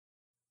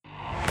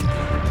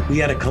We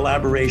had a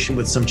collaboration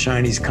with some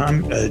Chinese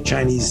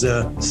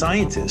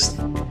scientists.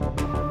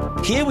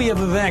 Here we have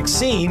a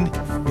vaccine.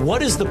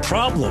 What is the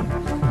problem?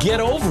 Get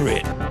over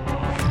it.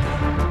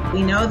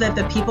 We know that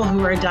the people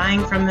who are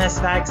dying from this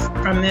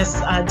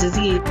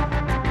disease.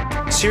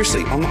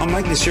 Seriously, I'm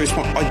making a serious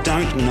point. I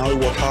don't know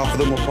what half of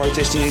them are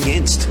protesting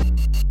against.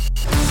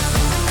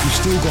 You've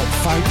still got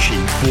Fauci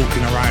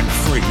walking around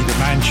free. The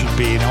man should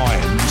be in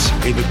irons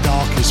in the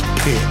darkest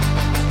pit.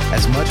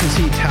 As much as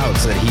he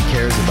touts that he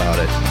cares about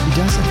it, he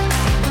doesn't.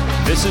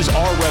 This is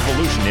our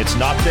revolution. It's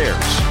not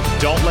theirs.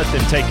 Don't let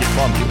them take it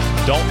from you.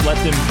 Don't let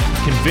them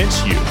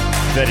convince you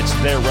that it's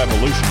their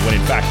revolution when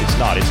in fact it's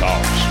not. It's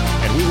ours.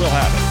 And we will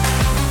have it.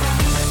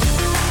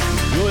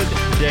 Good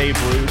day,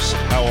 Bruce.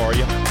 How are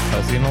you?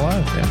 Healthy and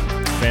alive, yeah.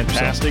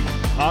 Fantastic.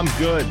 I'm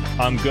good.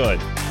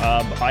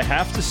 I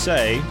have to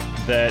say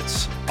that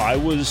I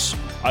was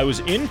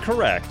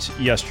incorrect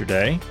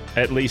yesterday,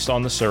 at least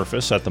on the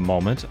surface at the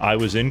moment. I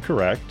was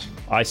incorrect.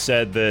 I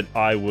said that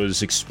I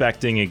was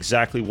expecting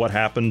exactly what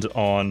happened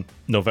on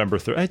November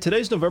 3rd. Hey,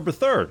 today's November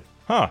 3rd.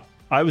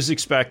 I was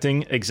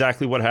expecting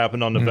exactly what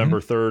happened on November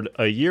 3rd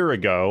a year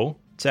ago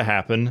to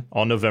happen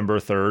on November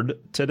 3rd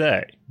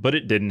today. But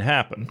it didn't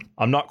happen.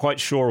 I'm not quite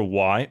sure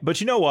why.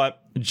 But you know what?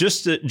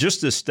 Just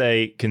to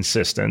stay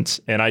consistent,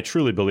 and I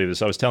truly believe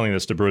this. I was telling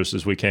this to Bruce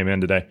as we came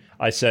in today.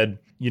 I said,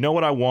 you know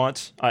what I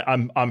want?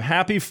 I'm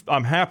happy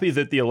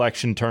that the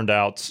election turned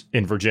out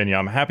in Virginia.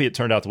 I'm happy it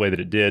turned out the way that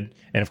it did.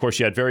 And of course,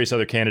 you had various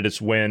other candidates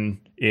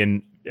win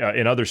in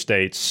other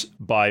states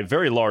by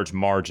very large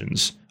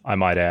margins, I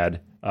might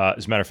add.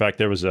 As a matter of fact,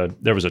 there was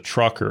a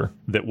trucker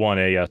that won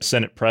a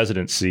Senate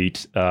president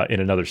seat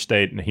in another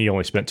state, and he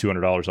only spent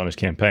 $200 on his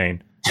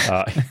campaign.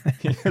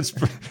 It's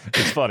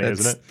funny,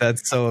 isn't it?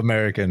 That's so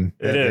American.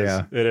 It is.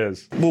 Yeah. It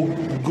is. Well,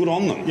 good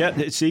on them.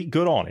 Yeah. See,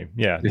 good on him.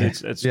 Yeah.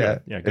 It's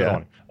good. Yeah. Good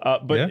on him.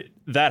 But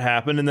that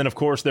happened, and then of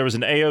course there was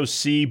an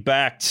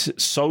AOC-backed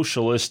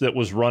socialist that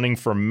was running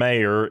for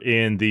mayor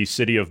in the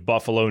city of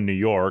Buffalo, New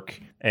York,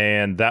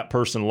 and that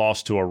person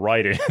lost to a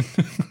write-in.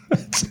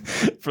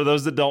 For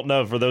those that don't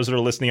know, for those that are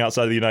listening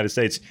outside of the United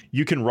States,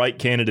 you can write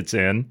candidates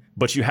in,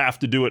 but you have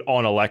to do it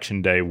on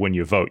election day when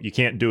you vote. You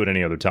can't do it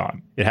any other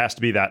time. It has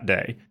to be that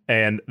day.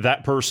 And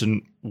that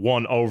person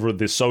won over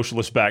the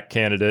socialist-backed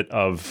candidate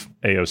of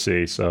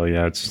AOC. So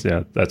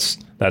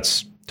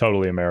that's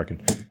totally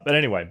American. But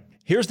anyway,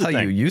 here's the thing.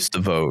 How you used to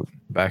vote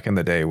back in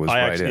the day was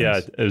write-ins.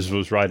 Yeah, it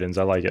was write-ins.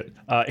 I like it.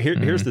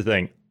 Here's the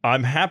thing.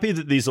 I'm happy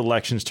that these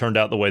elections turned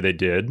out the way they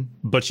did,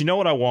 but you know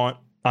what I want?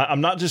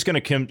 I'm not just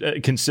going to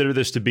consider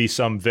this to be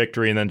some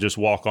victory and then just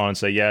walk on and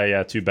say,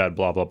 yeah, too bad,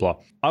 blah, blah, blah.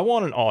 I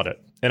want an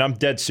audit, and I'm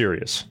dead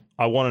serious.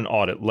 I want an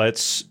audit.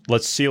 Let's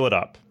seal it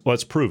up.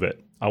 Let's prove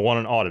it. I want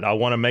an audit. I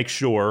want to make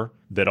sure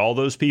that all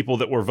those people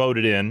that were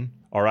voted in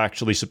are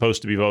actually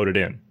supposed to be voted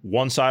in.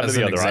 One side or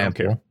the other, I don't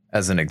care.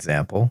 As an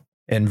example,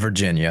 in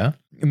Virginia,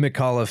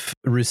 McAuliffe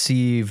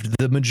received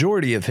the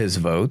majority of his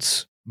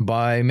votes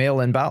by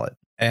mail-in ballot.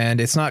 And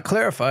it's not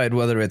clarified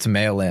whether it's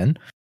mail-in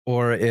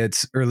or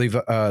it's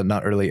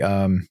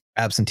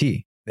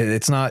absentee.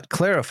 It's not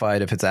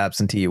clarified if it's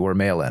absentee or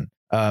mail-in,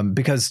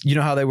 because you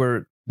know how they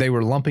were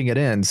lumping it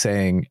in,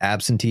 saying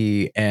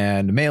absentee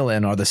and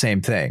mail-in are the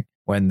same thing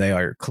when they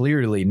are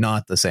clearly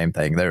not the same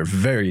thing. They're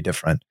very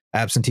different.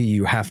 Absentee,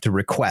 you have to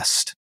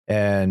request,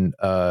 and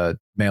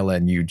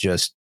mail-in,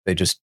 they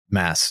just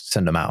mass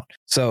send them out.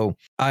 So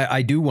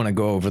I do want to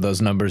go over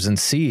those numbers and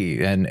see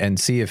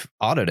if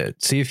audit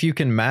it. See if you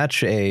can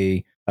match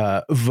a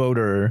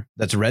voter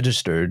that's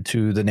registered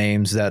to the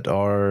names that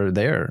are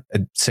there.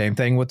 Same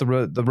thing with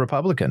the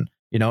Republican.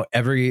 You know,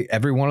 every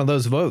one of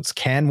those votes,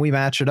 can we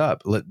match it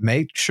up?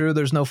 Make sure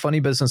there's no funny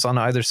business on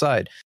either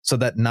side, so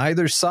that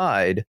neither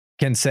side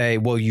can say,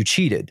 well, you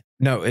cheated.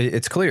 No,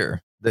 it's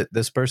clear that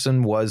this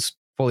person was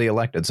fully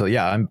elected. So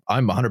yeah,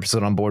 I'm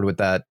 100% on board with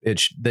that.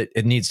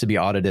 It needs to be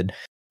audited.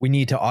 We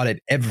need to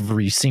audit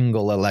every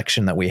single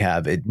election that we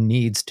have. It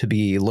needs to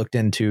be looked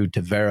into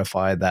to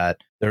verify that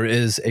there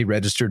is a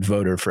registered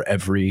voter for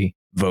every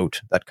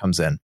vote that comes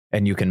in,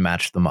 and you can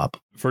match them up.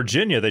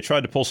 Virginia, they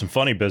tried to pull some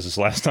funny business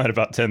last night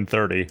about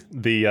 10:30.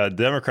 The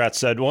Democrats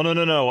said, "Well,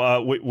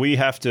 no. We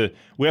have to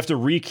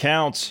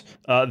recount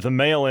the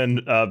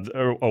mail-in,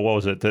 or what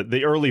was it?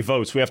 The early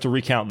votes. We have to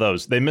recount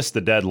those. They missed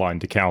the deadline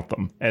to count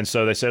them, and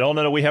so they said, "Oh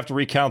no, we have to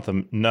recount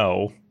them."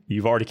 No,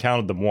 you've already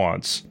counted them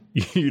once.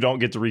 You don't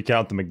get to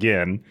recount them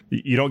again.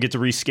 You don't get to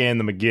rescan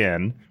them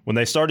again. When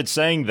they started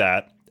saying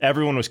that,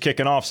 everyone was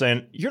kicking off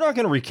saying, you're not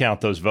going to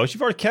recount those votes.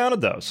 You've already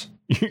counted those.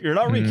 You're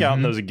not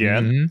recounting those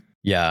again. Mm-hmm.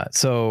 Yeah.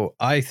 So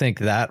I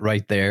think that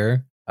right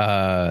there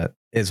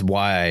is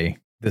why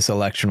this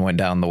election went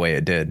down the way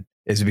it did,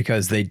 is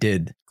because they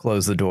did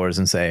close the doors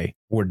and say,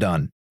 we're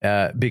done.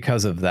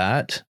 Because of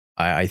that,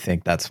 I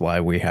think that's why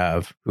we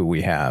have who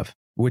we have,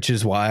 which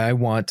is why I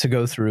want to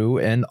go through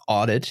and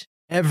audit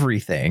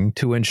everything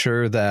to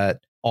ensure that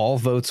all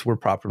votes were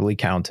properly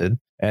counted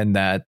and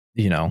that,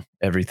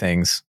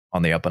 everything's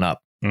on the up and up.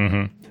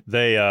 Mm-hmm.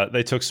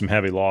 They took some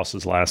heavy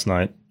losses last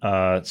night,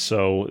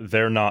 so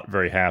they're not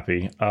very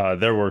happy.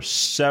 There were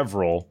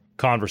several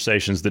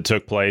conversations that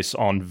took place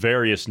on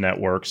various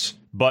networks.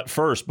 But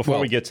first, before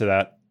we get to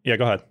that, yeah,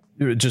 go ahead.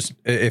 Just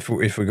if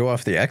we go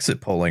off the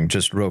exit polling,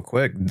 just real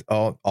quick,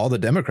 all the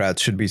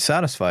Democrats should be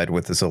satisfied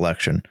with this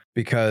election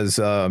because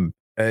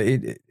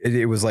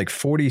it was like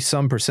 40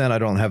 some percent. I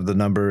don't have the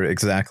number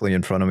exactly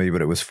in front of me,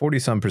 but it was 40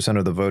 some percent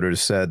of the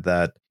voters said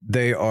that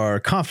they are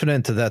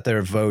confident that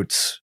their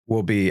votes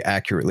will be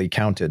accurately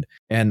counted.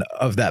 And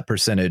of that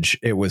percentage,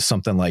 it was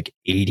something like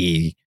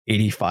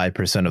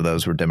 85% of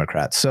those were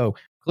Democrats. So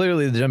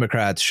clearly the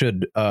Democrats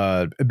should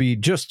be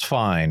just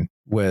fine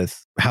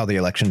with how the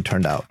election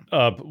turned out.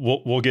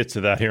 We'll get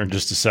to that here in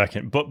just a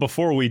second. But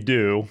before we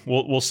do,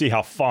 we'll see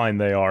how fine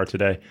they are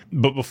today.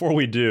 But before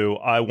we do,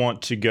 I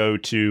want to go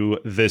to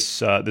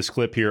this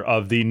clip here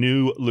of the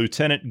new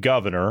lieutenant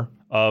governor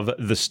of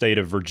the state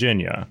of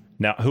Virginia.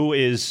 Now, who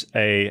is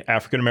a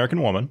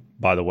African-American woman,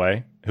 by the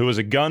way, who is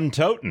a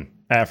gun-toting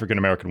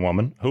African-American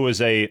woman, who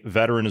is a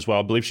veteran as well.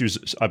 I believe she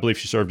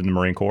served in the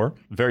Marine Corps.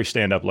 Very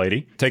stand-up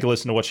lady. Take a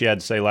listen to what she had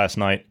to say last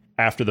night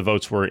after the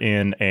votes were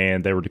in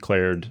and they were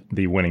declared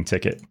the winning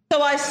ticket.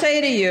 So I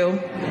say to you,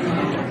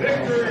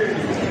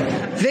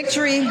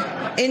 victory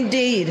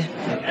indeed.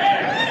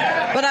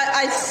 But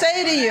I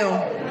say to you,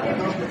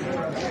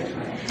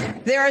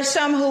 there are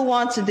some who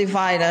want to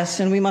divide us,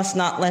 and we must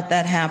not let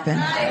that happen.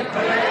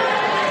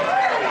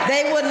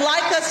 They would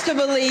like us to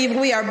believe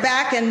we are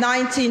back in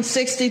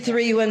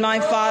 1963 when my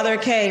father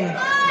came.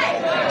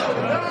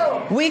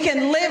 We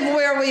can live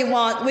where we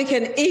want. We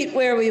can eat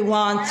where we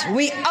want.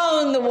 We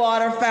own the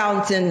water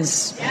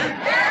fountains.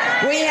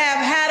 We have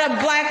had a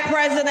black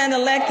president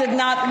elected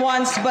not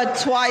once but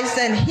twice,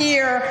 and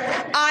here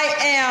I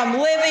am,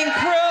 living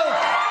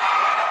proof.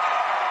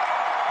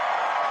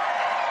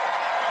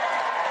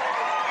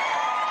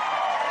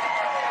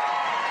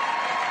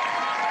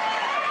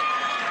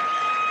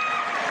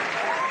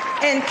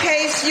 In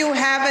case you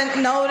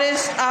haven't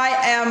noticed, I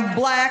am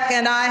black,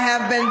 and I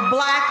have been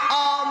black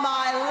all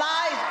my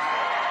life.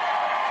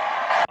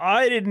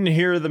 I didn't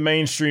hear the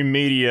mainstream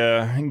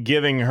media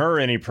giving her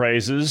any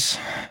praises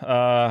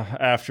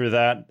after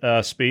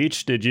that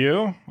speech. Did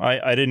you?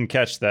 I didn't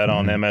catch that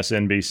on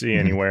MSNBC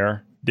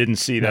anywhere. Didn't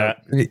see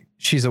that.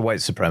 She's a white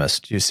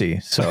supremacist, you see.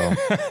 So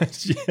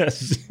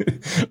yes,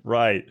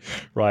 right.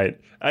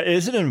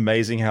 Isn't it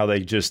amazing how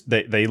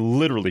they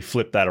literally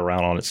flip that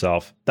around on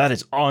itself? That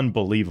is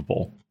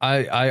unbelievable.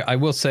 I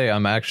will say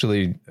I'm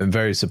actually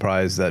very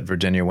surprised that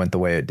Virginia went the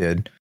way it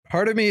did.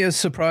 Part of me is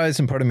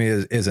surprised and part of me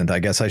isn't. I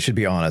guess I should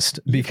be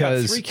honest,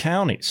 because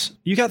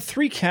you got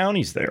three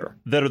counties there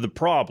that are the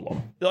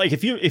problem. Like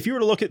if you were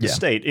to look at the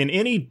state in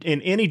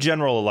any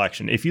general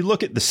election, if you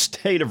look at the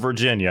state of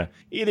Virginia,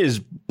 it is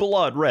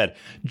blood red,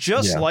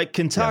 just like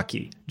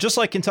Kentucky.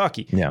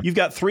 Yeah. You've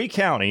got three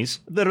counties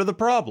that are the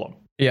problem.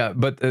 Yeah,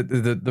 but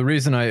the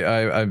reason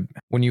I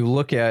when you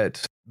look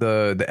at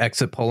the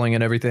exit polling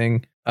and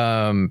everything,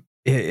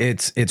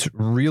 it's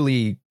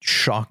really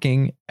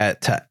shocking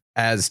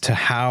as to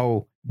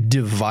how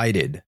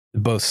divided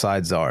both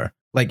sides are.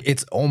 Like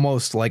it's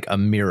almost like a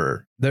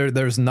mirror.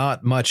 There's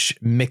not much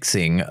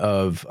mixing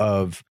of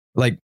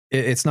like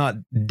it's not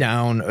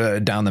down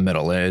the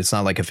middle. It's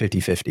not like a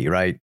 50-50,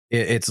 right?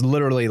 It's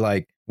literally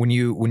like when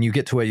you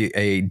get to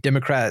a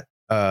Democrat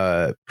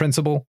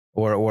principle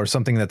or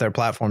something that their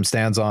platform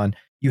stands on,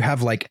 you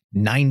have like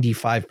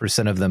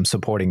 95% of them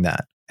supporting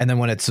that. And then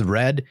when it's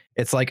red,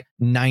 it's like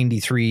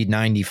 93,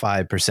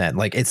 95%.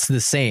 Like it's the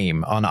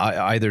same on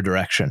either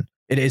direction.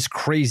 It is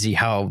crazy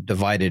how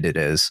divided it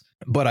is.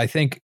 But I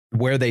think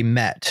where they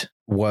met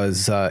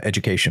was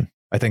education.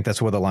 I think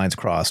that's where the lines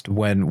crossed.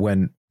 When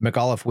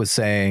McAuliffe was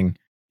saying,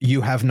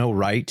 you have no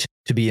right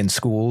to be in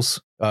schools,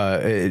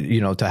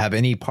 to have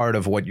any part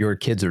of what your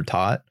kids are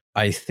taught.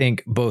 I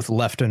think both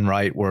left and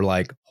right were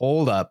like,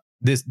 hold up,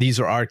 these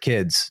are our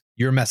kids.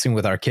 You're messing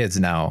with our kids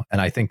now. And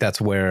I think that's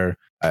where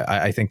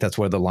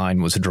the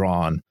line was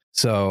drawn.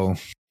 So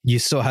you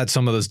still had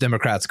some of those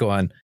Democrats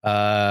going,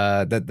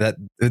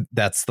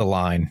 that's the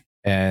line.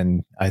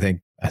 And I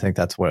think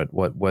that's what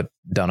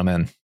done them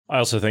in. I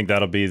also think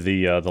that'll be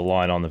the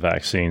line on the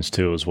vaccines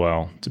too, as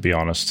well. To be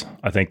honest,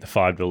 I think the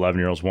 5 to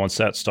 11-year-olds, once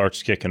that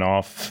starts kicking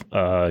off,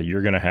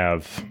 you're gonna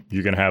have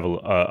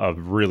a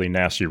really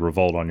nasty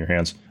revolt on your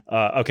hands.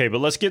 Okay, but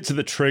let's get to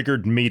the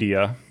triggered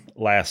media.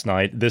 Last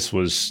night,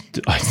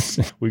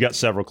 we got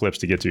several clips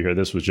to get to here.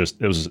 This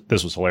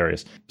was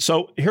hilarious.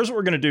 So here's what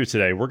we're going to do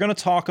today. We're going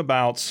to talk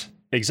about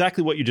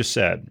exactly what you just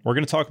said. We're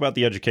going to talk about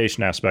the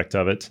education aspect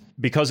of it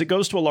because it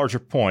goes to a larger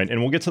point,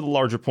 and we'll get to the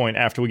larger point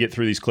after we get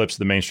through these clips of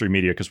the mainstream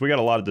media, because we got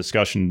a lot of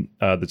discussion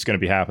that's going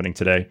to be happening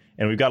today,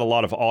 and we've got a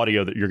lot of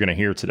audio that you're going to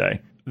hear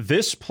today.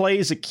 This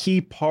plays a key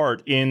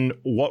part in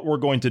what we're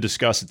going to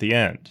discuss at the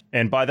end.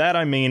 And by that,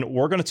 I mean,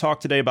 we're going to talk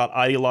today about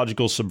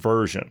ideological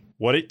subversion,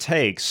 what it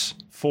takes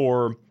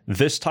for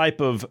this type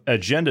of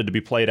agenda to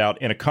be played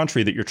out in a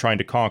country that you're trying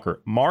to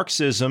conquer.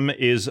 Marxism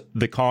is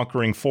the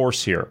conquering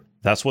force here.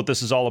 That's what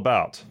this is all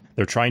about.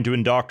 They're trying to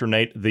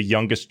indoctrinate the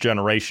youngest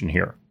generation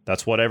here.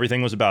 That's what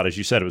everything was about. As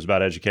you said, it was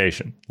about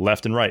education,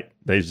 left and right.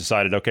 They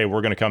decided, okay,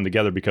 we're going to come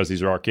together because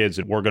these are our kids,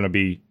 and we're going to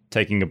be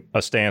taking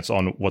a stance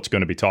on what's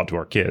going to be taught to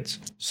our kids.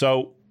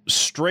 So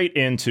straight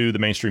into the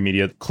mainstream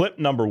media. Clip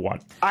number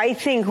 1. I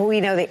think we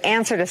know the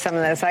answer to some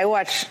of this. I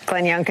watched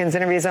Glenn Youngkin's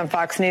interviews on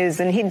Fox News,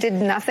 and he did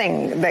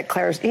nothing that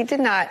he did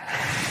not.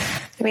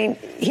 I mean,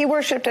 he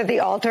worshipped at the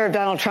altar of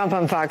Donald Trump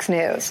on Fox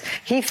News.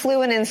 He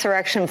flew an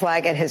insurrection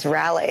flag at his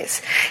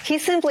rallies. He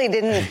simply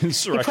didn't.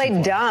 He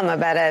played dumb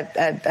about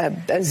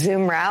a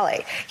Zoom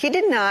rally. He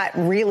did not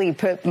really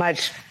put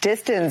much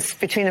distance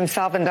between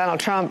himself and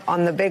Donald Trump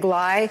on the big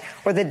lie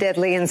or the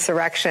deadly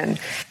insurrection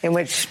in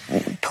which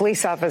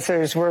police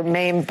officers were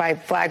maimed by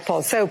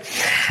flagpoles. So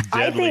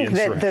I think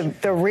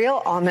that the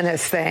real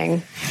ominous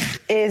thing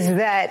is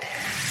that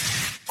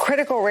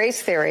critical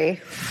race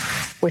theory,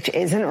 which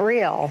isn't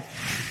real,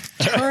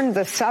 turned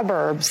the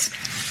suburbs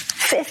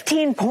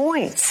 15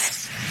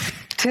 points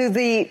to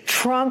the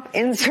Trump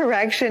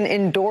insurrection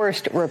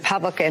endorsed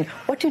Republican.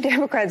 What do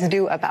Democrats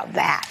do about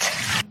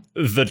that?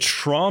 The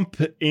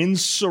Trump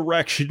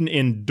insurrection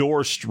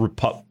endorsed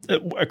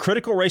a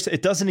critical race.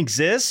 It doesn't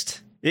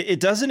exist. It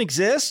doesn't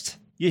exist.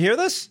 You hear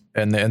this?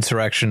 And the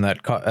insurrection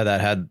that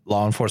had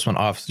law enforcement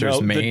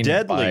officers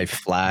maimed by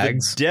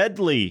flags. The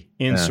deadly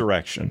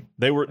insurrection. Yeah.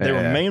 They were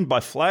maimed by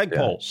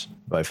flagpoles. Yeah.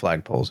 By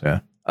flagpoles, yeah.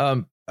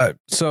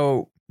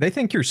 So they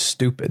think you're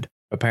stupid,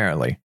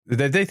 apparently.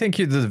 They think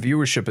the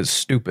viewership is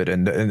stupid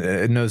and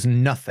knows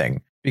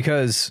nothing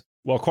because...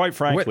 Well, quite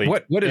frankly,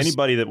 what is,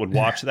 anybody that would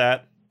watch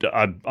that,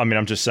 I mean,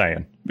 I'm just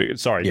saying.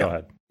 Sorry, go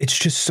ahead. It's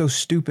just so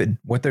stupid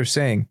what they're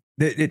saying.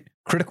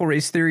 Critical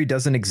race theory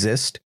doesn't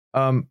exist.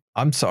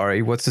 I'm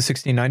sorry. What's the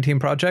 1619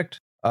 Project?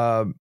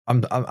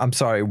 I'm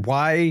sorry.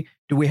 Why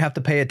do we have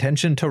to pay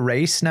attention to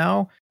race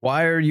now?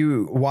 Why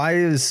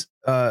is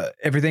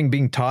everything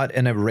being taught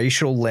in a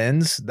racial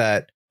lens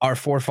that our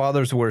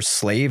forefathers were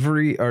slave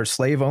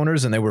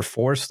owners and they were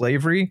for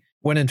slavery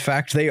when in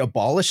fact they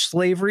abolished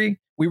slavery?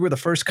 We were the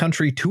first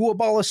country to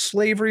abolish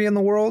slavery in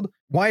the world.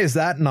 Why is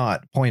that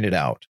not pointed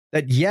out?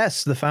 That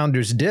yes, the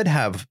founders did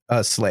have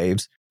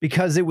slaves,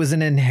 because it was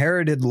an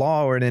inherited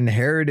law or an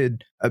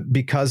inherited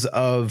because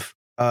of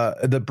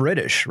the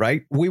British,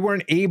 right? We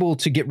weren't able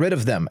to get rid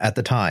of them at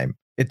the time.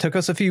 It took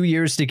us a few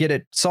years to get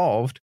it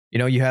solved. You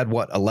know, you had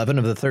 11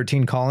 of the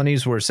 13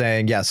 colonies were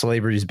saying, yeah,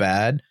 slavery's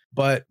bad,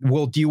 but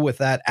we'll deal with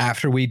that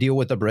after we deal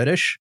with the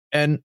British.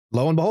 And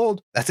lo and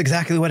behold, that's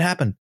exactly what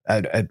happened.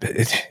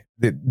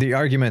 The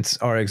arguments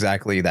are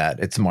exactly that.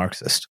 It's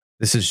Marxist.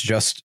 This is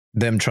just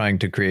them trying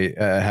to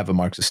have a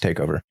Marxist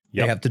takeover.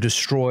 Yep. They have to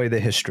destroy the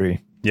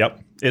history. Yep.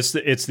 It's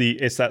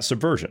that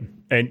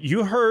subversion. And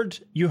you heard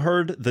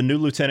the new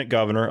lieutenant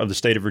governor of the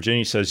state of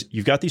Virginia says,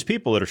 you've got these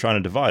people that are trying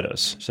to divide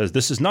us. Says,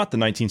 this is not the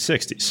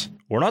 1960s.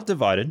 We're not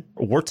divided.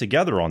 We're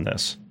together on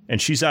this.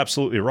 And she's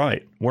absolutely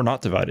right. We're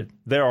not divided.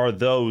 There are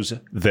those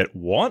that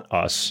want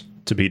us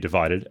to be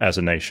divided as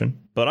a nation,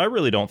 but I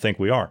really don't think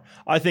we are.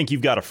 I think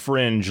you've got a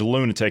fringe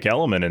lunatic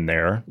element in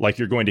there, like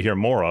you're going to hear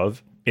more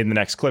of in the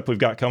next clip we've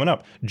got coming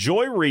up.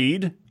 Joy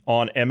Reid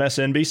on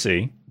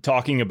MSNBC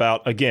talking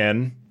about,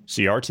 again,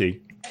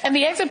 CRT. And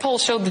the exit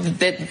polls showed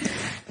that,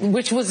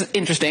 which was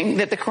interesting,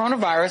 that the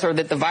coronavirus or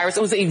that the virus,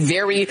 it was a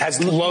very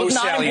low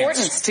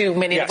importance to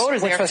many of the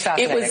voters there.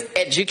 It was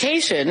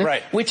education,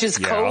 which is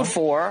code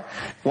for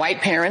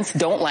white parents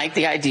don't like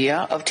the idea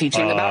of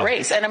teaching about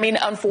race. And I mean,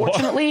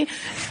 unfortunately,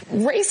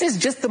 race is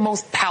just the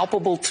most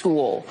palpable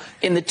tool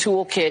in the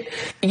toolkit.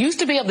 It used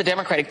to be of the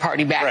Democratic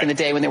Party back in the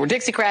day when there were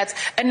Dixiecrats,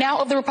 and now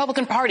of the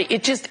Republican Party.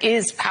 It just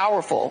is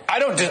powerful. I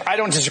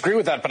don't disagree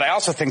with that, but I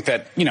also think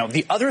that, you know,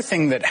 the other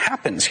thing that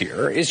happens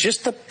here is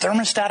just the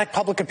thermostatic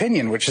public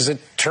opinion, which is a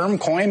term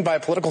coined by a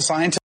political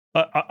scientist.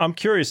 I'm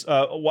curious,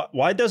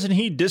 why doesn't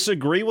he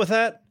disagree with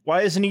that?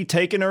 Why isn't he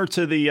taking her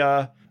to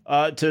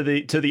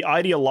the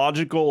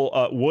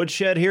ideological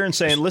woodshed here and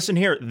saying, listen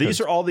here,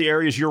 these are all the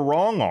areas you're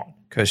wrong on?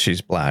 Because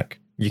she's black.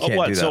 You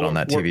can't do that on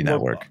that TV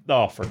network.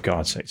 Oh, for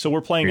God's sake. So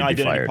we're playing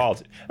identity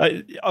politics.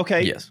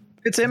 Okay. Yes.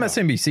 It's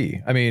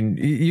MSNBC. I mean,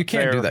 you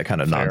can't do that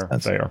kind of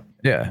nonsense. Fair.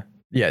 Yeah.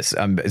 Yes.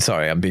 I'm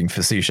sorry. I'm being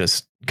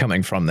facetious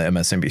coming from the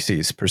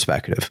MSNBC's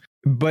perspective.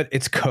 But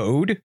it's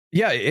code.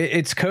 Yeah.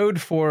 It's code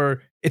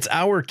for it's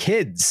our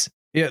kids.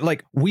 Yeah,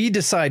 like we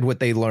decide what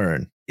they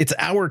learn. It's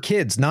our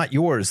kids, not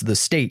yours, the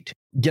state.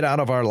 Get out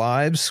of our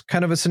lives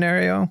kind of a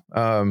scenario.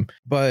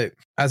 But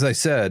as I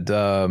said,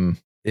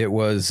 it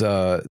was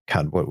what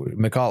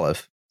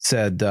McAuliffe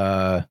said,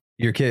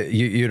 your kid,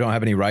 you don't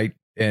have any right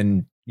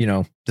in,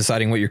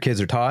 deciding what your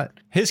kids are taught.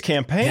 His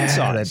campaign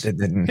signs.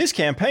 His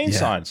campaign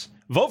signs.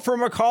 Vote for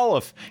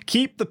McAuliffe.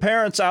 Keep the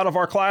parents out of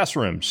our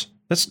classrooms.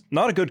 That's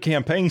not a good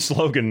campaign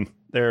slogan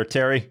there,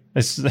 Terry.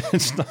 It's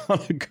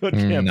not a good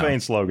campaign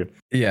slogan.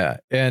 Yeah.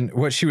 And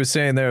what she was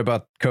saying there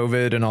about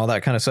COVID and all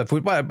that kind of stuff.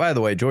 By the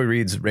way, Joy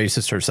Reid's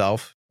racist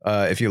herself.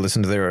 If you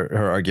listen to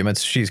her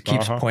arguments, she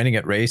keeps pointing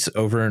at race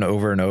over and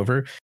over and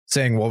over,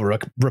 saying, well,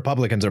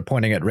 Republicans are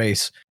pointing at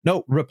race.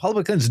 No,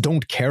 Republicans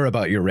don't care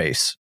about your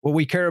race. What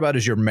we care about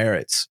is your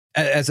merits.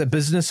 As a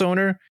business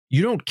owner,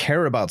 you don't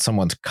care about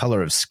someone's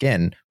color of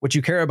skin. What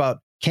you care about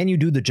can you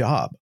do the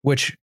job?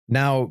 Which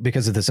now,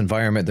 because of this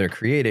environment they're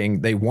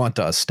creating, they want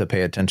us to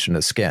pay attention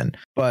to skin.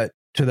 But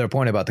to their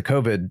point about the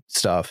COVID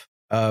stuff,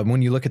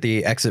 when you look at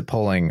the exit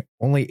polling,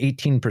 only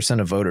 18%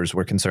 of voters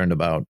were concerned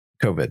about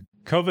COVID.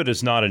 COVID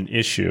is not an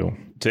issue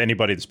to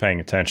anybody that's paying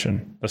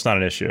attention. That's not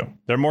an issue.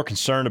 They're more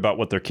concerned about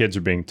what their kids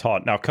are being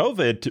taught. Now,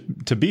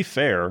 COVID, to be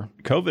fair,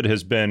 COVID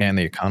has been... And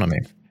the economy.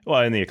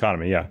 Well, in the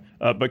economy, yeah.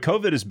 But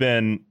COVID has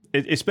been...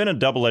 It's been a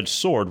double-edged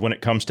sword when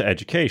it comes to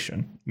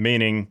education,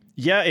 meaning,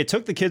 yeah, it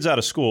took the kids out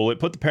of school,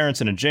 it put the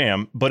parents in a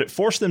jam, but it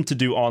forced them to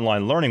do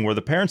online learning where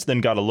the parents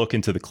then got to look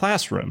into the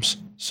classrooms.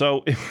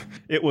 So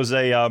it was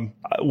a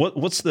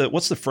what's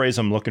the phrase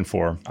I'm looking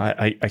for?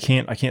 I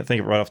can't think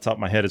of it right off the top of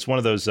my head. It's one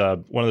of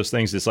those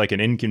things that's like an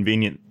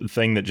inconvenient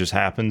thing that just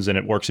happens and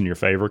it works in your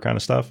favor kind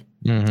of stuff.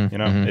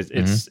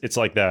 It's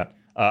like that.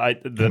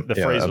 The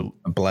phrase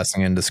a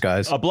blessing in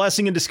disguise. A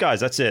blessing in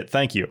disguise. That's it.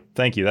 Thank you.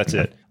 That's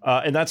it.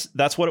 And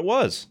that's what it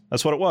was.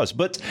 That's what it was.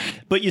 But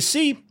you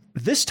see,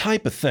 this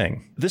type of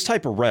thing, this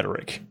type of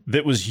rhetoric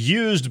that was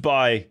used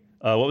by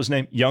what was his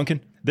name?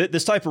 Youngkin.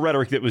 This type of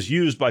rhetoric that was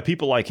used by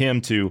people like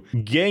him to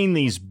gain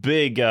these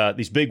big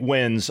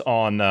wins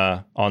on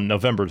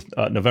November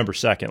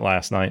 2nd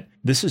last night.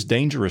 This is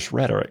dangerous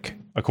rhetoric,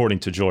 according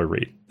to Joy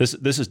Reid.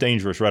 This is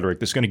dangerous rhetoric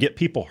that's going to get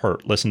people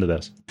hurt. Listen to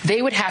this.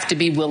 They would have to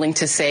be willing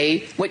to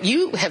say what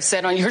you have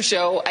said on your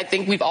show. I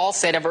think we've all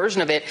said a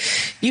version of it.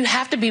 You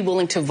have to be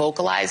willing to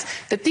vocalize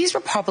that these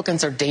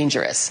Republicans are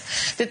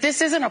dangerous, that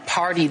this isn't a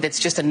party that's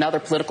just another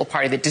political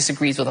party that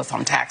disagrees with us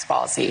on tax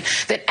policy,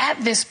 that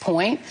at this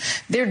point,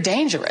 they're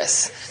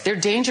dangerous. They're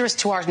dangerous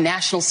to our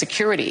national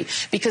security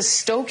because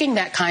stoking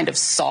that kind of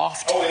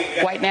soft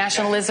white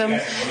nationalism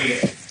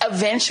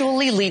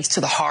eventually leads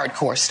to the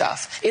hardcore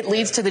stuff. It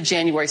leads to the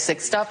January 6th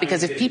stuff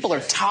because if people are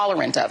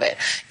tolerant of it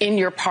in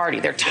your party,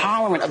 they're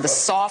tolerant of the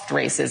soft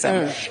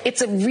racism,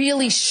 it's a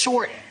really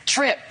short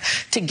trip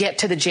to get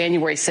to the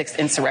January 6th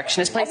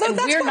insurrectionist place. And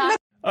we're not.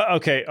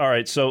 Okay. All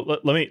right. So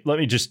let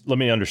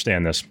me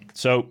understand this.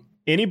 So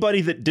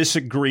anybody that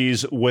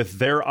disagrees with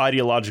their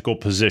ideological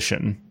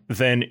position,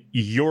 then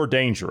you're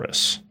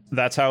dangerous.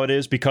 That's how it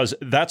is, because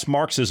that's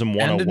Marxism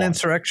 101. And an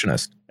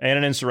insurrectionist. And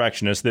an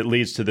insurrectionist that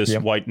leads to this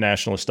white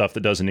nationalist stuff that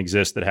doesn't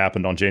exist, that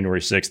happened on January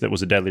 6th, that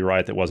was a deadly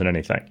riot, that wasn't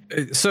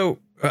anything. So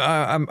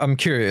I'm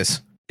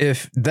curious,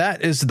 if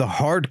that is the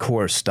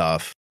hardcore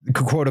stuff,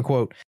 quote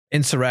unquote,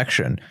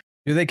 insurrection,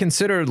 do they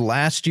consider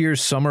last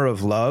year's Summer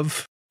of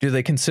Love, do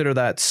they consider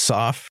that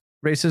soft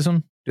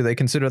racism? Do they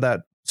consider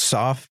that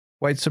soft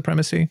white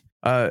supremacy?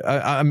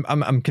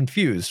 I'm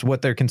confused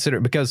what they're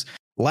considering, because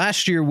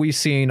last year we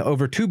seen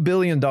over $2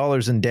 billion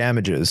in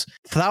damages,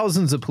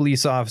 thousands of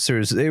police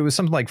officers. It was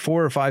something like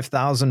 4,000 or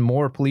 5,000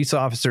 more police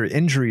officer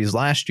injuries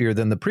last year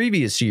than the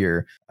previous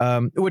year,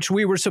 which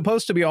we were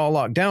supposed to be all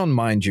locked down,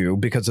 mind you,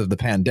 because of the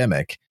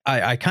pandemic.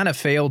 I kind of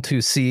failed to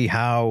see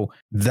how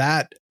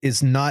that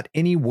is not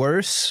any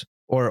worse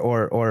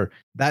or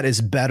that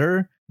is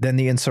better than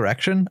the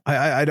insurrection.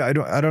 I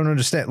don't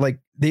understand. Like,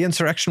 the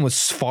insurrection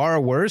was far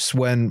worse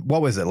when,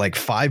 what was it, like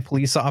 5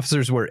 police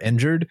officers were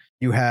injured.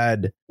 You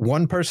had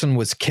 1 person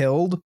was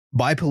killed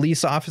by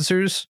police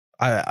officers.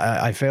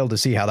 I failed to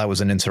see how that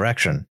was an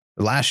insurrection.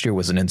 Last year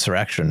was an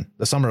insurrection.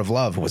 The Summer of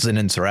Love was an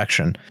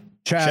insurrection.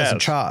 Chaz and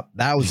Chop,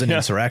 that was an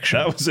insurrection.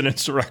 That was an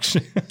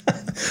insurrection.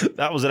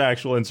 That was an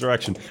actual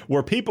insurrection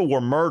where people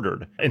were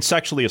murdered and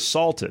sexually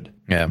assaulted.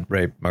 Yeah,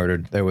 rape,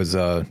 murdered. There was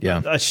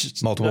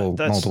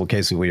multiple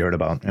cases we heard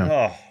about.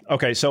 Yeah. Oh,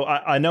 okay. So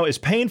I know, as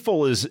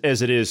painful as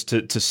it is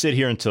to sit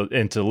here and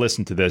to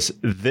listen to this,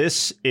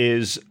 this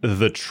is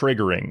the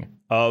triggering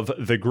of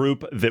the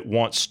group that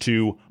wants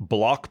to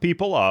block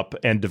people up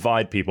and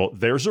divide people.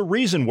 There's a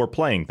reason we're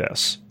playing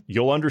this.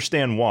 You'll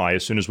understand why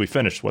as soon as we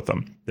finish with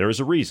them. There is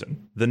a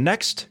reason. The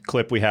next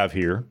clip we have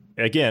here,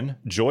 again,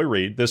 Joy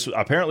Reid. This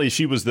apparently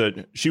she was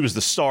the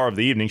star of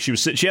the evening.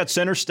 She had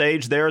center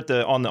stage there at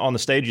on the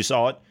stage. You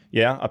saw it.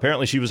 Yeah,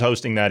 apparently she was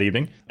hosting that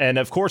evening, and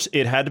of course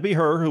it had to be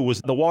her who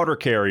was the water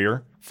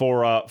carrier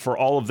for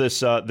all of this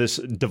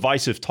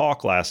divisive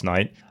talk last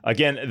night.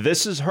 Again,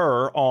 this is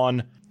her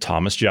on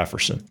Thomas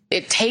Jefferson.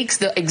 It takes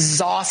the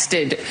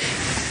exhausted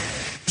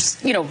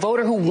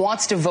voter who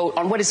wants to vote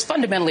on what is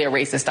fundamentally a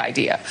racist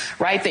idea,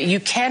 right? That you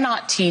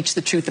cannot teach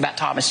the truth about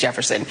Thomas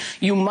Jefferson.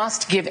 You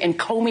must give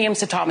encomiums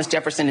to Thomas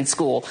Jefferson in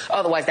school.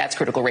 Otherwise, that's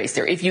critical race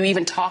theory. If you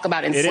even talk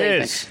about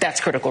enslavement,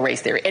 that's critical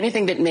race theory.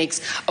 Anything that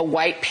makes a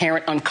white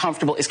parent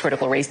uncomfortable is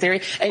critical race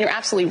theory. And you're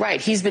absolutely right.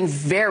 He's been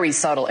very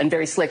subtle and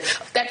very slick.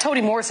 That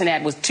Toni Morrison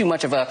ad was too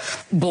much of a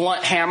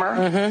blunt hammer.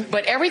 Mm-hmm.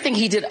 But everything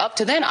he did up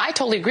to then, I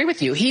totally agree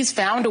with you. He's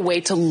found a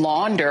way to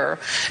launder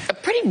a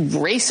pretty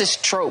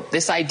racist trope,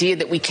 this idea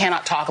that we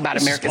cannot talk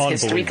about America's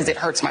history because it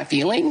hurts my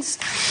feelings.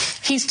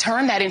 He's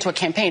turned that into a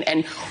campaign.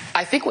 And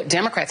I think what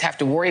Democrats have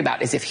to worry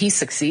about is if he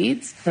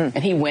succeeds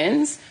and he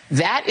wins,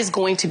 that is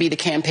going to be the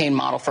campaign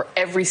model for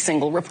every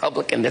single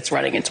Republican that's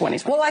running in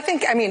 2020. Well, I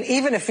think,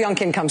 even if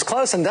Youngkin comes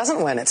close and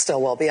doesn't win, it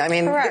still will be.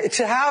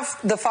 To have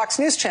the Fox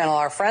News Channel,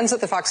 our friends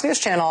at the Fox News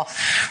Channel,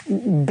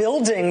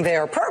 building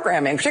their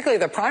programming, particularly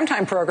their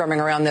primetime programming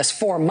around this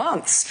for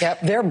months,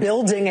 they're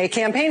building a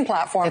campaign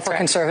platform for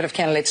conservative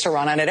candidates to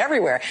run on it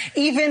everywhere,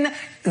 even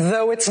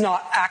though it's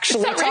not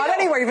actually taught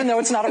anywhere, even though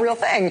it's not a real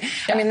thing.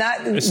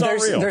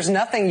 There's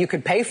nothing you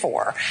could pay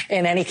for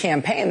in any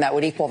campaign that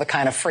would equal the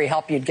kind of free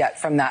help you'd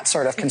get from that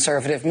sort of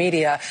conservative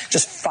media.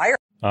 Just fire.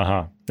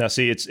 Now,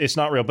 see, it's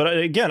not real. But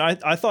again,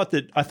 I thought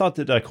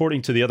that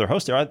according to the other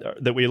host there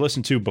that we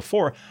listened to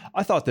before,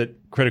 I thought that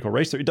critical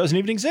race theory doesn't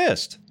even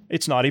exist.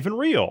 It's not even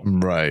real.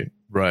 Right.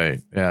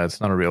 Yeah,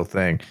 it's not a real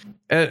thing.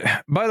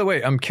 By the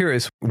way, I'm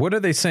curious, what are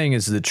they saying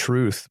is the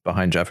truth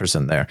behind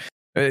Jefferson there?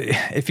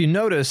 If you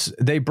notice,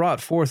 they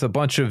brought forth a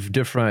bunch of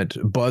different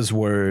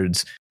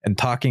buzzwords and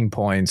talking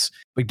points,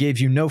 but gave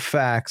you no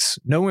facts,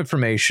 no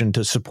information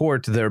to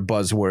support their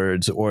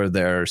buzzwords or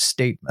their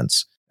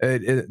statements.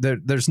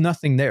 There's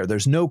nothing there.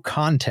 There's no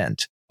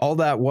content. All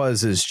that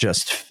is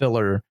just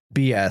filler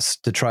BS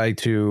to try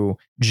to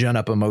gin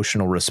up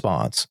emotional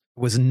response.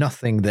 There was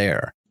nothing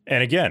there.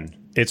 And again,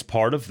 it's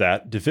part of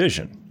that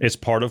division. It's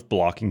part of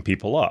blocking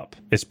people up.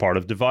 It's part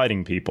of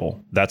dividing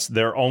people. That's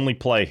their only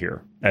play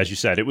here. As you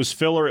said, it was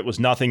filler. It was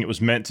nothing. It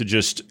was meant to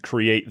just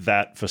create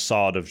that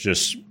facade of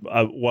just,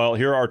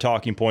 here are our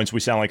talking points. We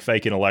sound like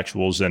fake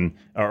intellectuals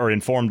or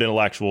informed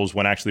intellectuals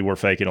when actually we're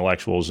fake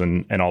intellectuals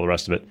and all the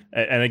rest of it.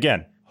 And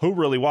again, who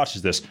really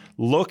watches this?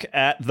 Look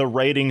at the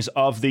ratings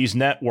of these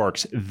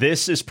networks.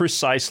 This is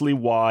precisely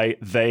why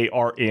they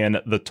are in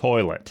the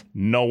toilet.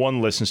 No one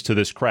listens to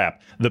this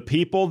crap. The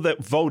people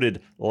that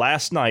voted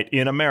last night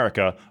in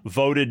America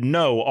voted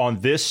no on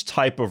this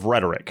type of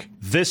rhetoric.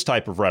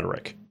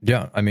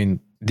 Yeah,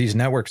 these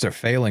networks are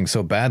failing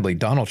so badly.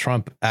 Donald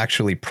Trump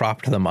actually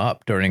propped them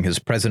up during his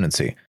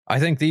presidency. I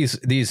think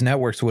these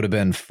networks would have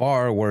been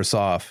far worse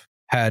off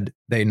had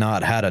they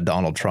not had a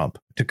Donald Trump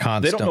to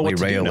constantly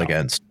rail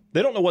against.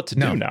 They don't know what to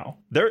do now.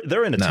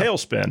 They're in a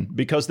tailspin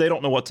because they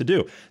don't know what to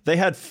do. They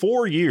had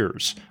 4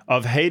 years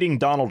of hating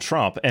Donald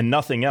Trump and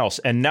nothing else.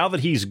 And now that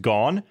he's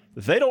gone,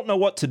 they don't know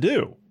what to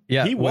do.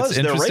 Yeah. What's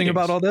interesting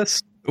about all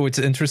this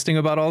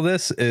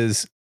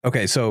is,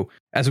 okay, so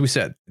as we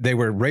said, they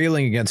were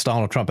railing against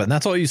Donald Trump, and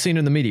that's all you've seen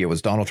in the media was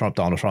Donald Trump,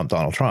 Donald Trump,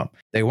 Donald Trump.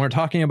 They weren't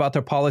talking about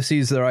their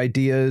policies, their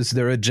ideas,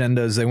 their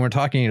agendas. They weren't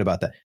talking about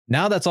that.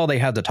 Now that's all they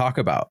had to talk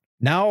about.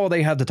 Now all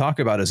they had to talk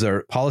about is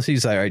their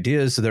policies, their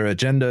ideas, their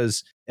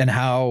agendas, and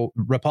how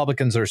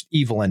Republicans are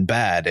evil and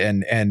bad.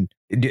 And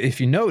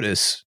if you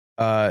notice,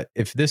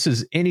 if this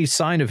is any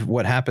sign of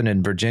what happened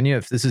in Virginia,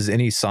 if this is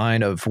any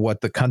sign of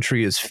what the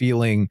country is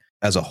feeling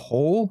as a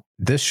whole,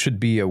 this should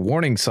be a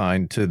warning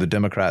sign to the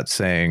Democrats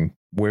saying,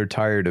 we're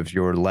tired of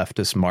your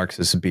leftist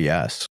Marxist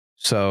BS.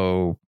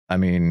 So, I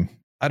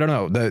don't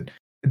know.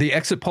 The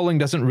exit polling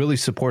doesn't really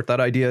support that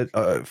idea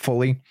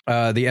fully.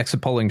 The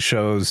exit polling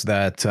shows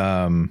that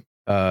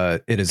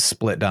it is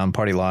split down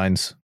party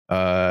lines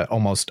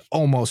almost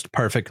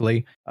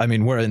perfectly.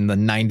 We're in the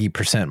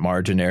 90%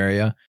 margin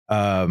area.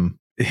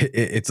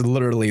 It's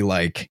literally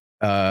like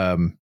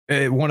one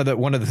of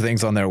the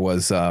things on there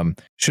was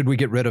should we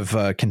get rid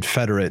of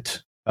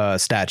Confederate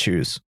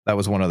statues? That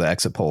was one of the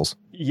exit polls.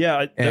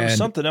 Yeah, there was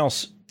something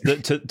else.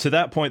 To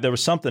that point, there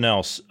was something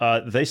else.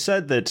 They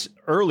said that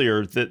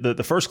earlier,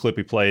 the first clip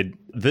he played,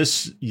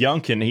 this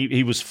Youngkin,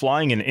 he was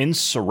flying an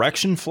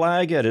insurrection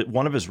flag at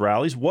one of his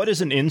rallies. What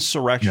is an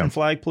insurrection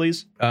flag,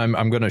 please?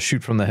 I'm going to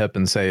shoot from the hip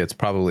and say it's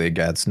probably a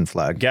Gadsden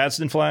flag.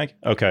 Gadsden flag?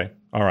 Okay.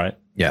 All right.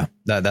 Yeah,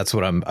 that's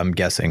what I'm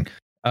guessing.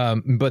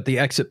 But the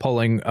exit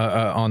polling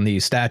on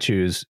these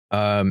statues,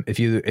 if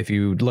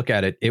you look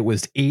at it, it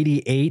was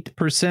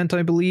 88%,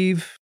 I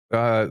believe.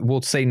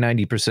 We'll say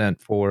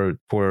 90% for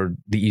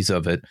the ease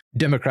of it.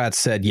 Democrats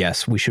said,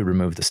 yes, we should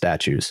remove the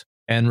statues.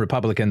 And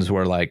Republicans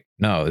were like,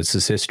 no, this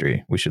is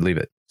history. We should leave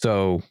it.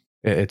 So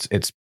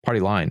it's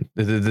party line.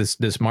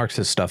 This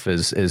Marxist stuff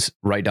is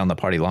right down the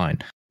party line.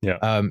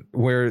 Yeah.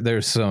 Where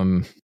there's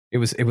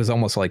it was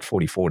almost like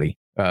 40-40,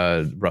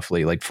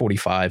 roughly like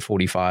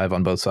 45-45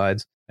 on both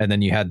sides. And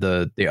then you had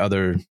the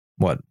other,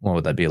 what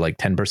would that be, like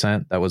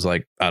 10%? That was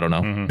like, I don't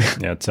know.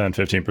 Mm-hmm. Yeah,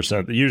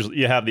 10-15%. Usually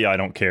you have the I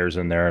don't cares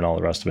in there and all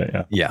the rest of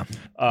it. Yeah.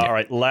 All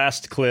right.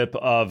 Last clip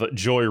of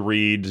Joy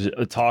Reid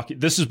talking.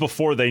 This is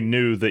before they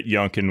knew that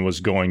Youngkin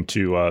was going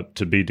to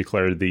be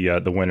declared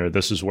the winner.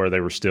 This is where they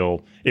were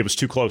still. It was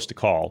too close to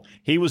call.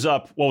 He was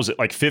up. What was it,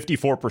 like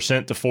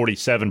 54% to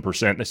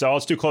 47%? They said, "Oh,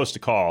 it's too close to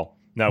call."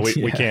 No,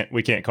 we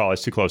can't call.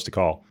 It's too close to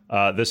call.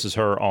 This is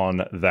her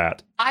on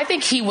that. I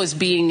think he was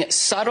being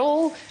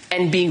subtle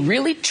and being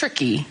really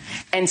tricky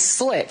and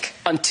slick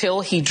until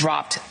he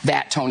dropped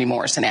that Toni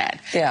Morrison ad.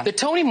 Yeah. The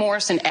Toni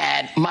Morrison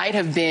ad that might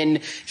have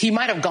been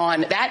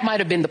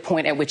the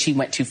point at which he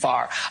went too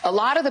far. A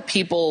lot of the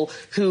people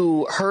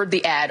who heard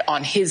the ad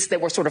that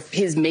were sort of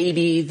his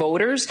maybe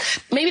voters,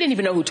 maybe didn't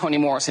even know who Toni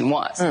Morrison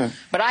was.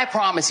 But I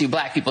promise you,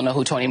 black people know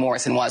who Toni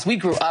Morrison was. We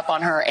grew up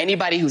on her.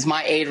 Anybody who's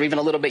my age or even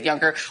a little bit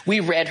younger, we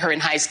read her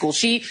in high school.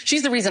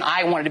 She's the reason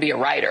I wanted to be a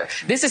writer.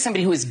 This is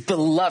somebody who is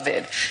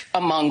beloved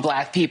among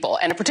black people,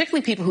 and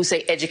particularly people who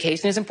say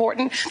education is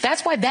important.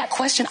 That's why that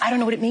question, I don't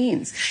know what it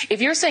means.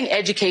 If you're saying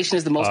education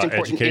is the most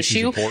important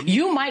issue,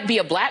 you might be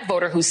a black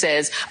voter who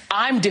says,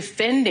 I'm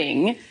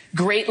defending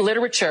great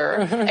literature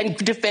and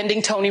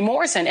defending Toni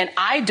Morrison. And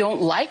I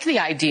don't like the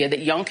idea that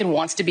Youngkin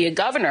wants to be a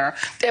governor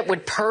that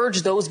would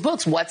purge those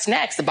books. What's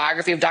next? The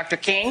biography of Dr.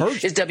 King?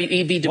 Is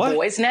W.E.B. Du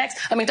Bois next?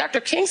 I mean,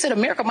 Dr. King said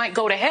America might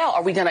go to hell.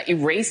 Are we going to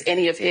erase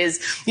any of his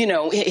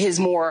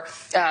more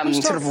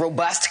sort of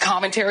robust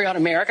commentary on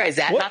America? Is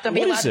that not going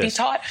to be allowed to be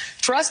taught?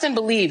 Trust and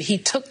believe he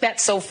took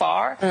that so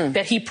far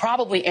that he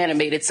probably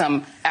animated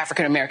some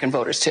African-American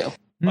voters too.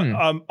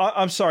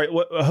 I'm sorry.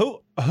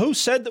 Who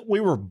said that we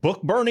were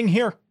book burning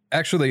here?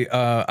 Actually,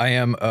 I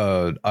am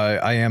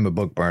a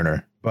book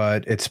burner,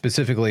 but it's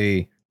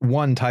specifically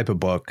one type of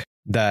book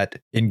that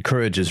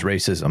encourages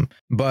racism.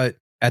 But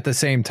at the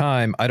same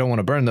time, I don't want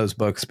to burn those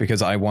books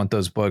because I want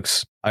those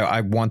books.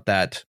 I want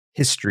that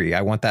history.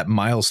 I want that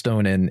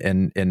milestone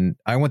and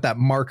I want that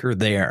marker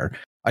there.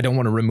 I don't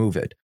want to remove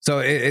it. So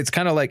it's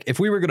kind of like if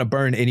we were going to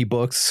burn any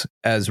books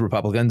as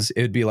Republicans,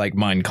 it would be like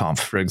Mein Kampf,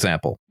 for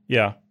example.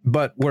 Yeah.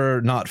 But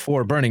we're not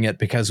for burning it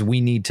because we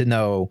need to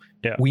know,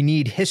 we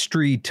need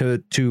history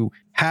to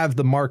have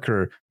the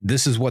marker.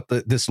 This is what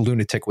this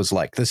lunatic was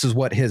like. This is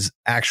what his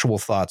actual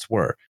thoughts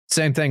were.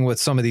 Same thing with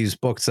some of these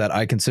books that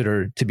I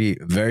consider to be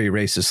very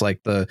racist,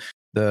 like the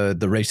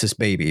Racist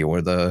Baby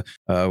or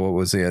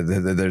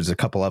there's a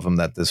couple of them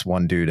that this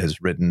one dude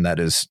has written that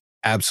is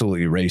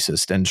absolutely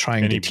racist and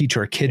trying to teach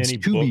our kids to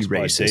be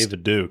racist.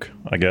 David Duke,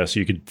 I guess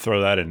you could throw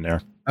that in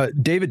there.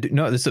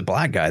 No, this is a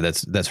black guy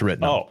that's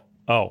written.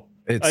 Oh.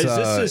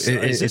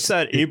 Is this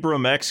that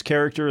Ibram X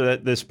character,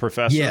 that this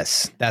professor?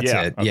 Yes, that's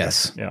it. Okay.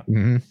 Yes. Yeah.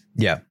 Mm-hmm.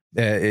 Yeah.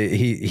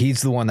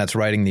 He's the one that's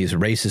writing these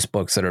racist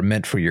books that are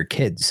meant for your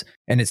kids.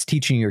 And it's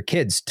teaching your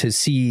kids to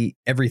see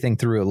everything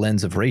through a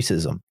lens of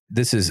racism.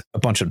 This is a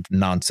bunch of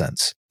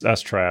nonsense.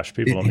 That's trash.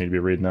 People don't need to be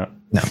reading that.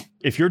 No.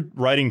 If you're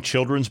writing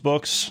children's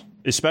books,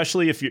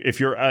 especially if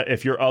you're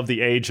of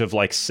the age of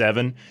like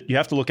 7, you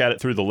have to look at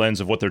it through the lens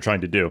of what they're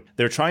trying to do.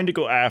 They're trying to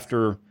go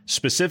after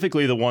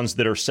specifically the ones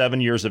that are 7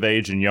 years of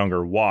age and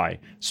younger. Why?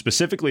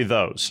 Specifically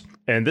those.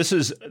 And this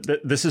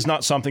is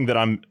not something that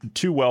I'm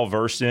too well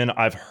versed in.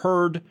 I've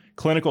heard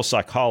clinical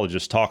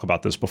psychologists talk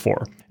about this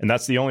before, and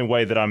that's the only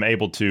way that I'm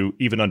able to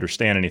even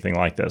understand anything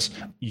like this.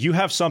 You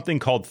have something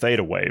called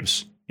theta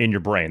waves in your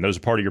brain. Those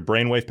are part of your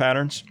brainwave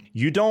patterns.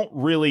 You don't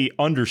really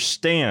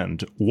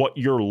understand what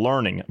you're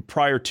learning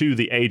prior to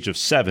the age of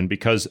 7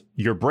 because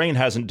your brain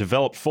hasn't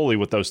developed fully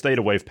with those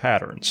theta wave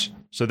patterns.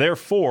 So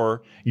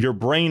therefore, your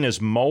brain is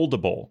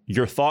moldable.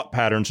 Your thought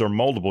patterns are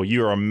moldable.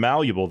 You are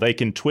malleable. They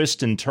can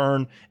twist and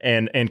turn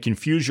and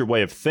confuse your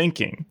way of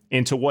thinking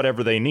into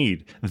whatever they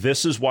need.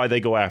 This is why they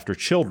go after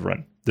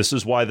children. This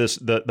is why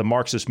the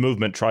Marxist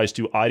movement tries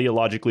to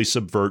ideologically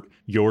subvert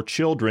your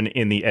children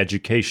in the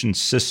education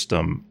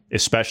system,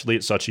 especially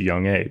at such a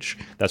young age.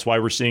 That's why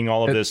we're seeing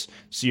all of this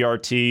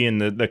CRT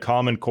and the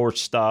Common Core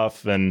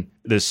stuff and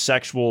this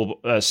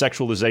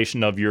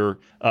sexualization of your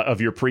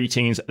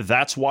preteens.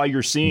 That's why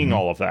you're seeing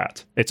all of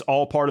that. It's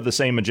all part of the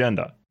same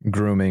agenda.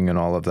 Grooming and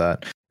all of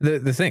that.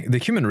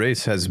 The human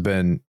race has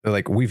been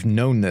like, we've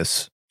known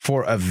this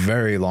for a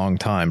very long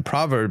time.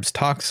 Proverbs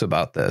talks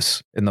about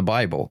this in the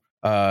Bible.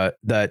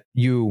 That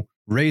you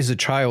raise a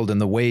child in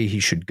the way he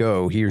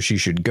or she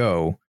should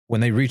go. When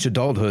they reach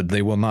adulthood,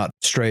 they will not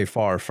stray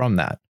far from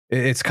that.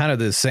 It's kind of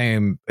the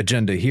same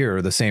agenda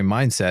here. The same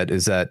mindset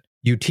is that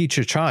you teach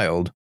a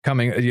child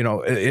coming,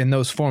 in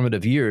those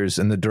formative years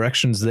in the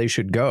directions they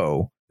should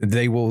go.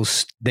 They will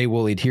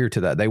adhere to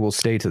that. They will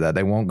stay to that.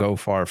 They won't go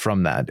far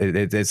from that.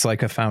 It's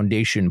like a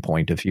foundation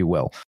point, if you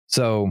will.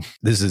 So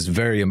this is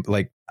very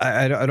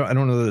I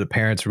don't know that the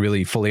parents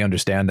really fully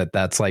understand that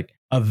that's like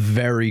a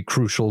very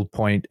crucial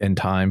point in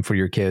time for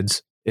your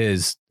kids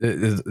is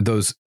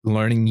those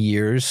learning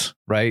years,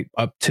 right?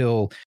 Up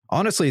till,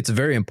 honestly, it's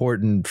very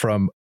important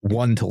from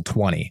 1 till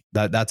 20.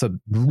 That's a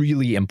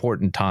really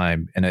important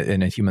time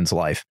in a human's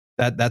life.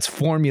 That's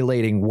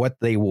formulating what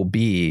they will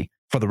be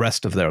for the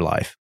rest of their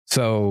life.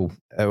 So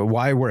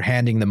why we're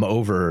handing them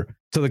over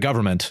to the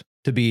government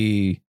to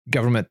be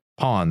government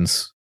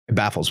pawns, it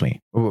baffles me.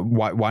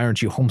 Why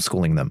aren't you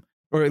homeschooling them?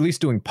 Or at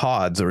least doing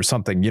pods or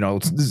something,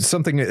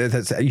 something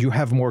that you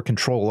have more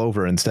control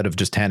over instead of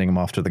just handing them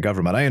off to the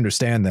government. I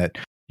understand that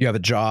you have a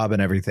job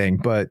and everything,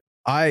 but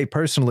I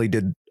personally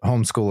did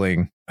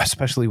homeschooling,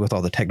 especially with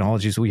all the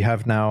technologies we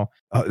have now.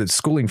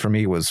 Schooling for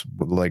me was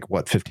like,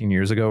 15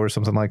 years ago or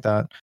something like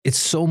that. It's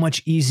so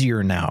much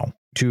easier now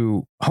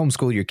to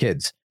homeschool your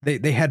kids.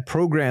 They had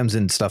programs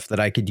and stuff that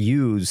I could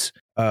use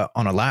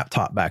on a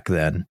laptop back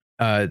then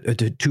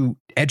to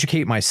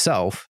educate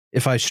myself.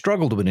 If I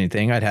struggled with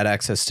anything, I'd had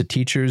access to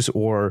teachers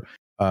or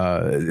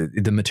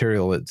the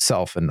material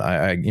itself. And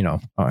I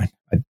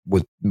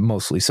was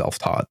mostly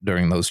self-taught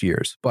during those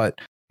years. But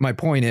my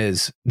point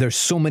is, there's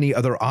so many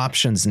other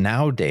options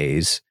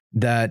nowadays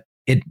that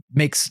it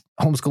makes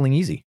homeschooling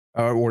easy,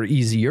 or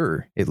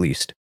easier, at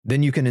least.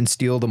 Then you can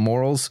instill the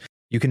morals.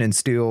 You can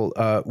instill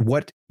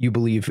what you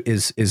believe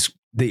is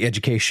the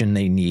education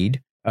they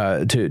need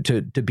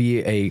to be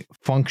a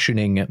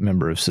functioning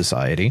member of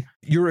society.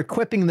 You're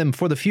equipping them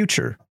for the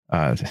future.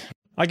 I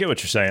get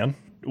what you're saying.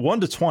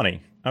 1 to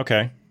 20.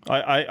 Okay.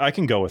 I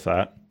can go with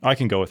that.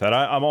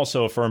 I'm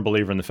also a firm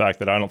believer in the fact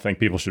that I don't think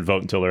people should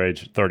vote until they're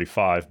age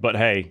 35. But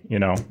hey,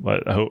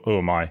 who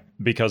am I?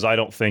 Because I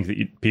don't think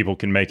that people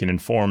can make an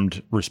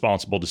informed,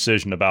 responsible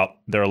decision about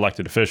their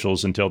elected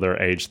officials until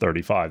they're age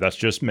 35. That's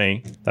just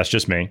me.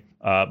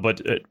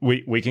 But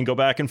we can go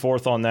back and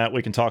forth on that.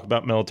 We can talk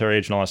about military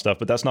age and all that stuff,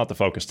 but that's not the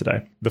focus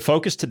today. The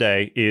focus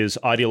today is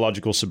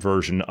ideological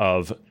subversion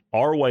of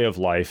our way of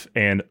life,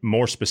 and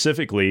more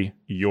specifically,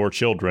 your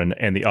children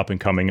and the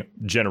up-and-coming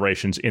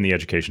generations in the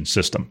education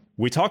system.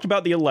 We talked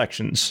about the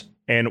elections,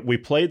 and we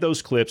played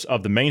those clips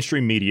of the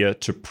mainstream media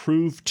to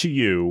prove to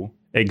you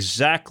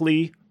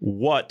exactly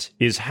what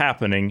is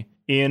happening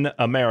in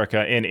America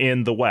and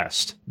in the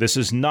West. This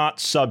is not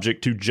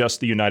subject to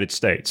just the United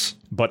States,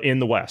 but in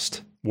the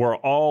West. We're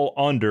all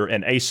under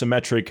an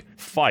asymmetric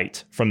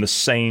fight from the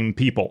same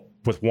people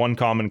with one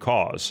common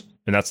cause.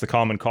 And that's the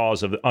common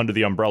cause under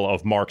the umbrella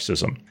of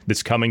Marxism,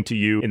 that's coming to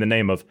you in the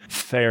name of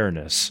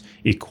fairness,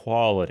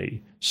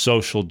 equality,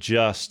 social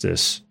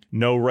justice,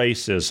 no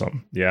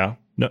racism. Yeah.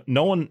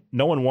 No one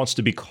wants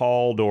to be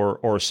called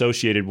or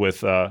associated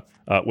with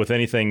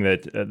anything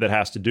that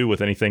has to do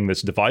with anything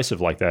that's divisive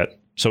like that.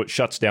 So it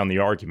shuts down the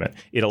argument.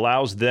 It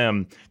allows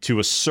them to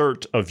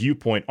assert a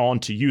viewpoint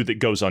onto you that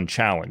goes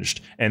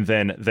unchallenged, and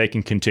then they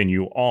can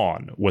continue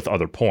on with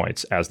other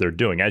points as they're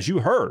doing, as you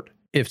heard.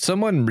 If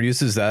someone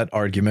uses that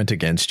argument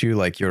against you,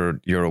 like you're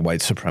a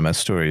white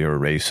supremacist or you're a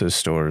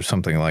racist or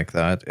something like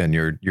that, and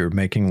you're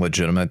making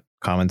legitimate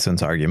common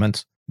sense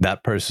arguments,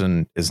 that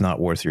person is not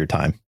worth your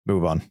time.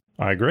 Move on.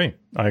 I agree.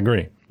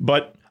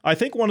 But I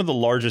think one of the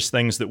largest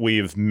things that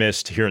we've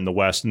missed here in the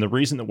West, and the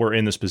reason that we're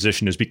in this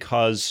position, is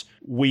because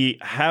we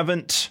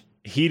haven't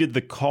heeded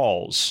the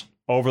calls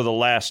over the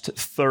last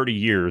 30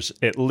 years,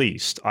 at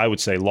least. I would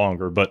say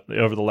longer, but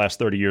over the last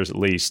 30 years at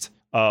least,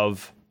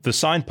 of the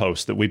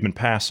signposts that we've been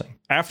passing.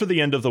 After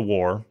the end of the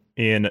war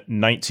in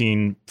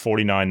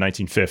 1949,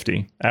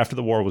 1950, after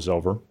the war was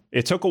over,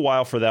 it took a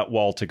while for that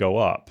wall to go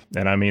up.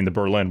 And I mean the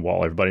Berlin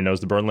Wall. Everybody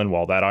knows the Berlin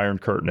Wall, that Iron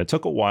Curtain. It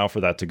took a while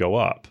for that to go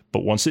up.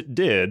 But once it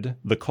did,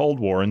 the Cold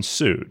War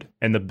ensued.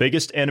 And the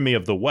biggest enemy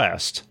of the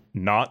West,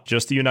 not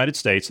just the United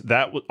States,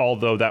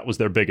 although that was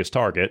their biggest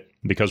target,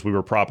 because we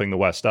were propping the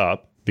West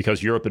up,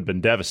 because Europe had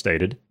been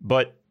devastated,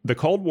 but the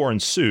Cold War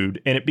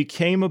ensued, and it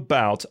became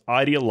about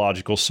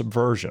ideological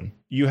subversion.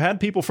 You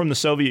had people from the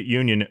Soviet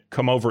Union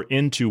come over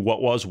into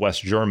what was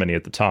West Germany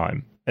at the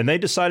time, and they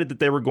decided that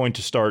they were going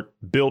to start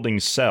building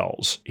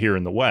cells here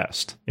in the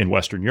West, in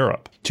Western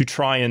Europe, to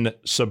try and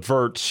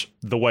subvert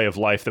the way of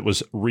life that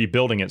was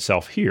rebuilding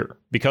itself here.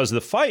 Because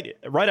the fight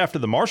right after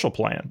the Marshall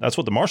Plan, that's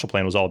what the Marshall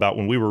Plan was all about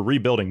when we were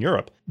rebuilding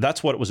Europe.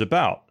 That's what it was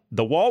about.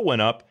 The wall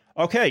went up.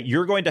 Okay,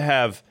 you're going to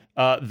have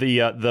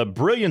the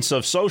brilliance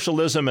of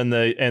socialism and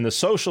the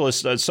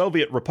socialist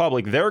Soviet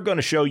Republic. They're going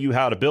to show you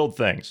how to build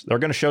things. They're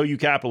going to show you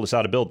capitalists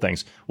how to build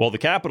things. Well, the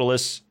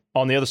capitalists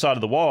on the other side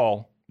of the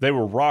wall, they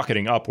were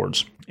rocketing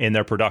upwards in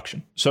their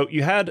production. So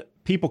you had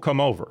people come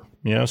over,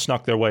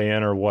 snuck their way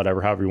in or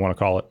whatever, however you want to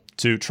call it,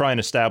 to try and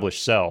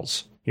establish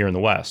cells here in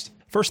the West.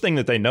 First thing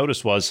that they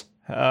noticed was,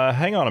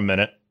 hang on a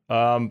minute,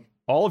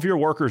 all of your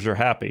workers are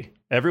happy.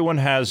 Everyone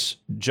has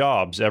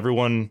jobs.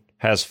 Everyone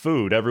has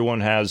food. Everyone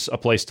has a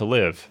place to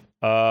live.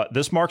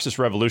 This Marxist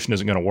revolution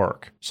isn't going to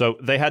work. So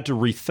they had to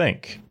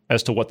rethink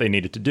as to what they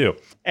needed to do.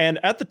 And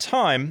at the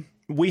time,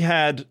 we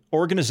had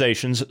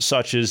organizations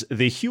such as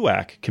the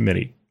HUAC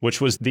Committee, which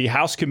was the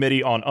House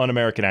Committee on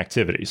Un-American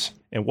Activities.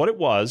 And what it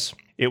was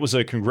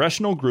a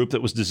congressional group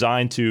that was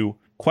designed to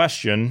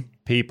question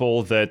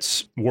people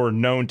that were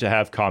known to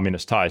have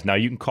communist ties. Now,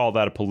 you can call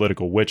that a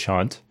political witch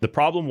hunt. The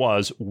problem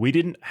was we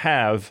didn't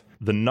have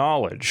the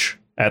knowledge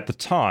at the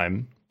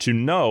time to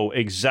know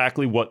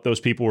exactly what those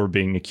people were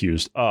being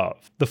accused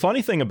of. The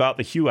funny thing about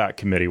the HUAC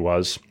Committee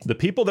was the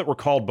people that were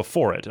called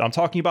before it. I'm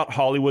talking about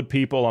Hollywood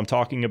people. I'm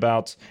talking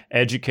about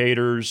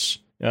educators,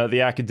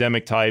 the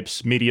academic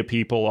types, media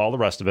people, all the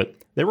rest of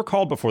it. They were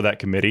called before that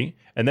committee,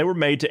 and they were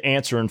made to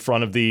answer in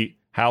front of the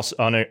House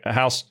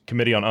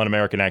Committee on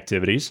Un-American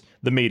Activities,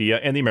 the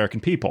media, and the American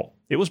people.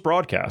 It was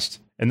broadcast.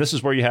 And this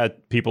is where you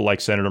had people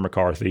like Senator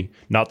McCarthy,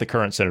 not the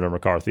current Senator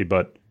McCarthy,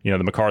 but, the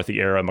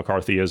McCarthy era,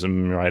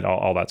 McCarthyism, right?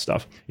 All that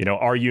stuff.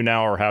 Are you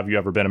now or have you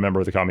ever been a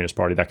member of the Communist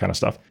Party? That kind of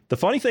stuff. The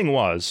funny thing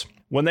was,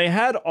 when they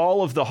had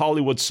all of the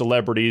Hollywood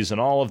celebrities and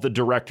all of the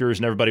directors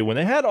and everybody, when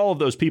they had all of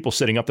those people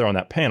sitting up there on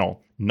that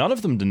panel, none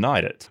of them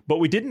denied it. But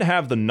we didn't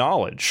have the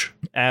knowledge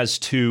as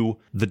to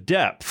the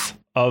depth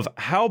of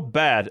how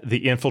bad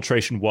the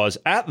infiltration was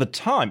at the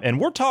time. And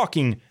we're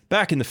talking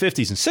back in the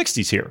 50s and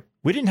 60s here.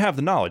 We didn't have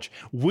the knowledge.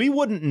 We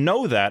wouldn't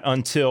know that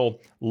until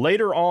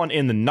later on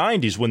in the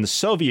 90s when the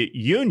Soviet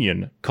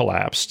Union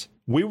collapsed.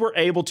 We were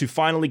able to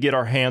finally get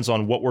our hands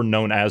on what were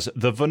known as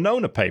the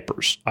Venona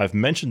Papers. I've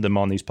mentioned them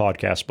on these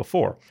podcasts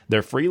before.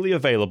 They're freely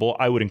available.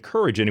 I would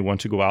encourage anyone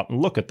to go out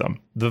and look at them.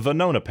 The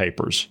Venona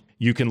Papers.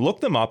 You can look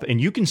them up and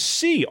you can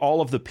see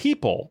all of the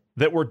people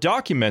that were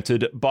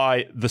documented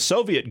by the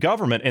Soviet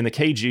government and the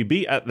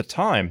KGB at the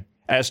time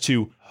as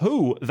to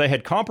who they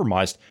had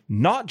compromised,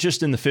 not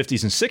just in the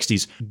 50s and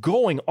 60s,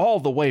 going all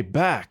the way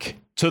back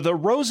to the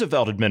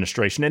Roosevelt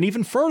administration and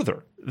even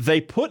further. They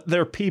put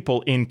their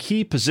people in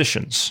key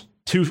positions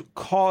to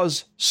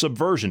cause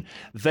subversion.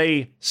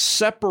 They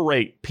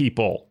separate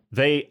people.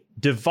 They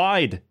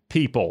divide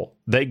people.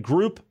 They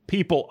group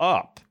people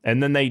up.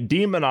 And then they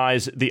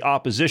demonize the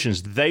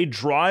oppositions. They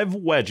drive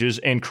wedges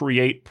and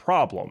create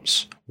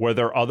problems where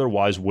there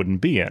otherwise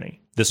wouldn't be any.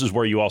 This is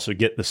where you also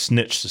get the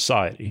snitch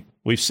society.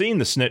 We've seen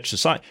the snitch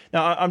society.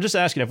 Now, I'm just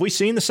asking, have we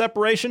seen the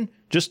separation?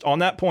 Just on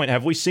that point,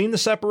 have we seen the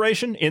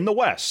separation in the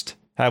West?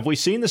 Have we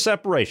seen the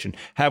separation?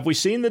 Have we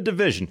seen the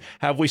division?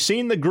 Have we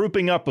seen the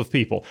grouping up of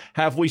people?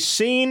 Have we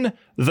seen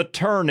the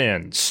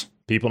turn-ins?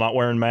 People not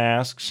wearing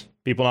masks?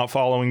 People not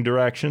following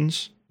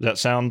directions? Does that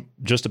sound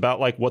just about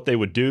like what they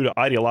would do to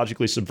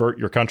ideologically subvert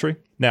your country?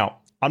 Now,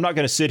 I'm not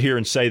going to sit here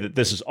and say that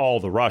this is all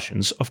the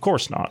Russians. Of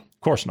course not.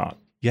 Of course not.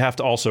 You have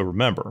to also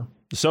remember,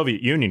 the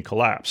Soviet Union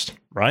collapsed,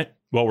 right?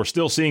 Well, we're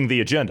still seeing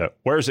the agenda.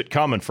 Where's it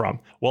coming from?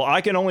 Well,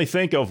 I can only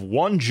think of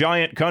one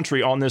giant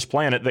country on this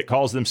planet that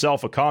calls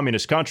themselves a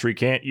communist country,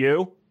 can't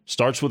you?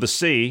 Starts with a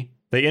C.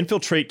 They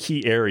infiltrate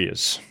key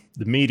areas,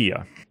 the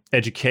media,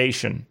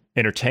 education,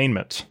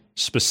 entertainment.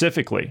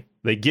 Specifically,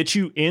 they get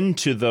you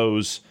into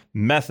those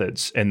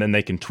methods, and then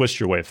they can twist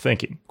your way of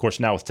thinking. Of course,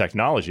 now with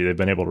technology, they've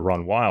been able to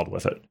run wild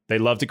with it. They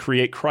love to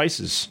create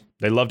crises.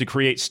 They love to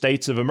create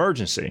states of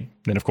emergency.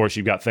 Then, of course,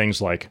 you've got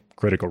things like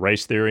critical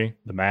race theory,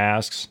 the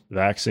masks,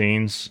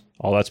 vaccines.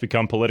 All that's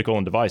become political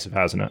and divisive,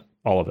 hasn't it?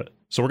 All of it.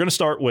 So we're going to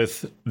start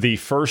with the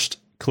first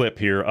clip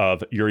here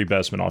of Yuri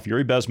Bezmenov.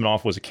 Yuri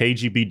Bezmenov was a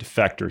KGB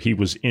defector. He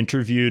was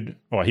interviewed,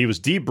 he was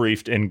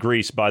debriefed in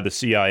Greece by the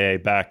CIA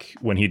back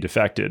when he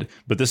defected.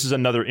 But this is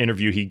another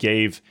interview he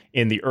gave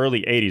in the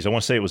early 80s. I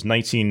want to say it was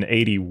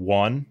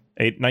 1981.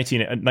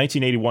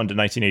 1981 to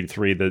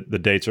 1983. The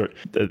dates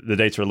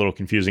are a little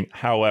confusing.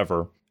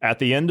 However, at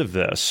the end of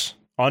this,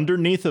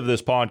 underneath of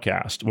this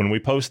podcast, when we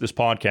post this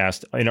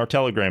podcast in our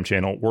Telegram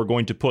channel, we're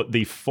going to put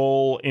the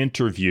full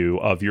interview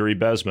of Yuri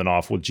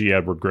Bezmenov with G.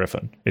 Edward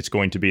Griffin. It's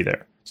going to be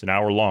there. It's an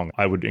hour long.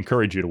 I would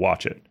encourage you to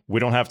watch it. We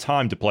don't have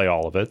time to play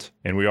all of it,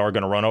 and we are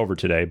going to run over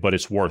today, but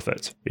it's worth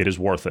it. It is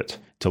worth it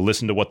to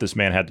listen to what this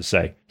man had to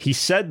say. He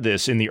said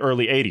this in the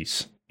early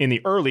 80s.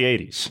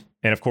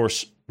 And of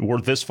course,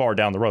 we're this far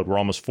down the road. We're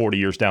almost 40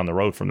 years down the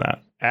road from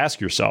that. Ask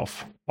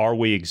yourself, are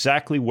we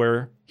exactly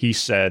where he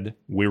said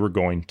we were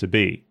going to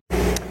be?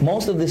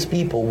 Most of these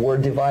people were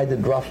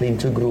divided roughly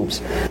into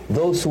groups.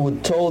 Those who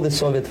would toe the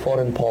Soviet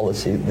foreign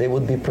policy, they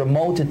would be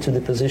promoted to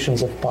the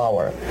positions of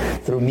power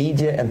through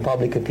media and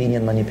public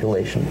opinion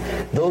manipulation.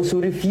 Those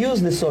who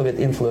refused the Soviet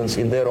influence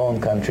in their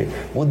own country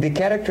would be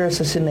character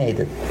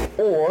assassinated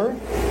or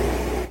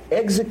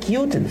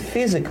executed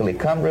physically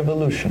come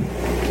revolution.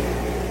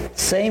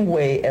 Same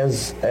way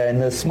as in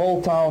the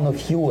small town of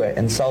Hue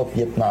in South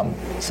Vietnam,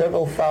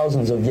 several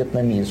thousands of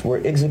Vietnamese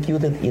were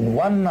executed in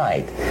one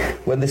night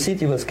when the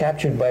city was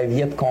captured by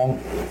Viet Cong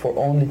for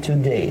only 2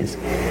 days.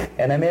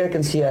 And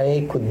American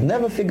CIA could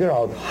never figure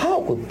out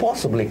how could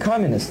possibly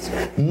communists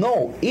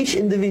know each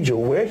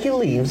individual where he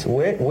lives,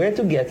 where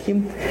to get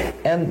him,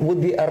 and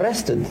would be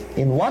arrested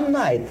in one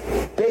night,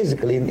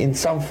 basically in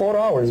some 4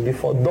 hours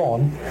before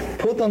dawn,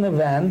 put on a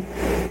van,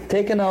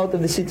 taken out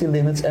of the city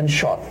limits and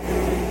shot.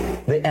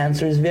 The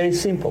answer is very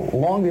simple.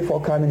 Long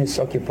before communists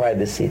occupied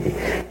the city,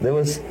 there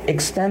was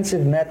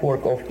extensive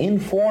network of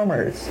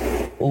informers,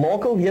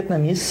 local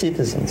Vietnamese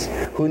citizens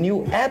who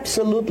knew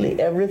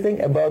absolutely everything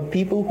about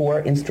people who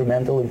are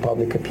instrumental in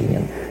public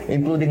opinion,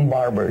 including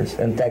barbers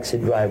and taxi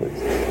drivers.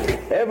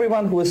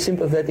 Everyone who was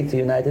sympathetic to the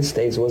United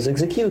States was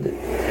executed.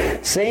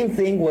 Same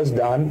thing was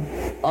done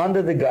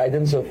under the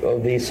guidance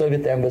of the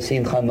Soviet embassy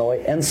in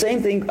Hanoi, and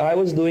same thing I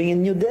was doing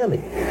in New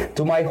Delhi.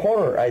 To my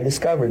horror, I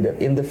discovered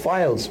that in the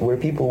files where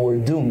people were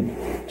doomed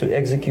to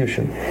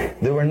execution,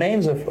 there were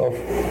names of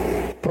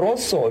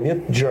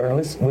pro-Soviet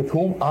journalists with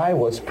whom I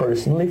was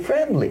personally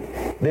friendly.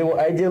 They were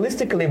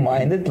idealistically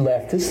minded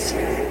leftists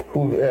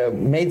who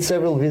made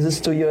several visits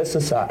to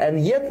USSR,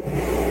 and yet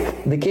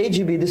the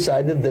KGB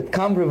decided that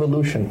come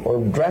revolution or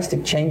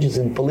drastic changes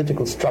in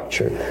political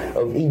structure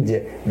of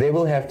India, they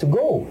will have to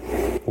go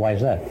Why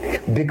is that?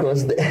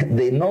 Because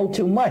they know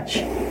too much.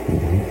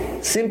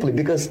 Mm-hmm. Simply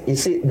because, you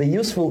see, the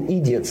useful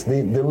idiots,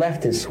 the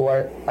leftists who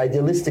are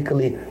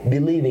idealistically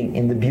believing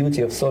in the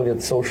beauty of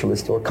Soviet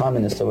socialist or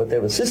communist or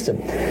whatever system,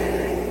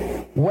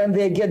 when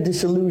they get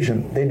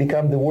disillusioned, they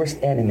become the worst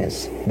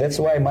enemies. That's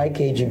why my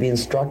KGB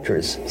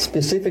instructors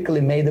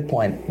specifically made a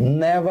point: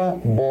 never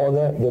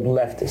bother with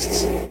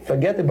leftists.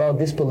 Forget about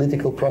these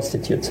political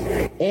prostitutes.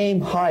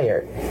 Aim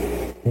higher.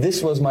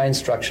 This was my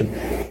instruction.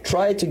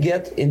 Try to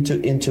get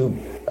into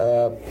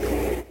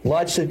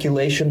large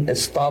circulation,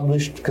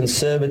 established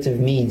conservative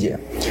media.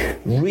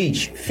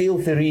 Reach,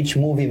 filthy rich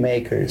movie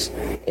makers,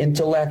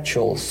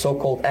 intellectuals,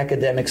 so-called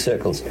academic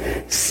circles,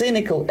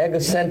 cynical,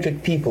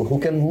 egocentric people who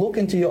can look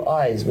into your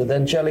eyes with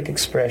angelic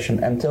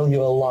expression and tell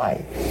you a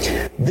lie.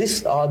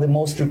 These are the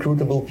most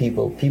recruitable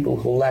people, people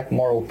who lack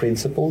moral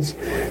principles,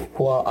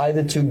 who are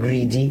either too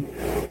greedy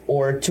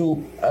or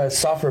too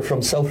suffer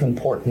from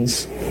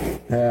self-importance.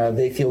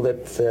 They feel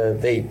that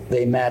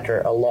they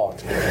matter a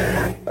lot.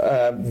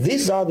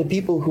 These are the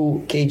people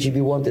who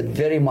KGB wanted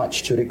very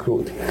much to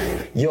recruit.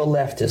 Your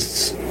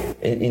leftists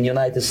in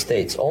United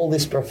States, all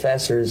these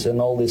professors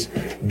and all these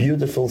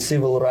beautiful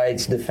civil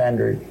rights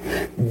defenders,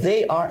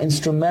 they are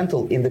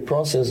instrumental in the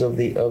process of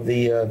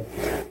the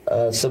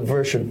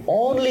subversion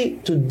only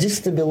to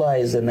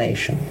destabilize the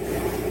nation.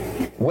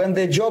 When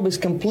their job is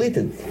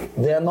completed,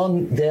 they are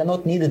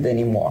not needed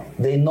anymore.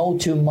 They know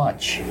too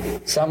much.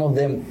 Some of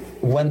them,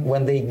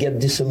 when they get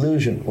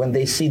disillusioned, when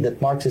they see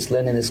that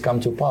Marxist-Leninists come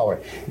to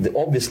power,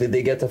 obviously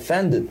they get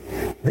offended.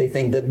 They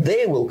think that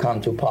they will come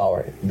to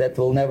power. That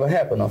will never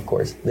happen, of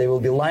course. They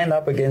will be lined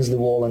up against the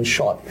wall and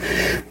shot.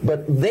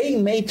 But they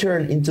may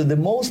turn into the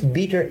most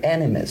bitter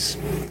enemies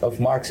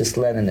of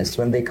Marxist-Leninists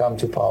when they come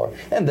to power.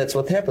 And that's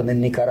what happened in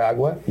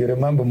Nicaragua. You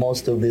remember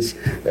most of these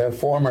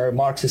former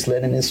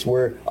Marxist-Leninists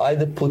were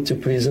either put to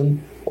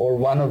prison or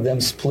one of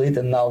them split,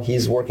 and now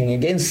he's working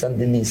against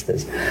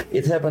Sandinistas.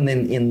 It happened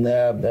in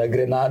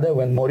Grenada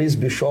when Maurice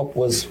Bishop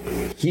was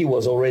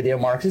already a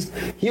Marxist.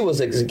 He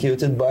was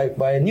executed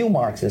by a new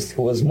Marxist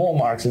who was more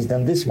Marxist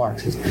than this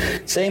Marxist.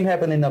 Same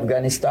happened in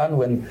Afghanistan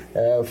when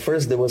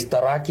first there was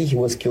Taraki, he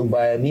was killed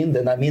by Amin,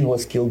 then Amin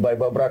was killed by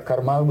Babrak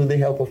Karmal with the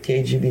help of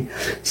KGB.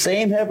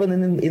 Same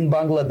happened in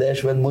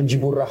Bangladesh when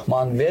Mujibur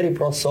Rahman, very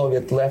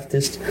pro-Soviet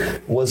leftist,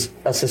 was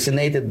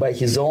assassinated by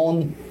his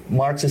own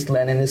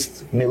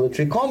Marxist-Leninist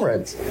military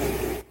comrades.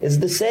 It's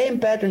the same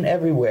pattern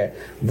everywhere.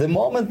 The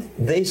moment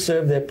they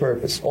serve their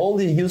purpose, all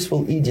the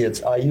useful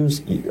idiots are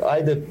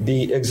either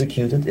be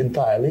executed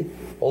entirely,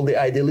 all the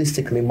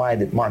idealistically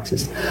minded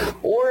Marxists,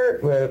 or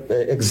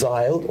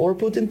exiled or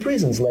put in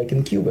prisons, like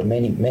in Cuba.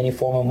 Many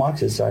former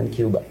Marxists are in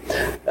Cuba,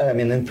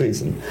 in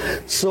prison.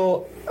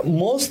 So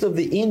most of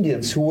the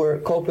Indians who were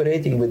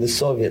cooperating with the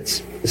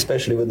Soviets,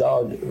 especially with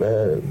our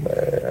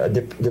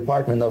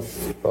Department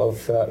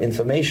of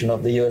Information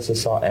of the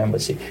USSR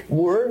Embassy,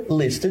 were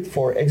listed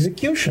for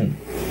execution.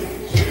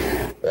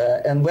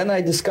 And when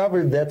I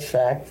discovered that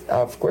fact,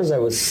 of course I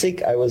was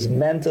sick. I was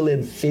mentally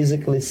and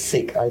physically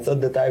sick. I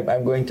thought that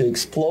I'm going to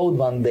explode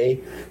one day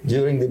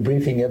during the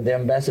briefing at the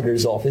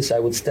ambassador's office. I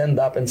would stand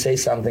up and say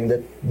something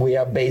that we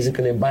are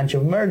basically a bunch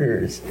of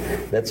murderers.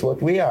 That's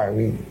what we are.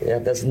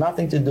 It has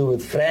nothing to do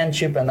with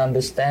friendship and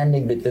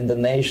understanding between the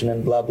nation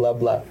and blah, blah,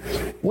 blah.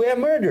 We are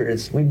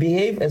murderers. We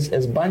behave as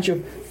a bunch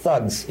of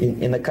thugs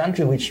in a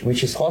country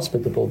which is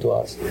hospitable to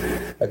us,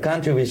 a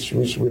country which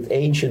with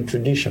ancient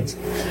traditions.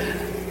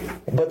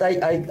 But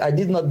I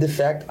did not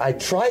defect. I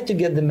tried to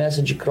get the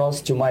message across.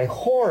 To my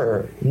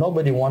horror,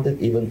 nobody wanted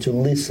even to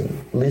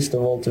listen, least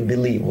of all to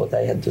believe what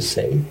I had to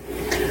say.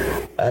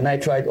 And I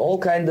tried all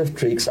kinds of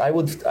tricks. I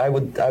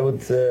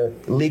would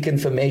leak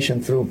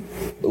information through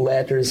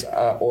letters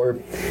or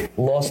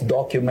lost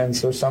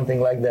documents or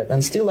something like that.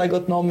 And still I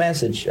got no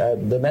message.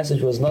 The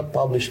message was not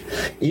published,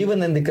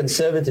 even in the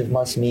conservative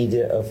mass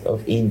media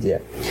of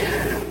India.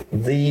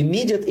 The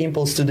immediate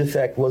impulse to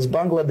defect was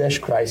Bangladesh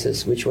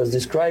crisis, which was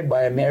described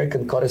by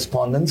American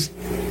correspondents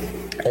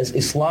as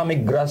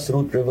Islamic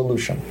grassroots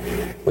revolution,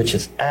 which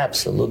is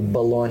absolute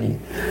baloney.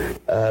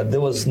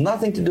 There was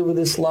nothing to do with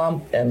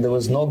Islam, and there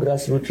was no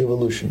grassroots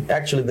revolution.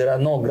 Actually, there are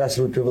no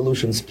grassroots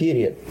revolutions,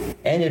 period.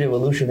 Any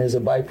revolution is a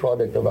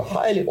byproduct of a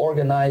highly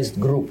organized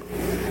group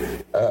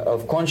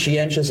of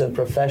conscientious and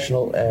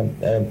professional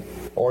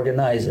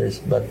organizers,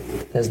 but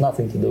has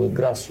nothing to do with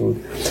grassroots.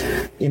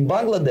 In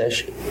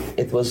Bangladesh,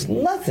 it was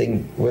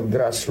nothing with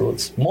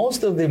grassroots.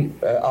 Most of the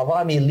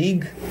Awami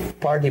League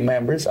party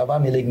members,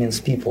 Awami League means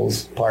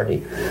People's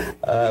Party,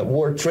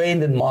 were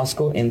trained in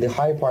Moscow in the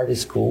High Party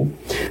School.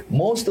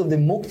 Most of the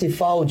Mukti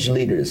Fauj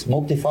leaders,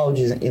 Mukti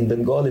Fauj in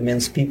Bengali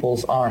means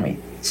People's Army,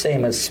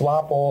 same as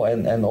SWAPO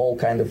and all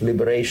kind of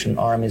liberation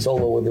armies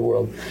all over the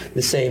world,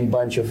 the same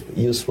bunch of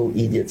useful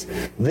idiots.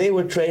 They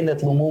were trained at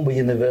Lumumba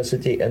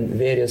University and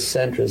various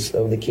centers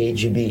of the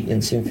KGB in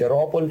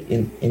Simferopol,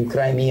 in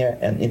Crimea,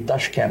 and in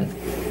Tashkent.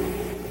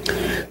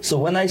 So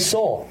when I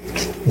saw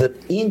that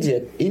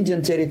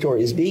Indian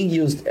territory is being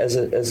used as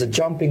a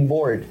jumping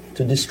board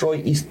to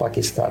destroy East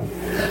Pakistan,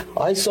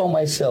 I saw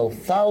myself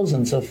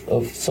thousands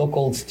of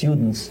so-called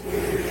students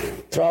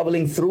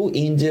traveling through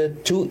India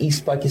to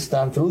East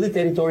Pakistan, through the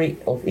territory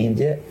of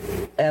India,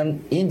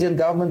 and Indian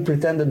government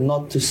pretended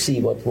not to see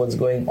what's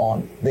going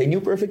on. They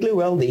knew perfectly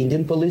well. The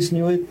Indian police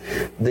knew it.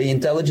 The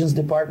intelligence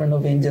department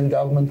of the Indian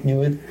government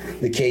knew it.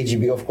 The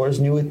KGB, of course,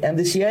 knew it. And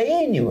the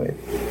CIA knew it.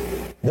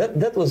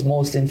 That was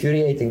most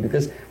infuriating,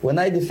 because when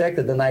I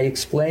defected and I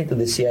explained to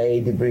the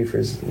CIA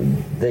debriefers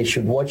they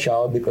should watch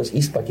out because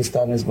East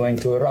Pakistan is going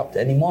to erupt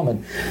any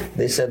moment,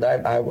 they said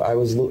I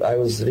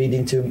was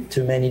reading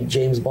too many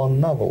James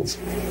Bond novels.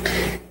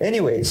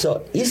 Anyway,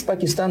 so East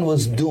Pakistan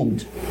was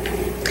doomed.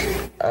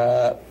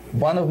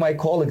 One of my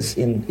colleagues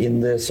in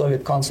the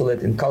Soviet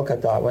consulate in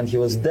Calcutta, when he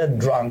was dead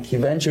drunk, he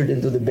ventured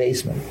into the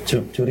basement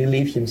to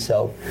relieve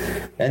himself.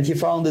 And he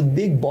found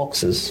big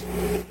boxes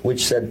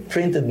which said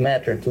printed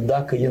matter to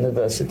Dhaka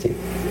University.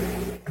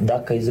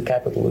 Dhaka is the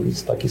capital of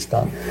East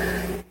Pakistan.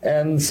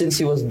 And since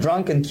he was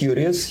drunk and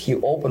curious, he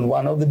opened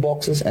one of the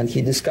boxes and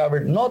he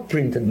discovered not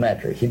printed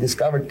matter. He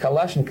discovered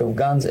Kalashnikov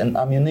guns and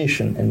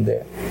ammunition in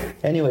there.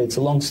 Anyway, it's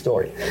a long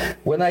story.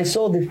 When I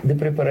saw the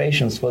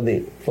preparations for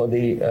the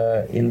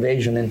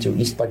invasion into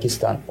East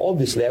Pakistan,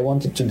 obviously I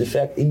wanted to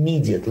defect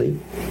immediately.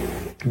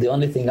 The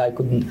only thing I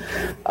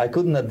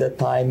couldn't at that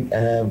time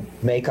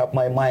make up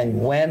my mind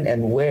when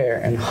and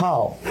where and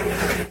how.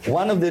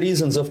 One of the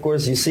reasons, of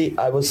course, you see,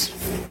 I was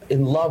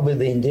in love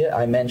with India.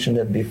 I mentioned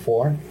it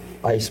before.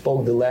 I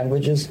spoke the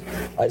languages,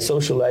 I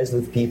socialized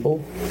with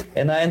people,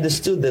 and I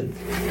understood that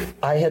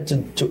I had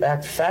to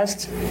act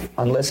fast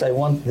unless I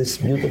want this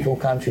beautiful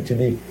country to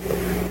be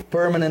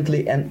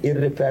permanently and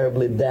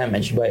irreparably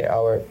damaged by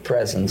our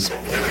presence.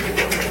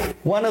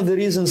 One of the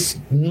reasons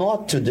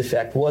not to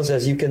defect was,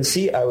 as you can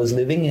see, I was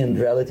living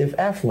in relative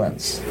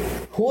affluence.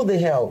 Who the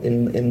hell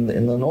in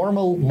the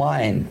normal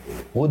mind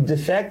would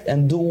defect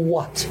and do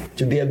what?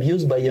 To be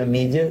abused by your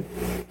media?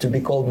 To be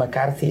called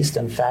McCarthyist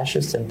and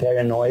fascist and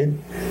paranoid?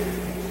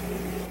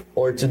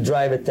 Or to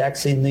drive a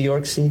taxi in New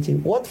York City?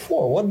 What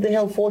for? What the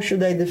hell for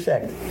should I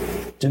defect?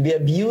 To be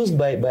abused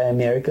by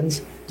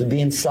Americans? To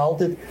be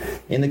insulted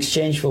in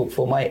exchange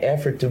for my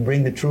effort to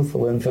bring the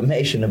truthful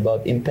information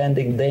about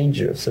impending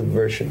danger of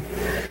subversion?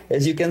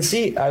 As you can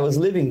see, I was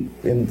living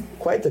in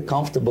quite a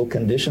comfortable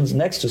conditions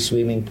next to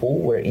swimming pool,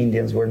 where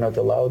Indians were not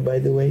allowed, by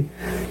the way.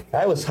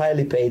 I was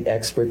highly paid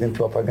expert in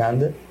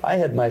propaganda. I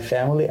had my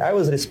family. I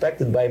was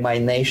respected by my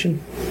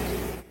nation.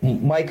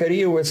 My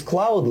career was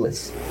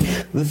cloudless.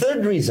 The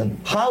third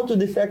reason, how to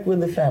defect with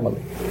the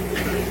family.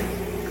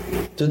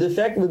 To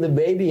defect with the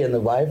baby and the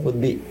wife would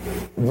be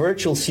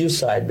virtual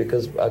suicide,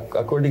 because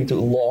according to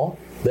law,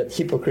 that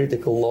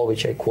hypocritical law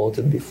which I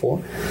quoted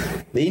before,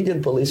 the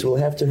Indian police will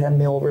have to hand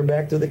me over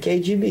back to the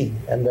KGB,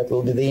 and that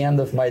will be the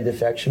end of my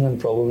defection and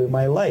probably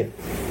my life.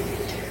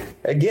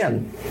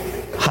 Again,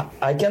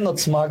 I cannot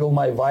smuggle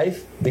my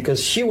wife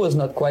because she was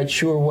not quite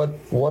sure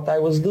what I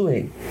was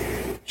doing.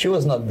 She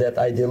was not that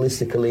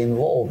idealistically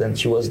involved, and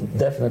she was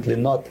definitely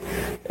not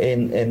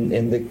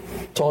in the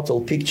total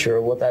picture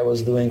of what I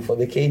was doing for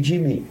the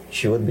KGB.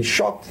 She would be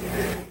shocked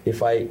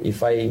if I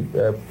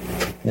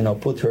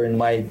put her in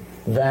my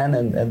van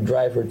and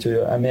drive her to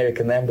the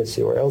American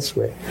embassy or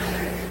elsewhere.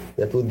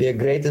 That would be a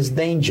greatest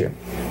danger.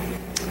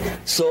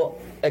 So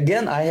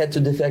again, I had to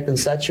defect in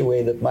such a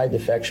way that my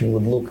defection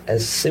would look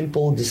as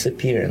simple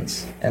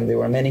disappearance. And there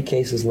were many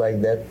cases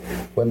like that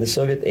when the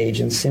Soviet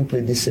agents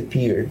simply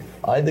disappeared,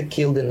 either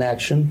killed in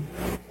action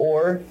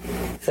or,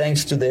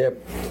 thanks to their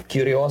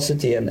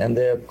curiosity and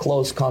their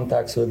close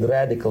contacts with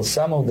radicals,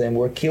 some of them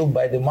were killed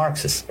by the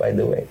Marxists, by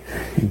the way.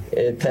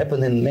 It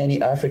happened in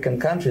many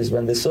African countries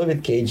when the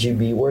Soviet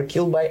KGB were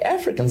killed by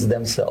Africans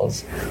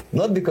themselves.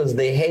 Not because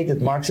they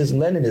hated Marxism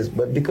and Leninism,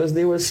 but because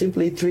they were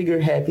simply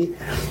trigger-happy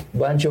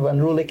bunch of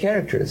unruly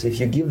characters. If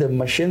you give them a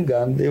machine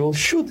gun, they will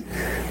shoot.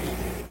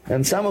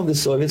 And some of the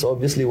Soviets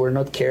obviously were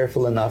not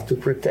careful enough to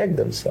protect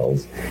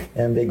themselves,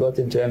 and they got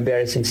into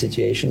embarrassing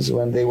situations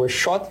when they were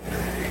shot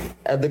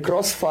at the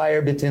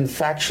crossfire between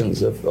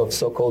factions of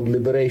so-called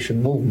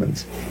liberation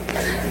movements.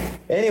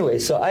 Anyway,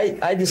 so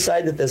I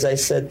decided, as I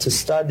said, to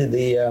study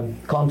the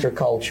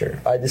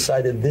counterculture. I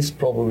decided this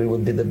probably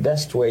would be the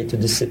best way to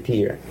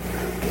disappear.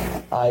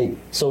 I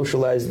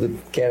socialized with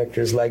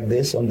characters like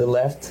this. On the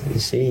left, you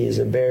see, he's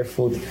a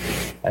barefoot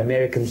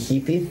American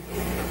hippie.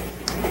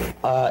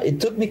 It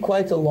took me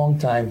quite a long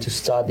time to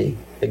study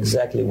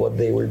exactly what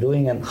they were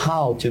doing and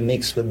how to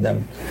mix with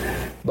them.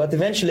 But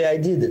eventually I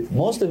did it.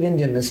 Most of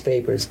Indian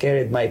newspapers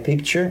carried my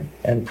picture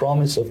and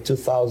promise of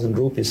 2,000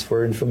 rupees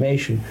for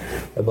information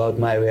about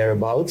my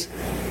whereabouts.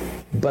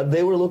 But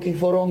they were looking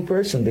for the wrong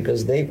person,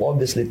 because they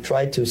obviously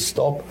tried to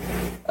stop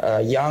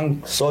a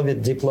young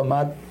Soviet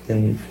diplomat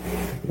in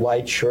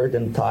white shirt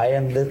and tie,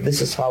 and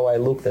this is how I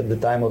looked at the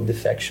time of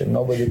defection.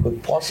 Nobody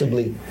could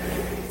possibly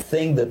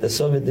think that the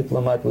Soviet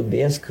diplomat would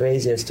be as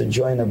crazy as to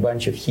join a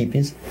bunch of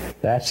hippies.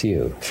 That's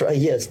you.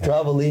 Yes,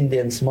 travel India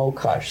and smoke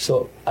hash.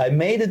 So I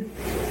made it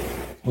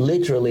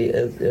literally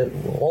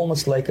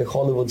almost like a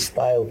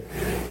Hollywood-style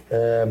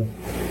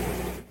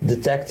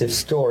detective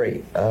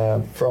story.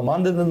 From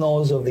under the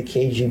nose of the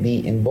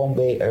KGB in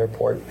Bombay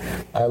airport,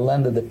 I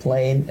landed the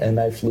plane and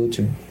I flew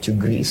to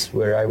Greece,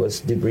 where I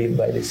was debriefed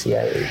by the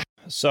CIA.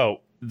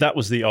 So that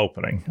was the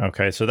opening.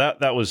 Okay, so that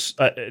was,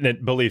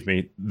 and believe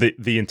me,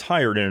 the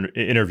entire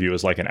interview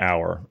is like an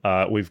hour.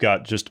 We've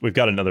got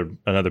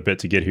another bit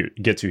to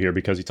get to here,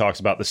 because he talks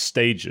about the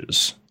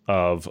stages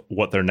of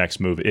what their next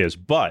move is.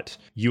 But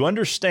you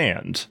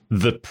understand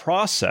the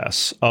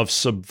process of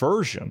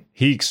subversion.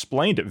 He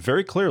explained it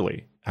very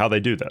clearly, how they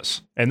do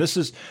this. And this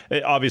is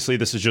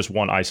just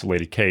one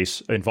isolated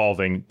case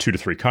involving 2 to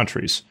 3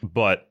 countries,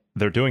 but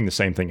they're doing the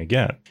same thing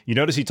again. You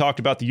notice he talked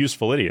about the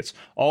useful idiots.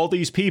 All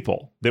these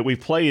people that we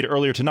played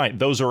earlier tonight,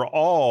 those are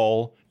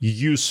all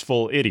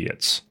useful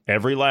idiots.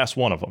 Every last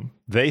one of them.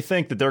 They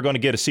think that they're going to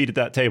get a seat at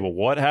that table.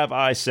 What have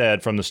I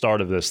said from the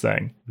start of this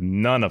thing?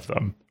 None of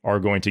them are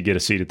going to get a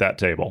seat at that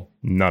table.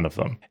 None of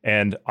them.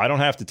 And I don't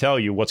have to tell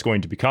you what's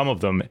going to become of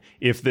them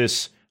if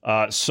this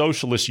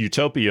socialist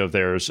utopia of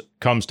theirs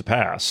comes to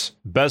pass.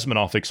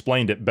 Bezmenov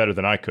explained it better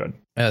than I could.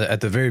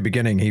 At the very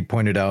beginning, he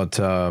pointed out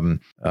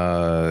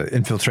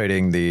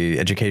infiltrating the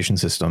education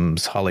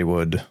systems,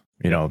 Hollywood,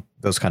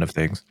 those kind of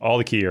things. All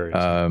the key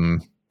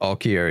areas. All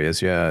key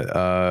areas,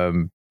 yeah.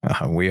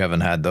 We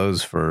haven't had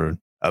those for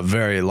a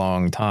very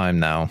long time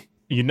now.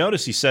 You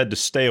notice he said to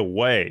stay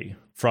away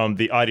from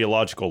the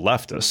ideological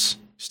leftists.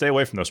 Stay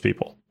away from those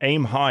people.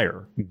 Aim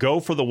higher.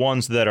 Go for the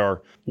ones that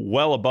are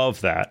well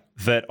above that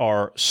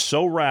are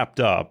so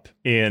wrapped up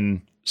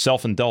in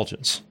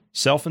self-indulgence.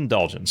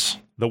 Self-indulgence.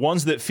 The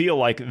ones that feel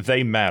like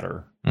they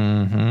matter.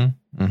 The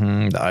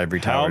ivory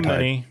tower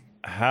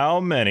How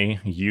many,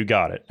 you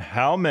got it,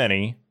 how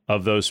many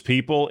of those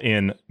people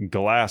in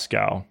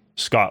Glasgow,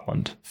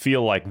 Scotland,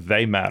 feel like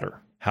they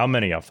matter? How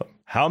many of them?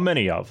 How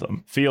many of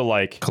them feel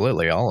like...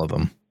 Clearly all of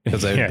them,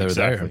 because they're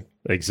exactly. there.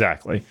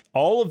 Exactly.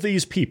 All of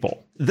these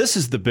people. This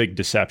is the big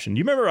deception.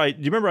 You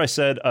remember I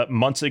said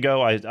months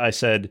ago, I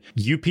said,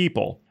 you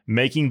people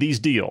making these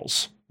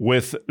deals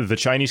with the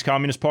Chinese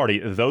Communist Party,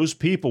 those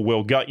people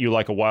will gut you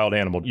like a wild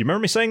animal. You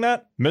remember me saying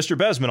that? Mr.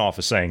 Bezmenov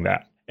is saying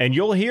that. And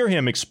you'll hear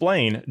him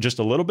explain just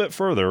a little bit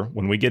further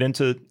when we get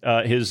into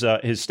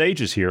his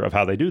stages here of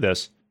how they do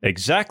this,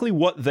 exactly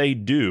what they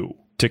do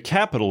to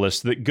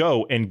capitalists that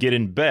go and get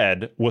in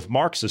bed with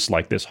Marxists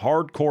like this,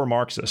 hardcore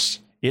Marxists.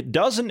 It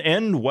doesn't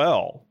end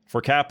well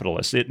for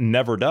capitalists. It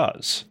never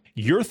does.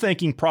 You're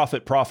thinking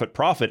profit, profit,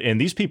 profit,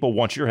 and these people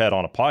want your head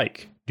on a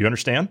pike. Do you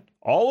understand?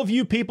 All of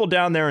you people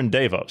down there in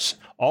Davos,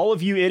 all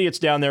of you idiots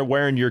down there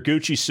wearing your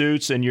Gucci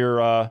suits and your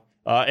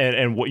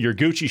your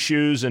Gucci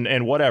shoes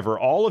and whatever,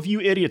 all of you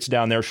idiots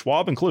down there,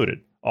 Schwab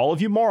included, all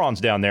of you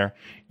morons down there,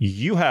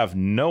 you have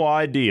no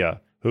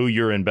idea who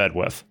you're in bed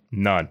with.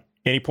 None.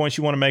 Any points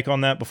you want to make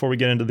on that before we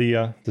get into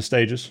the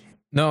stages?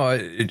 No,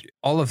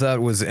 all of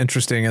that was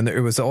interesting, and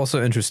it was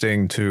also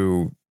interesting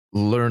to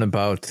learn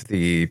about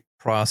the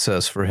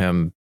process for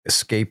him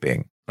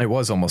escaping. It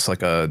was almost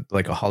like a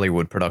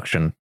Hollywood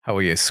production, how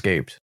he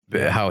escaped,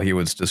 how he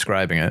was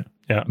describing it.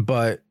 Yeah.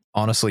 But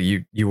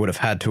honestly, you would have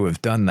had to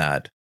have done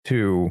that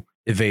to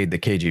evade the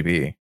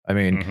KGB. I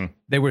mean,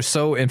 they were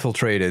so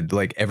infiltrated,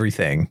 like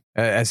everything.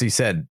 As he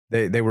said,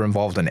 they were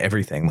involved in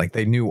everything. Like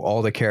they knew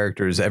all the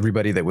characters,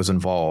 everybody that was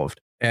involved.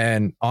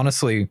 And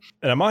honestly,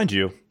 and mind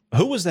you,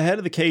 who was the head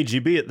of the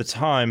KGB at the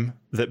time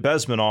that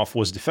Bezmenov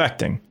was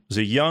defecting? It was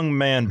a young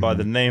man by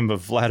the name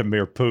of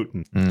Vladimir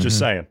Putin. Just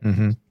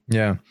saying.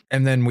 Yeah.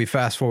 And then we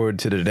fast forward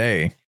to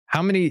today.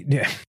 How many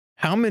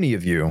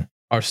of you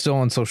are still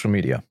on social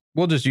media?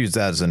 We'll just use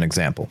that as an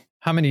example.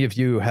 How many of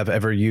you have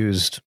ever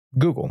used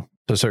Google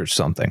to search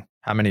something?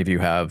 How many of you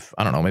have,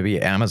 I don't know, maybe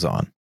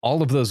Amazon?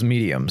 All of those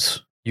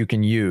mediums you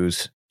can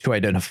use to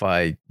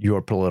identify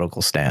your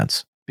political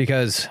stance.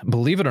 Because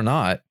believe it or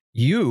not,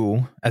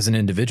 you as an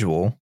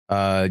individual,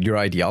 your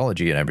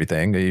ideology and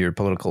everything, your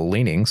political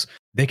leanings,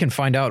 they can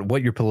find out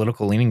what your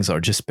political leanings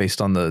are just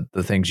based on the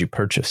things you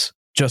purchase,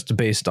 just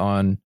based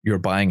on your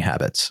buying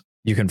habits.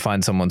 You can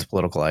find someone's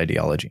political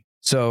ideology.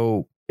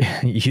 So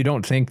you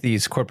don't think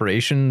these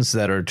corporations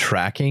that are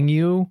tracking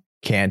you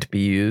can't be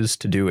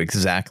used to do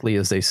exactly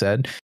as they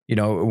said? You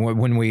know,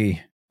 when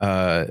we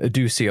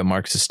do see a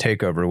Marxist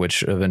takeover,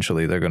 which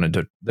eventually they're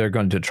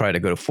going to try to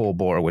go to full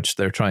bore, which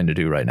they're trying to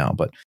do right now.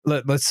 But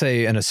let's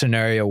say in a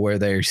scenario where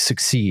they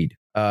succeed,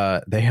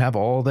 they have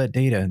all that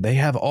data, they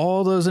have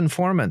all those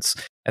informants,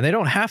 and they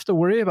don't have to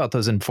worry about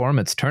those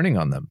informants turning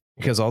on them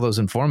because all those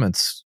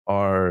informants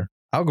are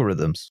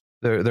algorithms.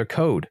 They're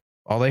code.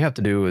 All they have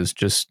to do is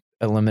just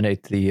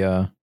eliminate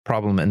the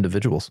problem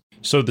individuals.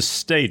 So the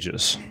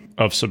stages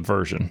of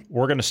subversion,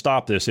 we're going to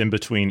stop this in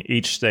between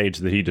each stage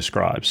that he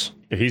describes.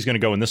 He's going to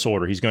go in this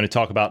order. He's going to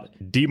talk about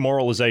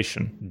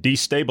demoralization,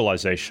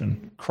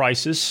 destabilization,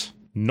 crisis,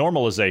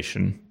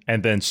 normalization,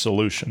 and then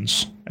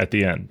solutions at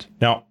the end.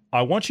 Now,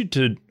 I want you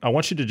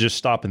to just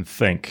stop and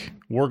think.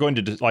 We're going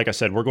to, like I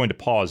said, we're going to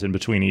pause in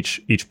between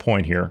each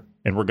point here,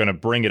 and we're going to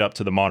bring it up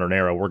to the modern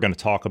era. We're going to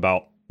talk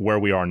about where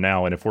we are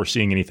now and if we're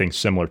seeing anything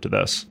similar to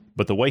this.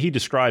 But the way he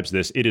describes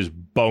this, it is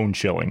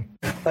bone-chilling.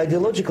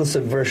 Ideological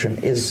subversion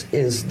is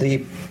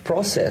the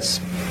process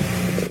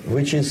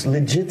which is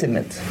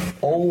legitimate,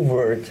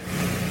 overt,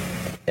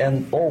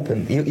 and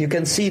open. You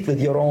can see it with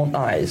your own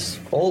eyes.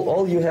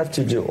 All you have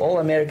to do, all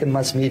American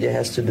mass media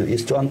has to do,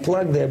 is to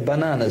unplug their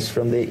bananas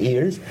from their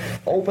ears,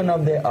 open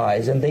up their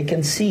eyes, and they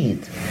can see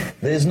it.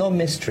 There is no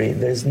mystery.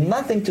 There is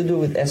nothing to do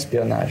with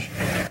espionage.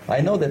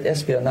 I know that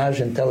espionage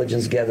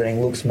intelligence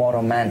gathering looks more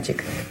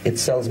romantic. It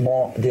sells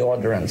more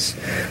deodorants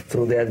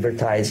through the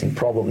advertising,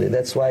 probably.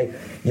 That's why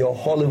your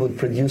Hollywood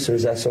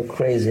producers are so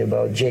crazy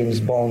about James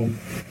Bond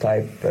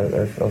type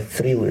of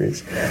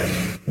thrillers.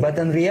 But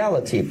in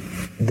reality,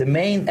 the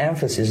main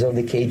emphasis of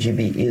the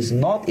KGB is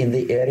not in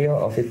the area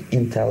of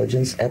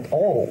intelligence at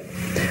all.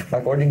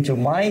 According to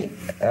my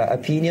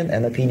opinion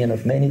and opinion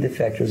of many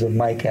defectors of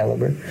my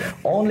caliber,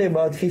 only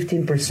about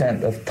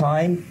 15% of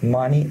time,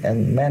 money,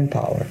 and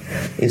manpower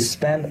is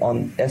spent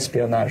on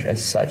espionage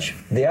as such.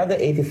 The other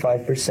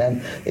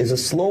 85% is a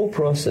slow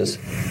process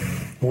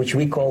which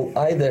we call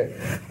either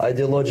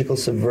ideological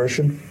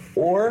subversion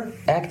or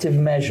active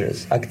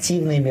measures,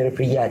 активные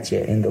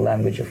мероприятия in the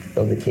language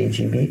of the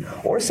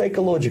KGB, or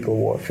psychological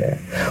warfare.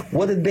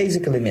 What it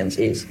basically means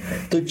is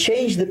to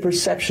change the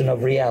perception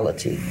of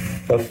reality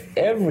of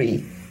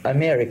every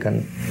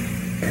American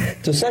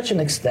to such an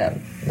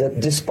extent that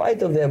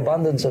despite of the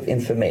abundance of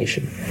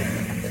information,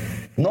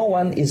 no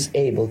one is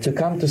able to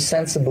come to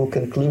sensible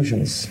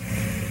conclusions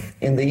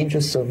in the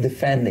interests of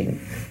defending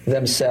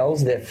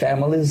themselves, their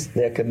families,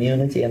 their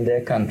community, and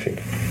their country.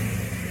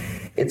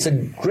 It's a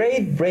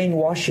great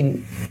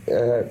brainwashing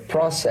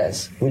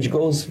process which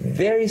goes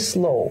very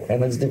slow,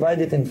 and it's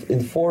divided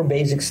in 4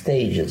 basic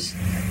stages.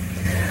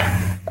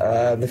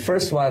 The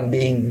first one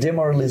being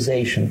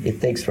demoralization.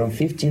 It takes from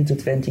 15 to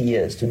 20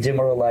 years to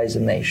demoralize a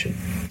nation.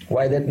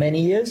 Why that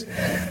many years?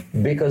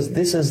 Because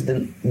this is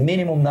the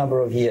minimum number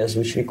of years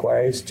which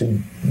requires to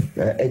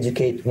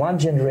educate one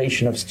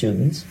generation of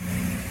students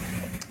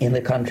in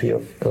the country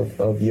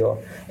of your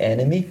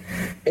enemy,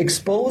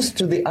 exposed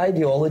to the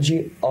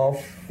ideology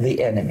of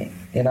the enemy.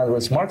 In other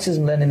words,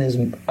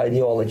 Marxism-Leninism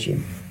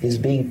ideology is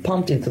being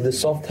pumped into the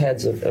soft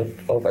heads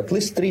of at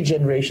least 3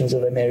 generations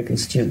of American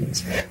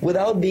students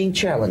without being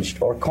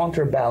challenged or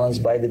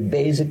counterbalanced by the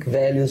basic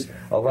values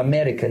of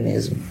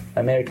Americanism,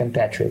 American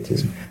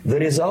patriotism. The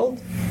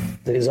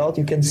result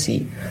you can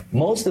see.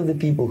 Most of the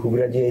people who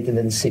graduated in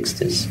the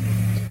 60s,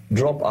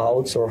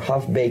 dropouts or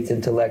half-baked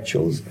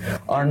intellectuals,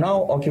 are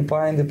now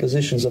occupying the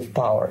positions of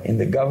power in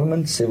the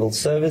government, civil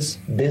service,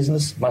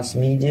 business, mass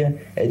media,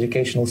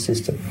 educational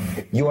system.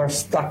 You are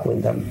stuck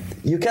with them.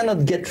 You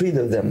cannot get rid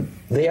of them.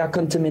 They are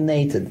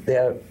contaminated. They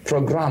are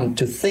programmed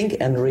to think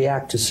and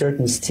react to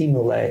certain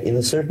stimuli in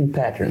a certain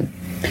pattern.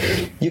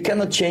 You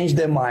cannot change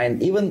their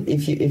mind, even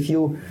if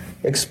you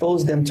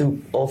expose them to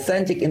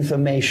authentic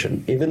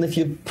information, even if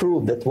you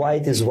prove that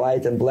white is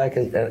white and black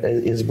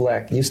is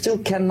black, you still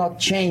cannot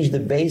change the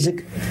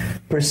basic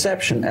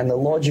perception and the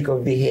logic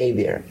of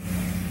behavior.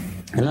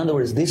 In other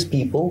words, these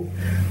people,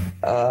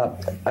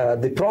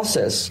 the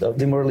process of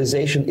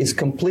demoralization is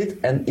complete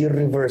and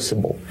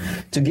irreversible.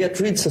 To get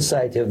rid of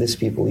society of these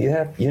people,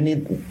 you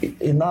need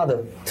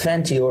another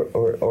 20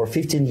 or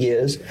 15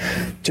 years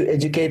to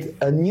educate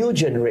a new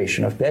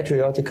generation of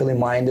patriotically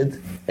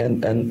minded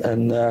and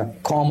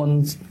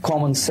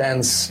common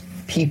sense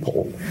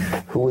people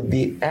who would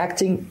be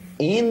acting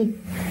in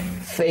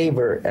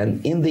favor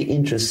and in the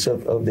interests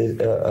of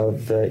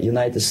the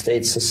United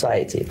States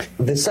society.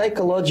 The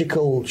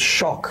psychological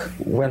shock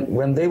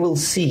when they will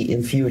see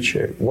in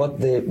future what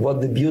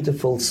the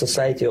beautiful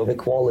society of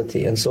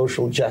equality and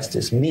social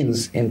justice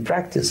means in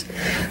practice,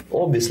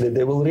 obviously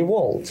they will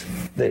revolt.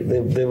 They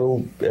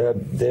will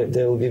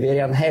be very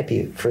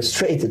unhappy,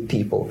 frustrated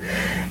people,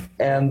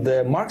 and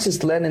the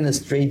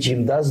Marxist-Leninist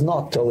regime does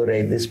not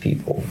tolerate these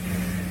people.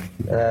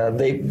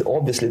 They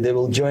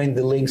will join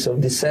the links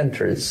of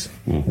dissenters,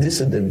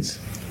 dissidents.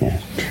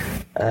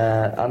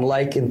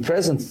 Unlike in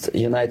present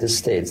United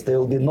States, there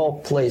will be no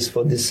place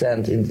for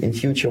dissent in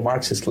future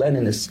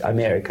Marxist-Leninist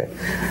America.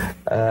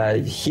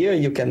 Here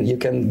you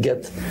can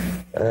get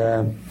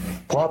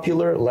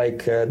popular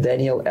like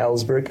Daniel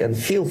Ellsberg and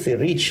filthy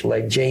rich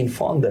like Jane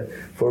Fonda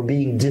for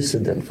being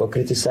dissident, for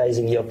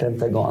criticizing your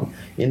Pentagon.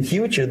 In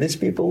future, these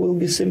people will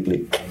be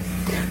simply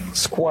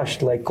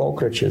squashed like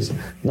cockroaches.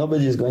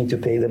 Nobody is going to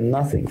pay them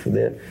nothing for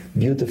their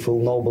beautiful,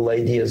 noble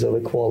ideas of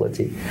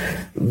equality.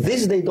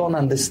 This they don't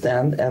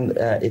understand, and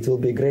it will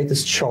be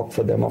greatest shock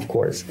for them, of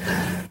course.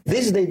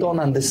 This they don't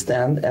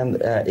understand,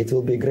 and it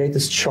will be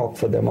greatest shock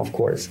for them, of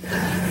course.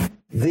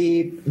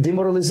 The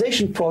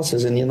demoralization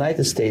process in the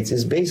United States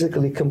is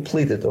basically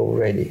completed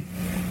already.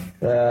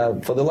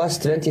 For the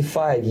last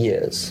 25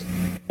 years,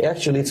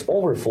 Actually, it's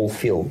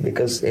overfulfilled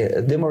because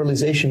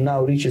demoralization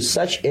now reaches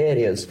such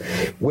areas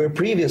where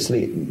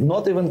previously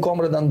not even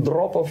Comrade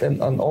Andropov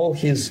and all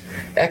his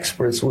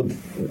experts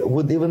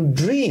would even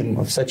dream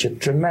of such a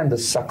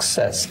tremendous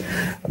success.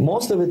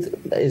 Most of it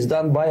is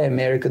done by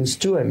Americans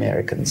to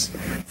Americans,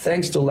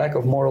 thanks to lack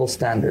of moral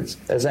standards.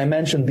 As I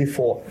mentioned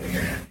before,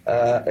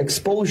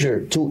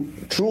 exposure to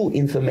true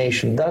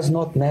information does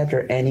not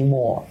matter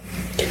anymore.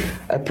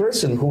 A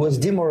person who was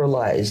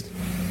demoralized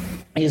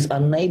is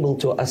unable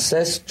to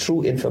assess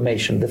true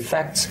information. The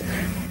facts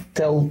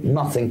tell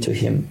nothing to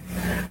him.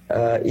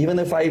 Even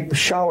if I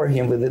shower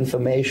him with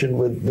information,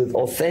 with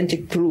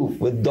authentic proof,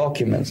 with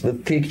documents,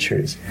 with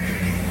pictures,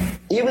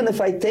 even if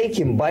I take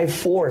him by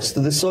force to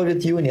the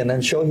Soviet Union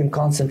and show him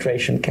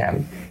concentration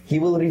camp, he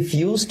will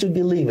refuse to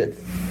believe it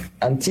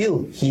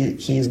until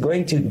he is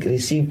going to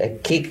receive a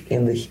kick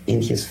in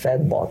his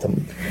fat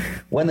bottom.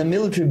 When a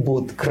military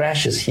boot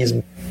crashes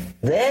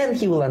then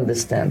he will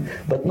understand,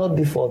 but not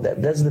before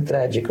that. That's the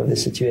tragic of the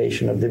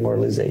situation of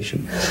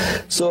demoralization.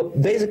 So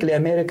basically,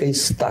 America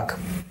is stuck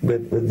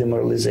with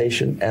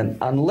demoralization, and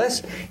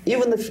unless,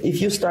 even if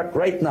you start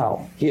right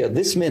now, here,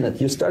 this minute,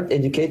 you start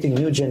educating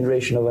new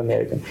generation of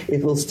Americans,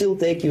 it will still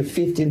take you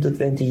 15 to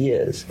 20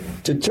 years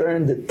to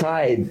turn the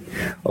tide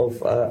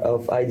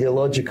of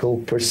ideological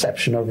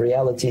perception of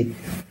reality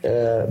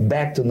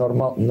back to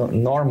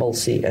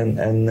normalcy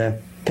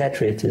and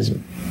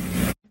patriotism.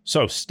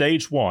 So,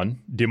 stage 1,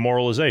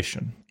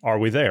 demoralization. Are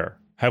we there?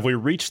 Have we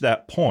reached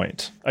that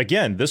point?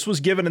 Again, this was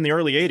given in the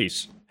early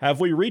 80s.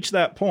 Have we reached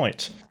that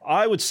point?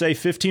 I would say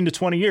 15 to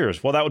 20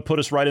 years. Well, that would put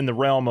us right in the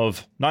realm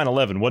of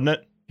 9/11, wouldn't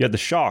it? You had the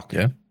shock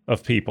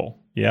of people.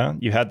 Yeah,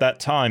 you had that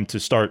time to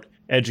start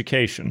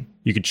education.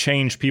 You could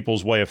change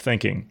people's way of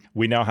thinking.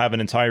 We now have an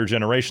entire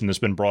generation that's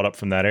been brought up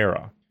from that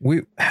era.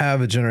 We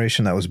have a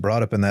generation that was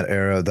brought up in that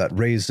era that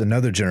raised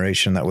another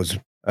generation that was...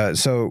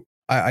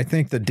 I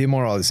think the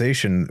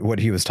demoralization, what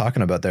he was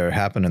talking about there,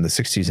 happened in the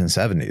 60s and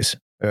 70s.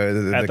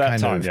 At that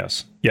time,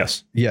 yes.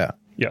 Yeah.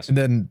 Yes. And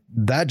then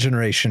that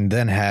generation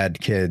then had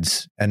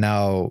kids, and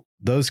now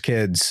those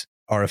kids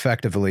are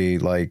effectively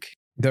like,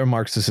 they're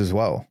Marxists as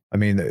well. I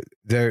mean,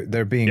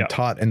 they're being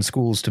taught in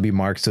schools to be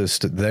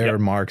Marxist. They're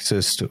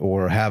Marxist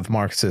or have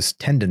Marxist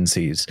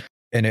tendencies.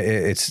 And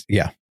it's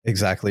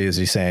exactly as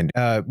he's saying.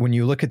 When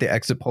you look at the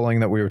exit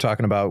polling that we were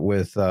talking about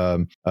with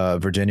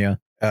Virginia,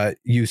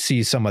 you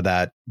see some of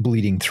that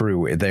bleeding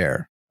through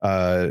there.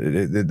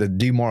 The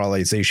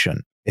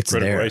demoralization, it's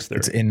there.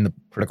 It's in the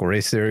critical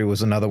race theory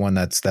was another one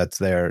that's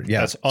there.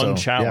 Yeah, that's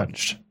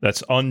unchallenged.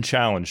 That's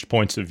unchallenged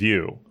points of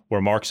view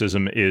where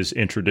Marxism is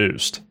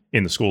introduced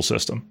in the school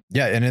system.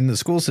 Yeah, and in the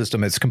school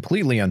system, it's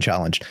completely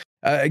unchallenged.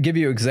 I'll give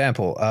you an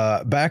example.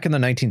 Back in the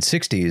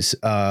 1960s,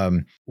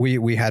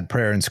 we had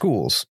prayer in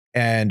schools,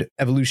 and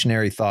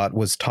evolutionary thought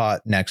was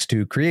taught next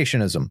to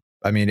creationism.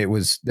 I mean, it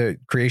was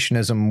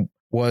creationism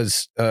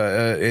was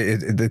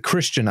the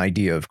Christian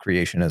idea of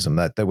creationism,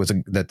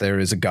 that there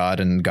is a God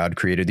and God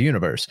created the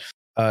universe.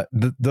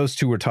 Those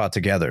two were taught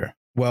together.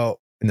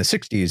 Well, in the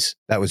 60s,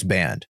 that was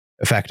banned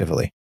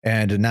effectively.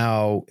 And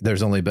now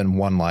there's only been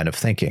one line of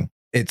thinking.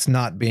 It's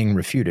not being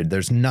refuted.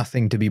 There's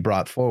nothing to be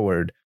brought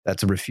forward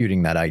that's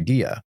refuting that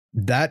idea.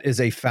 That is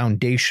a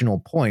foundational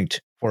point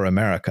for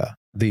America,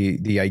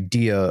 the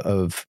idea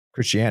of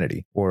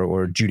Christianity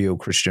or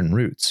Judeo-Christian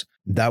roots.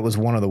 That was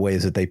one of the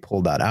ways that they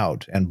pulled that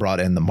out and brought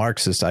in the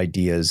Marxist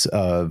ideas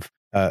of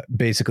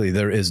basically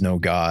there is no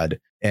God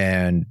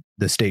and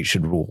the state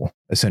should rule,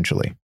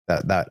 essentially.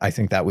 That I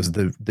think that was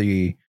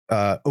the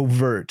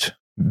overt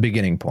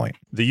beginning point.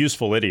 The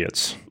useful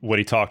idiots, what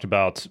he talked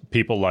about,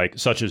 people like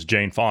such as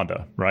Jane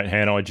Fonda, right?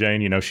 Hanoi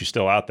Jane, she's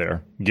still out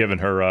there giving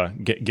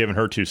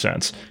her 2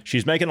 cents.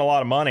 She's making a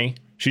lot of money.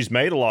 She's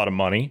made a lot of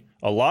money.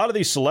 A lot of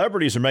these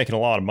celebrities are making a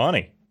lot of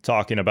money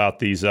talking about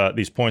these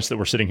points that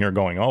we're sitting here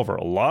going over.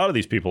 A lot of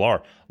these people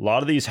are. A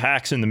lot of these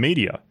hacks in the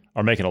media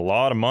are making a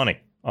lot of money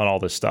on all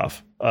this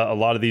stuff. A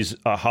lot of these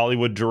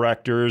Hollywood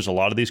directors, a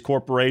lot of these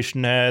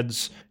corporation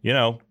heads,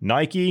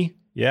 Nike,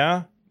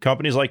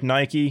 companies like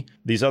Nike,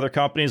 these other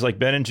companies like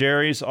Ben &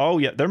 Jerry's,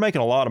 they're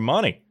making a lot of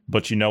money.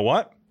 But you know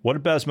what? What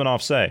did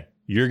Bezmenov say?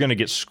 You're going to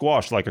get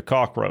squashed like a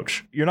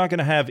cockroach. You're not going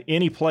to have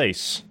any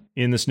place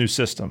in this new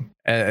system.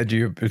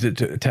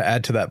 To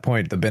add to that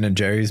point, the Ben &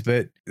 Jerry's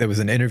bit, there was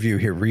an interview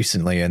here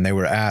recently and they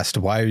were asked,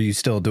 why are you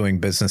still doing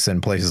business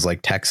in places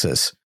like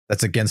Texas?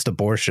 That's against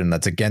abortion.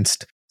 That's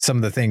against some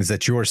of the things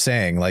that you're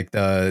saying, like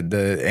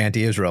the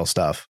anti-Israel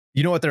stuff.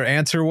 You know what their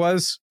answer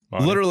was?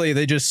 Money. Literally,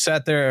 they just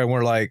sat there and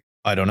were like,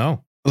 I don't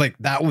know. Like,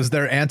 that was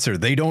their answer.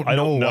 They don't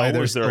know why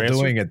they're still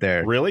doing it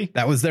there. Really?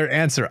 That was their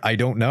answer. I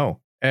don't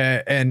know.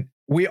 And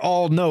we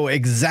all know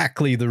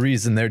exactly the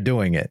reason they're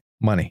doing it.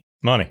 Money.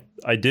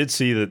 I did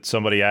see that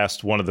somebody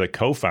asked one of the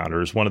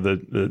co-founders, one of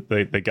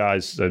the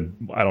guys,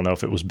 I don't know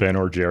if it was Ben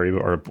or Jerry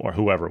or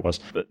whoever it was,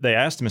 but they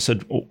asked him and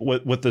said,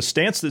 with the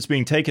stance that's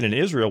being taken in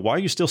Israel, why are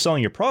you still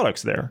selling your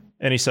products there?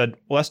 And he said,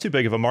 well, that's too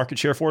big of a market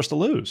share for us to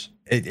lose.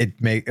 It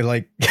make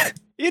like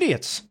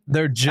idiots.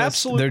 They're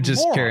just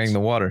morons. carrying the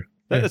water.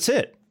 That's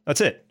it.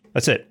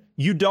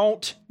 You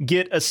don't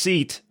get a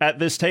seat at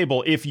this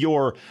table if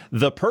you're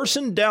the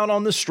person down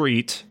on the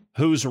street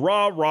who's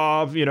rah,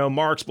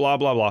 Marx, blah,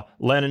 blah, blah,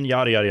 Lenin,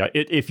 yada, yada,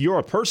 yada. If you're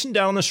a person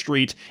down the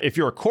street, if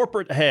you're a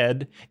corporate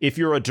head, if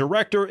you're a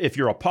director, if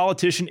you're a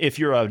politician, if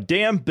you're a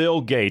damn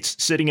Bill Gates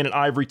sitting in an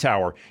ivory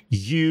tower,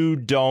 you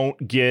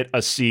don't get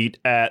a seat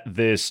at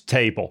this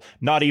table.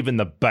 Not even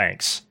the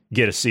banks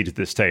get a seat at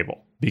this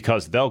table,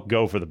 because they'll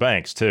go for the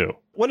banks too.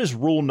 What is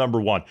rule number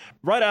 1?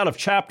 Right out of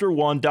chapter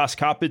 1, Das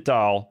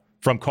Kapital,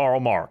 from Karl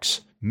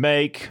Marx.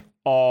 Make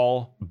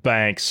all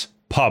banks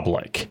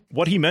public.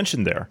 What he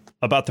mentioned there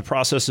about the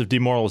process of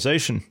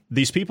demoralization,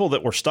 these people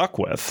that we're stuck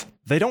with,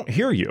 they don't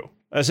hear you.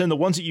 As in the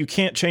ones that you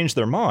can't change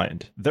their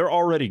mind. They're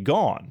already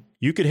gone.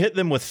 You could hit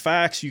them with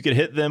facts. You could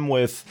hit them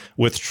with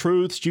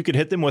truths. You could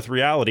hit them with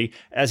reality.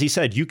 As he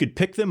said, you could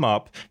pick them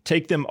up,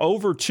 take them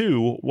over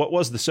to what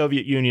was the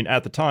Soviet Union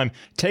at the time,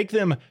 take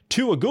them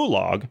to a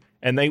gulag,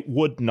 and they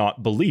would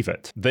not believe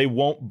it. They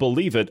won't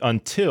believe it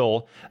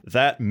until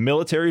that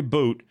military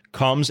boot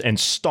comes and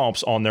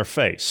stomps on their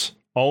face.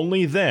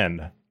 Only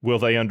then will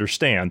they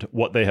understand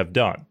what they have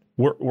done.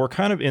 We're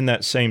kind of in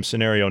that same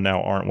scenario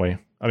now, aren't we?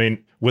 I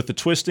mean, with the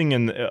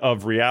twisting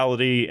of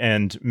reality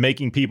and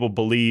making people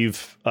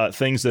believe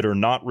things that are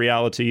not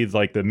reality,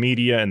 like the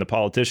media and the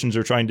politicians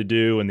are trying to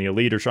do and the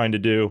elite are trying to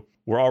do,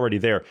 we're already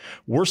there.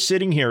 We're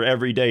sitting here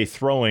every day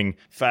throwing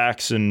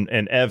facts and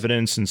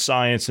evidence and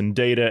science and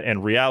data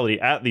and reality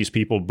at these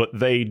people, but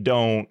they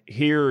don't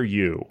hear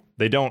you.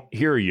 They don't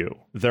hear you.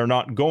 They're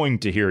not going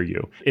to hear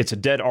you. It's a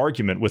dead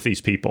argument with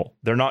these people.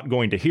 They're not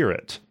going to hear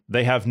it.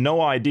 They have no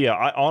idea.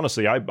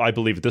 I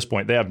believe at this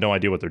point, they have no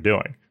idea what they're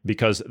doing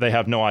because they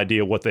have no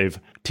idea what they've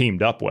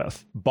teamed up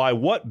with. By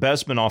what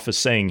Bezmenov is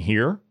saying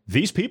here,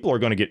 these people are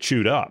going to get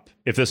chewed up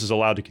if this is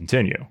allowed to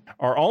continue.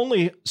 Our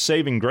only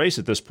saving grace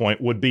at this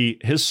point would be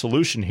his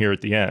solution here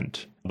at the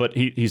end. But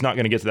he's not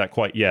going to get to that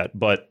quite yet.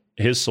 But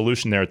his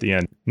solution there at the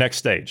end. Next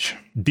stage,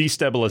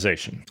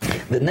 destabilization.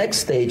 The next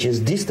stage is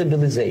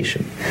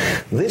destabilization.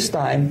 This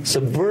time,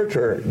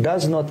 subverter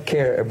does not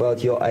care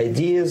about your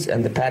ideas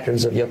and the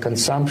patterns of your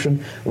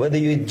consumption. Whether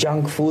you eat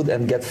junk food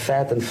and get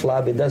fat and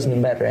flabby, doesn't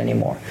matter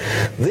anymore.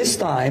 This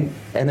time,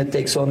 and it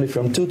takes only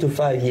from 2 to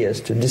 5 years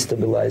to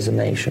destabilize a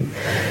nation.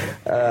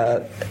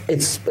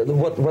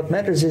 What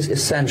matters is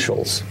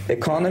essentials: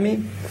 economy,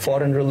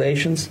 foreign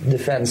relations,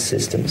 defense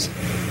systems.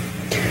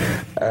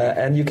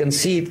 And you can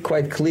see it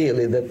quite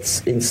clearly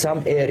that in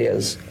some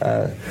areas,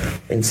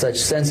 in such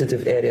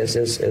sensitive areas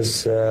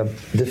as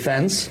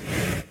defense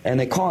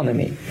and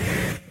economy,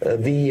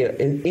 the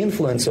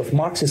influence of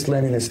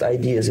Marxist-Leninist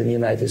ideas in the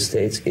United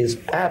States is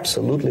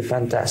absolutely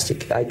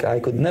fantastic. I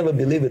could never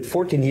believe it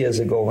 14 years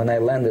ago when I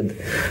landed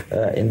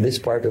in this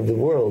part of the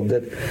world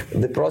that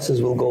the process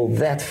will go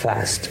that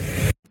fast.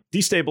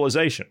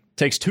 Destabilization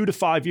takes 2 to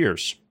 5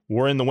 years.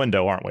 We're in the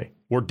window, aren't we?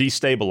 We're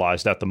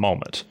destabilized at the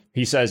moment.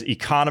 He says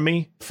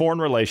economy, foreign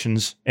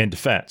relations, and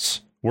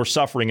defense. We're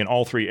suffering in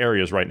all 3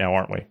 areas right now,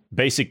 aren't we?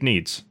 Basic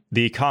needs,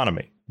 the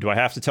economy. Do I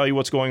have to tell you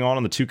what's going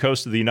on the 2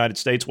 coasts of the United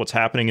States, what's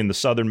happening in the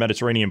southern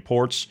Mediterranean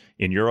ports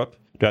in Europe?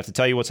 Do I have to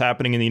tell you what's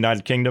happening in the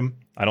United Kingdom?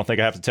 I don't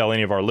think I have to tell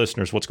any of our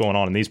listeners what's going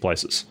on in these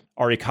places.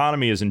 Our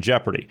economy is in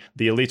jeopardy.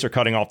 The elites are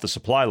cutting off the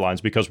supply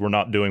lines because we're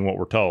not doing what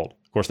we're told.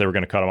 Of course, they were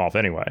going to cut them off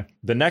anyway.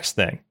 The next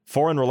thing,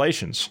 foreign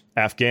relations.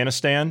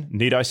 Afghanistan,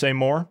 need I say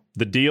more?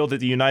 The deal that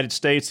the United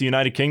States, the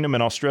United Kingdom,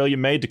 and Australia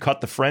made to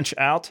cut the French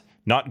out,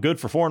 not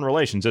good for foreign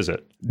relations, is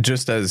it?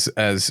 Just as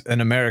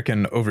an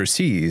American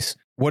overseas,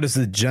 what is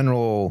the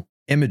general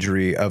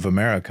imagery of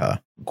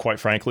America? Quite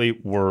frankly,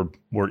 we're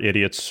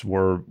idiots.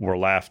 We're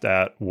laughed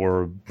at.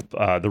 We're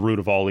the root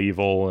of all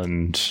evil.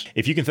 And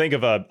if you can think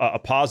of a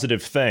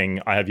positive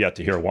thing, I have yet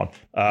to hear one.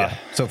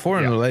 So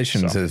foreign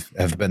relations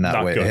have been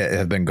that way.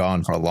 Have been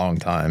gone for a long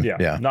time.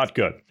 Yeah, not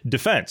good.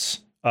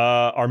 Defense.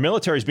 Our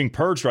military is being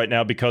purged right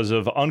now because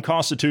of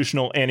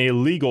unconstitutional and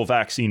illegal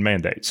vaccine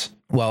mandates.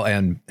 Well,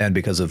 and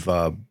because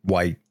of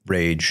white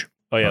rage.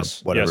 Oh,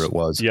 yes. Whatever it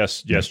was.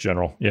 Yes,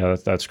 General. Yeah,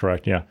 that's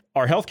correct. Yeah.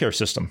 Our healthcare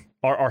system.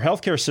 Our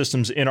healthcare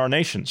systems in our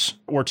nations.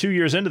 We're 2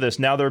 years into this.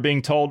 Now they're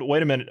being told,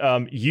 wait a minute,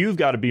 you've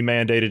got to be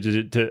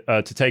mandated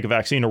to take a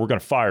vaccine or we're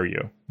going to fire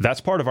you. That's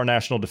part of our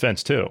national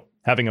defense, too.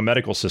 Having a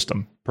medical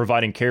system,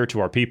 providing care to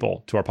our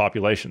people, to our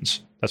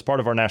populations. That's part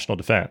of our national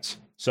defense.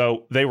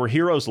 So they were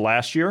heroes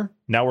last year.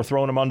 Now we're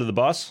throwing them under the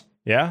bus.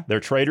 Yeah, they're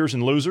traitors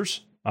and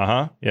losers.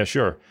 Yeah,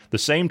 sure. The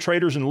same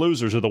traitors and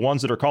losers are the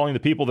ones that are calling the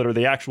people that are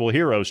the actual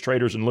heroes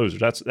traitors and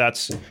losers.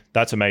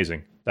 That's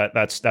amazing.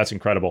 That's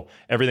incredible.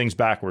 Everything's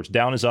backwards.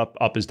 Down is up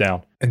is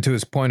down. And to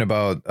his point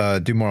about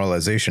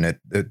demoralization,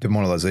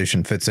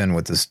 demoralization fits in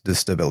with this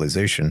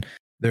destabilization.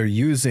 They're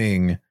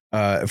using,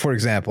 for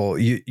example,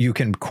 you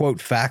can quote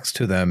facts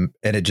to them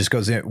and it just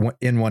goes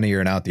in one ear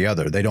and out the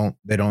other. They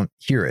don't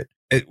hear it.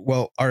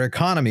 Well, our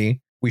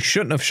economy, we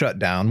shouldn't have shut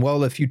down.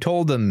 Well, if you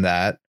told them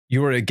that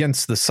you were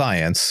against the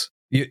science,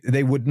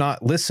 they would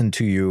not listen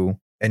to you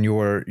and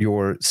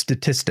your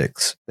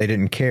statistics. They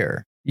didn't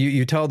care.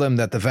 You tell them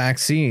that the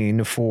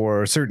vaccine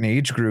for certain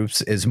age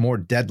groups is more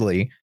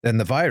deadly than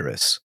the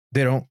virus.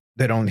 They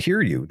don't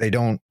hear you. They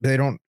don't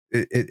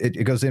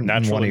it goes in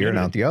Natural one ear immunity.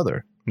 and out the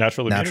other.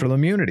 Natural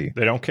immunity.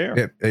 They don't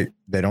care.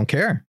 They don't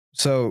care.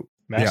 So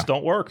masks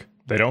don't work.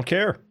 They don't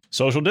care.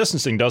 Social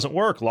distancing doesn't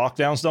work.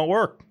 Lockdowns don't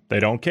work. They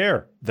don't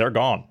care. They're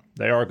gone.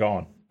 They are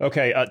gone.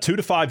 Okay, 2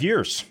 to 5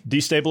 years.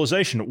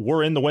 Destabilization.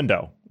 We're in the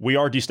window. We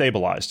are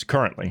destabilized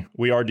currently.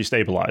 We are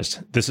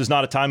destabilized. This is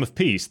not a time of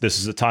peace. This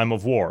is a time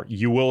of war.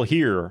 You will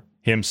hear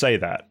him say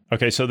that.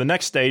 Okay, so the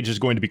next stage is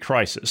going to be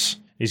crisis.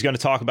 He's going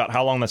to talk about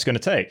how long that's going to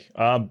take.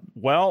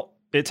 Well,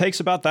 it takes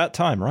about that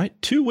time, right?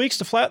 2 weeks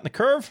to flatten the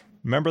curve.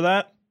 Remember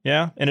that?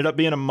 Yeah, ended up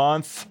being a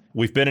month.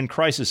 We've been in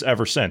crisis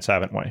ever since,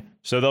 haven't we?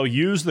 So they'll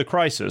use the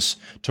crisis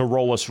to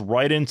roll us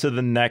right into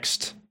the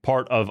next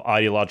part of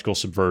ideological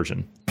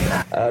subversion.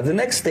 The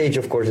next stage,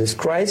 of course, is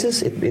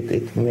crisis.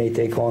 It may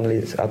take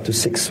only up to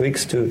 6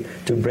 weeks to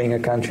bring a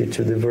country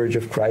to the verge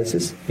of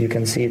crisis. You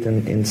can see it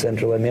in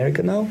Central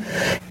America now.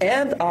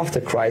 And after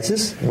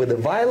crisis, with a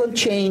violent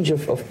change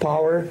of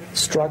power,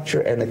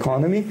 structure, and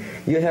economy,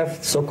 you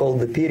have so-called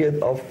the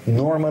period of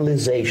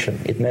normalization.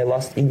 It may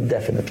last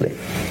indefinitely.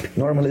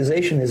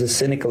 Normalization is a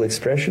cynical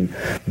expression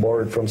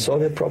borrowed from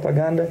Soviet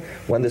propaganda.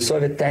 When the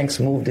Soviet tanks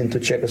moved into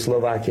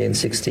Czechoslovakia in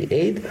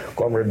 '68,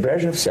 Comrade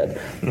Brezhnev said,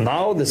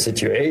 "Now the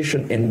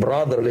situation in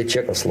brotherly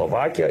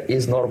Czechoslovakia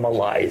is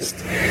normalized."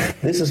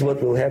 This is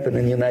what will happen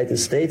in the United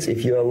States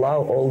if you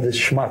allow all these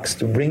schmucks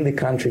to bring the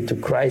country to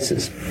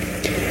crisis,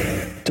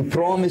 to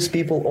promise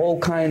people all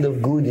kind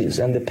of goodies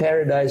and the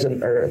paradise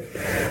on earth,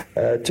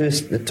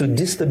 to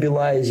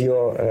destabilize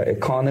your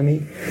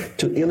economy,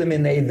 to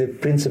eliminate the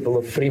principle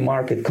of free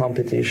market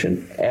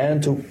competition,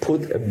 and to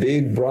put a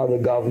big brother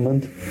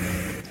government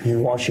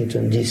in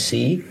Washington,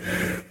 D.C.,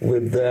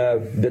 with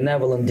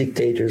benevolent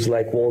dictators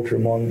like Walter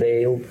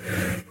Mondale,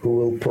 who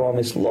will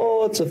promise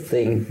lots of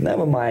things,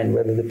 never mind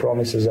whether the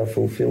promises are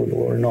fulfillable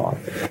or not.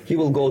 He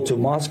will go to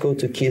Moscow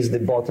to kiss the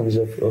bottoms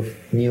of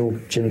new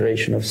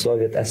generation of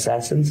Soviet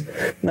assassins,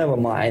 never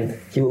mind.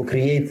 He will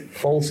create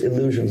false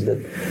illusions that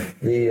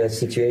the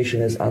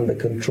situation is under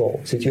control.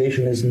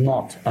 Situation is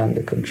not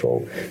under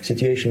control.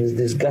 Situation is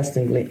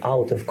disgustingly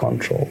out of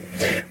control.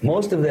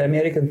 Most of the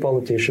American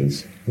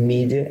politicians,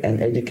 media,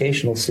 and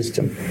educational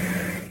system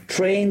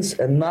trains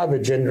another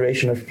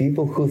generation of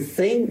people who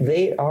think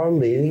they are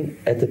living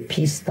at a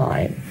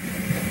peacetime.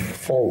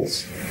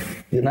 False.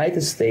 The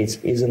United States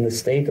is in a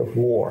state of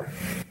war,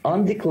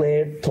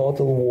 undeclared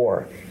total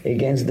war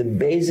against the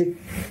basic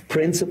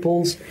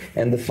principles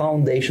and the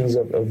foundations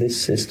of this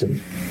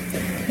system.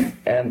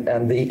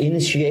 And the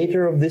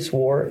initiator of this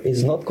war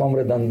is not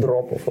Comrade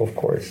Andropov, of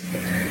course.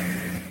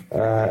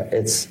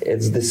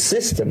 It's the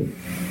system.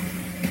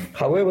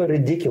 However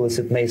ridiculous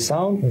it may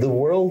sound, the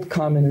world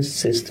communist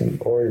system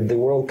or the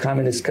world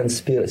communist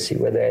conspiracy,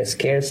 whether I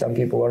scare some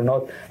people or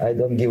not, I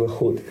don't give a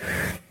hoot.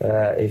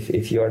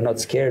 If you are not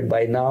scared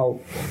by now,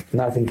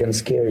 nothing can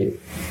scare you.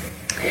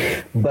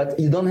 But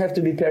you don't have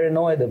to be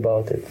paranoid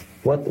about it.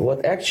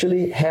 What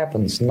actually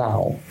happens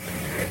now,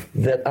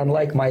 that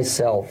unlike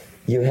myself,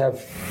 you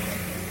have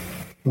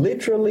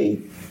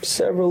literally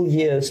several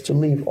years to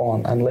live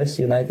on unless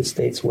the United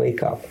States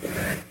wake up.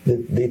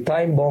 The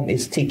time bomb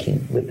is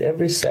ticking. With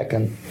every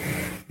second,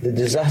 the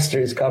disaster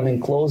is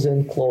coming closer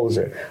and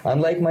closer.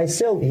 Unlike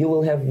myself, you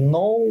will have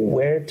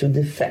nowhere to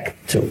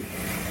defect to,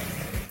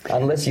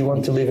 unless you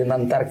want to live in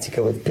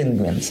Antarctica with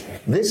penguins.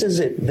 This is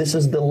it. This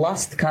is the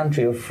last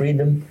country of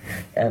freedom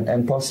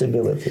and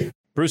possibility.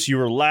 Bruce, you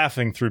were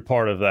laughing through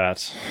part of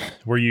that.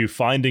 Were you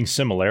finding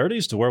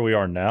similarities to where we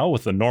are now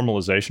with the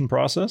normalization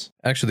process?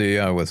 Actually,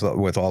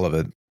 with all of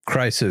it.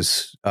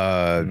 Crisis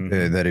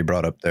that he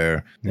brought up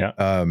there.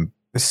 Yeah.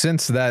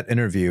 Since that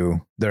interview,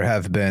 there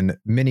have been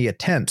many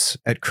attempts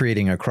at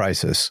creating a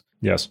crisis.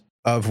 Yes.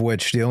 Of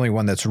which the only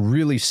one that's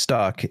really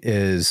stuck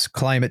is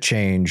climate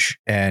change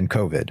and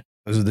COVID.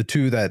 Those are the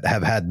two that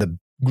have had the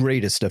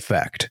greatest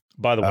effect.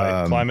 By the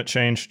way, climate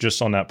change,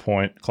 just on that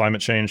point, climate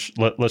change,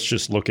 let's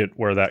just look at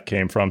where that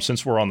came from.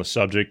 Since we're on the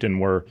subject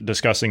and we're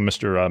discussing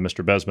Mr.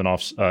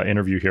 Bezmenov's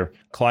interview here,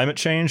 climate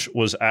change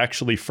was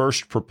actually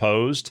first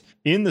proposed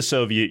in the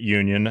Soviet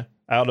Union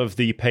out of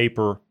the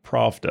paper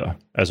Pravda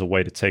as a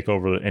way to take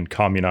over and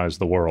communize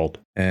the world.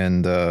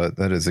 And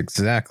that is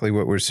exactly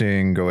what we're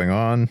seeing going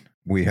on.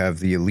 We have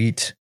the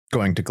elite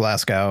going to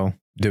Glasgow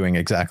doing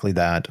exactly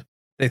that.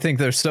 They think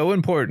they're so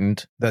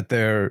important that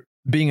they're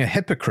being a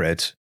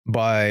hypocrite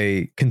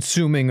by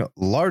consuming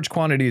large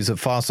quantities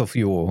of fossil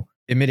fuel,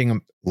 emitting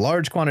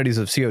large quantities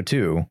of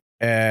CO2,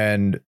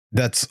 and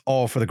that's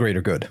all for the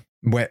greater good.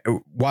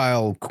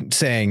 While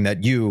saying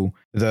that you,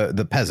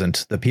 the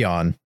peasant, the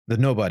peon, the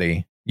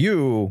nobody,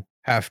 you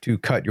have to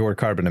cut your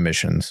carbon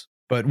emissions.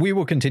 But we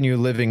will continue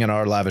living in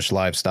our lavish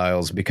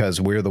lifestyles because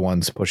we're the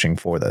ones pushing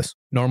for this.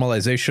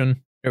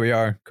 Normalization, here we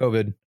are,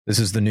 COVID, this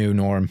is the new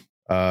norm.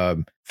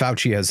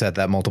 Fauci has said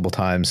that multiple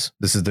times.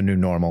 This is the new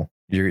normal.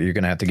 You're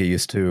going to have to get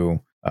used to,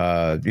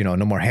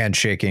 no more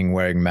handshaking,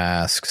 wearing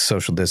masks,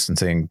 social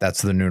distancing.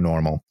 That's the new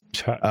normal.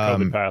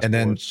 COVID passports. And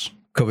then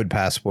COVID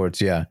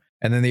passports. Yeah.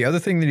 And then the other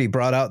thing that he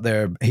brought out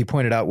there, he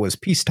pointed out was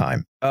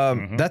peacetime.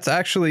 That's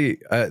actually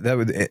that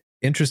was an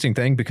interesting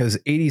thing because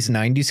 80s,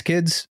 90s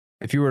kids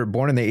if you were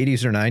born in the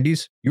 80s or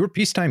 90s, you were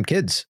peacetime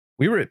kids.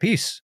 We were at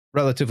peace,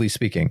 relatively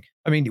speaking.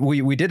 I mean,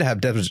 we did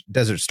have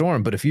Desert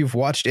Storm, but if you've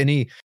watched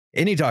any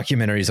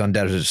documentaries on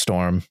Desert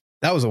Storm,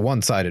 that was a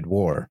one-sided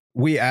war.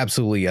 We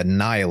absolutely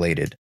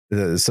annihilated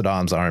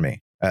Saddam's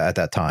army at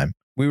that time.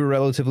 We were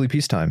relatively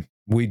peacetime.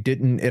 We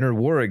didn't enter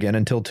war again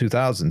until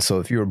 2000. So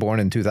if you were born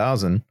in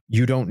 2000,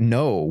 you don't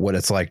know what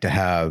it's like to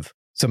have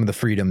some of the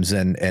freedoms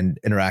and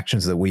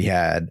interactions that we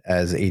had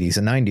as 80s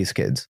and 90s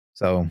kids.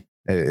 So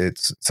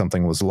it's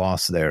something was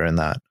lost there in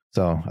that.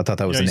 So I thought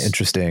that was an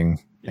interesting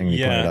thing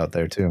you pointed out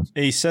there too.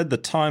 He said the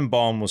time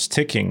bomb was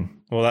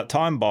ticking. Well, that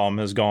time bomb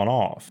has gone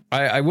off.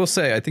 I will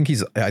say, I think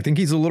he's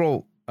a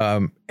little,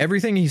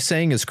 everything he's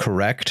saying is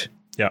correct.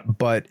 Yeah.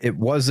 But it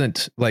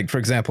wasn't like, for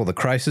example, the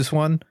Crisis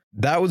one,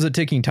 that was a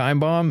ticking time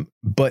bomb,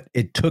 but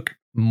it took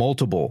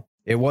multiple.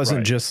 It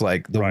wasn't just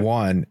like the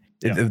one,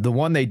 the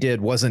one they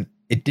did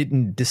it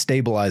didn't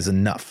destabilize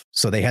enough.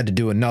 So they had to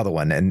do another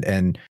one.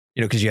 And,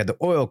 you know, cause you had the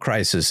oil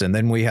crisis and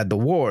then we had the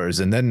wars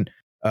and then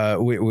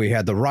we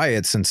had the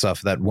riots and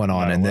stuff that went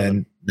on. 9/11. And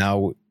then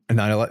now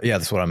 9/11. Yeah,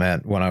 that's what I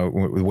meant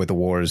with the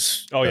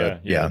wars. Oh yeah.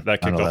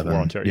 That kicked off the war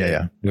on terror.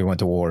 Yeah. We went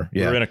to war.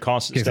 Yeah. We're in a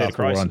constant state of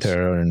crisis. War on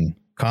terror and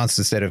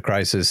constant state of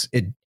crisis.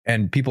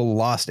 And people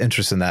lost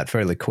interest in that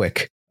fairly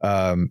quick.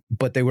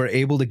 But they were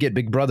able to get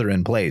Big Brother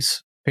in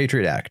place,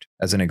 Patriot Act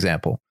as an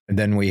example. And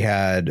then we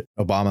had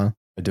Obama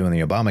doing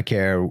the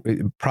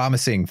Obamacare,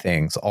 promising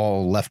things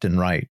all left and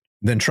right.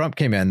 Then Trump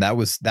came in. That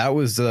was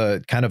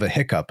kind of a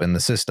hiccup in the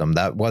system.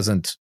 That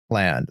wasn't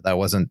planned. That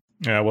wasn't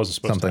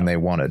something they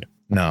wanted.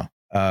 No.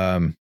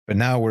 But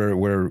now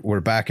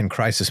we're back in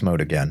crisis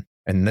mode again.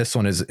 And this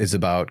one is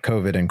about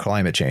COVID and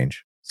climate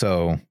change.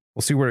 So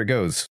we'll see where it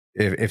goes.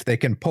 If they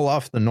can pull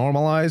off the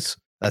normalize,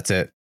 that's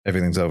it.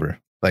 Everything's over.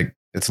 Like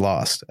it's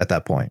lost at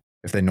that point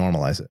if they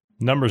normalize it.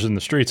 Numbers in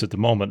the streets at the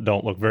moment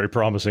don't look very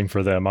promising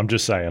for them. I'm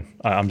just saying.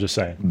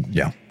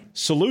 Yeah.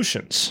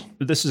 Solutions.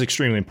 This is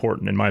extremely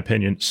important, in my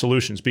opinion.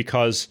 Solutions,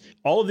 because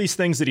all of these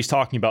things that he's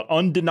talking about,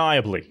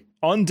 undeniably,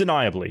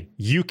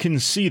 you can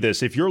see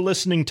this. If you're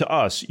listening to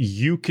us,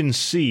 you can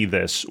see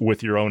this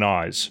with your own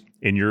eyes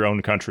in your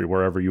own country,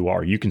 wherever you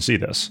are. You can see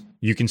this.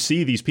 You can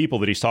see these people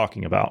that he's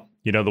talking about.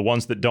 You know, the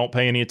ones that don't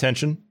pay any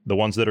attention, the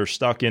ones that are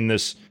stuck in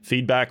this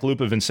feedback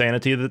loop of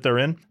insanity that they're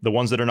in, the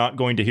ones that are not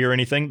going to hear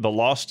anything, the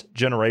lost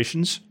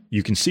generations,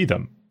 you can see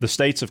them. The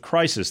states of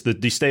crisis, the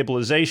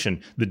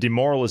destabilization, the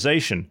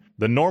demoralization,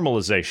 the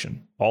normalization,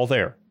 all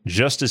there.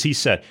 Just as he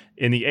said.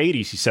 In the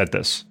 80s, he said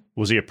this.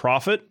 Was he a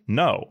prophet?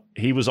 No.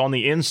 He was on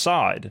the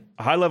inside,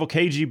 a high-level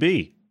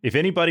KGB. If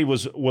anybody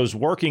was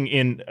working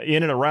in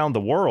and around the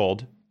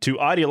world to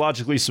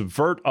ideologically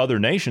subvert other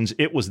nations,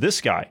 it was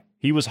this guy.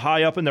 He was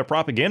high up in their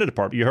propaganda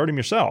department. You heard him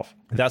yourself.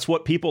 That's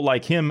what people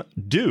like him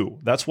do.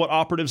 That's what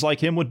operatives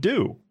like him would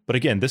do. But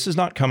again, this is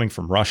not coming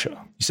from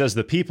Russia. He says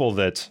the people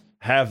that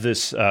have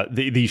this,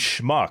 these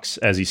schmucks,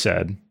 as he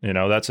said, you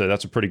know, that's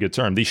a pretty good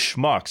term. These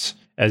schmucks,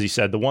 as he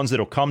said, the ones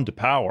that'll come to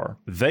power,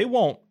 they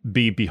won't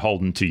be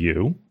beholden to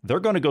you. They're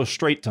going to go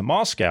straight to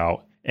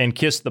Moscow and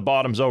kiss the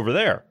bottoms over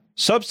there.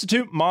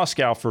 Substitute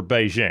Moscow for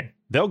Beijing.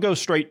 They'll go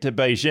straight to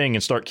Beijing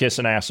and start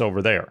kissing ass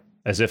over there,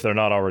 as if they're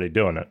not already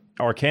doing it.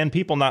 Or can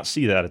people not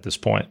see that at this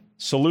point?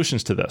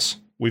 Solutions to this.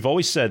 We've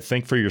always said,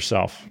 think for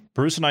yourself.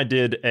 Bruce and I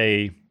did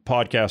a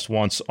podcast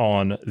once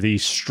on the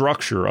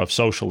structure of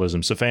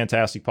socialism. It's a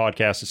fantastic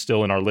podcast. It's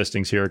still in our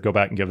listings here. Go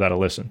back and give that a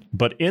listen.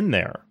 But in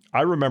there,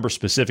 I remember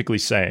specifically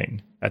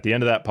saying, at the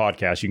end of that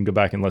podcast, you can go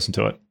back and listen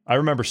to it. I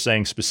remember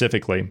saying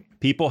specifically,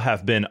 people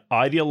have been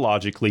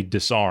ideologically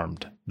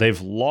disarmed. They've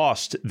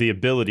lost the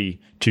ability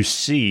to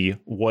see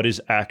what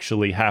is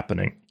actually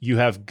happening. You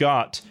have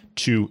got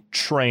to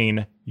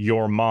train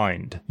your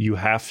mind. You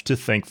have to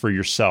think for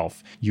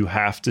yourself. You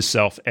have to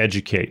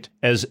self-educate.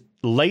 As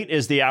late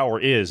as the hour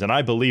is, and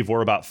I believe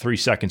we're about 3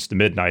 seconds to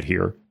midnight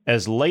here,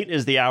 as late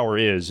as the hour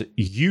is,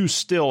 you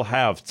still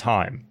have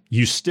time.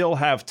 You still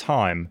have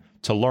time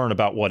to learn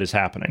about what is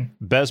happening.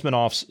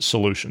 Bezmenov's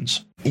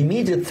solutions.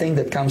 Immediate thing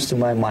that comes to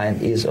my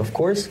mind is, of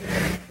course,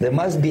 there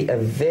must be a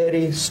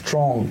very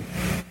strong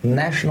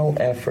national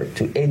effort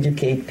to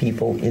educate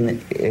people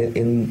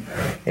in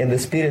the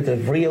spirit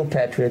of real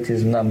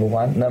patriotism, number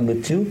one. Number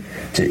two,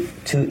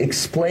 to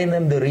explain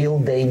them the real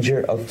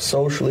danger of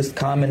socialist,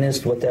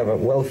 communist, whatever,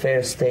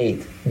 welfare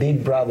state,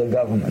 big brother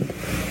government.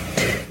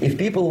 If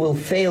people will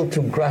fail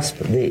to grasp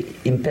the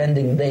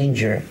impending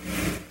danger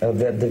of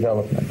that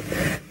development,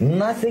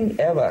 nothing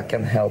ever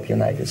can help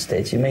United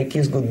States. You may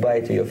kiss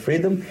goodbye to your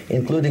freedom,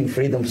 including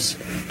freedoms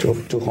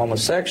to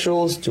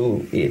homosexuals,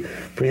 to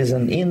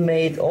prison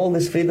inmate. All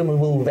this freedom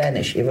will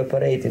vanish,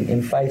 evaporate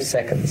in 5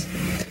 seconds,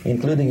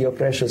 including your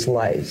precious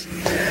lives.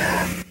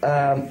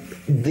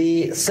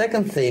 The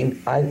second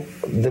thing,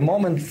 the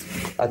moment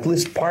at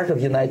least part of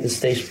the United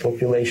States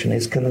population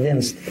is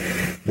convinced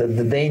that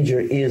the danger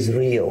is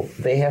real,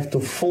 they have to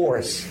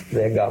force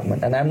their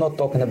government. And I'm not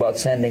talking about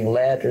sending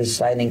letters,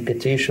 signing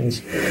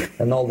petitions,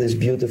 and all this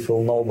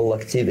beautiful, noble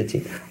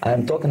activity.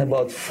 I'm talking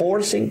about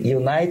forcing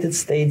United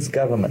States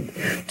government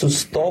to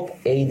stop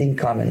aiding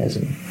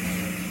communism.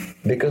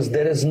 because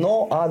there is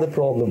no other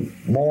problem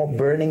more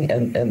burning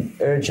and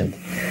urgent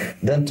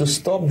than to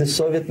stop the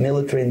Soviet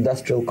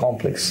military-industrial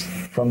complex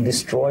from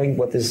destroying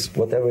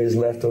whatever is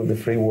left of the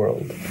free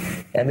world.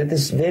 And it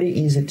is very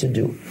easy to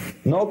do.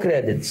 No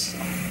credits,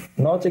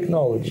 no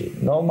technology,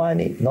 no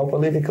money, no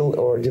political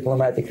or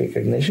diplomatic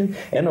recognition,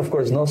 and of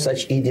course no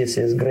such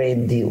idiocy as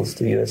grain deals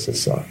to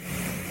USSR.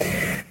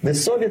 The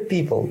Soviet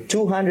people,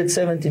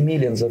 270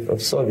 millions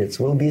of Soviets,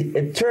 will be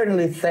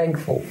eternally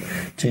thankful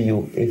to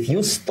you if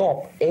you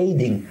stop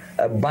aiding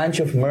a bunch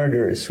of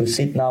murderers who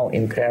sit now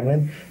in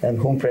Kremlin and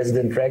whom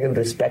President Reagan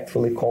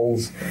respectfully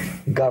calls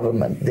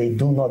government. They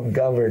do not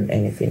govern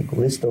anything,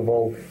 least of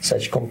all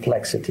such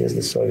complexity as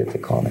the Soviet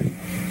economy.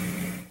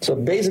 So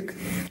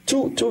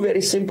two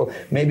very simple,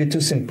 maybe too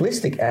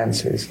simplistic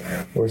answers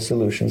or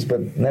solutions,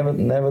 but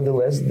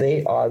nevertheless,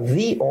 they are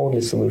the only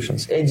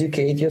solutions.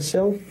 Educate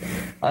yourself,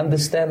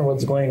 understand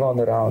what's going on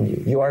around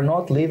you. You are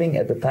not living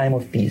at a time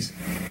of peace.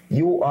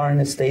 You are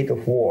in a state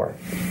of war,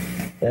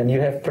 and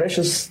you have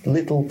precious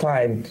little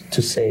time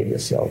to save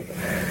yourself.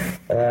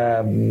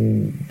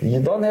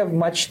 You don't have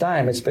much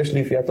time, especially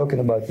if you are talking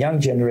about young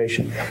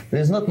generation.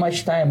 There's not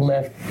much time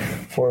left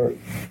for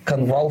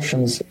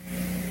convulsions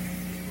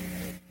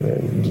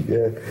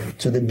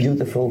to the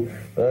beautiful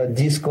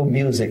disco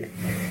music.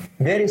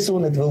 Very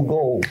soon it will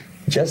go,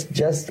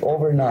 just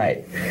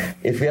overnight.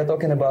 If we are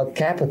talking about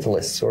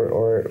capitalists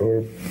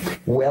or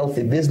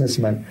wealthy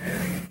businessmen,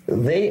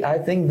 I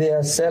think they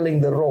are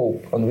selling the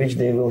rope on which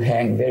they will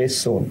hang very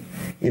soon.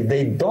 If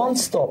they don't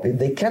stop, if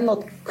they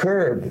cannot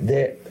curb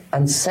their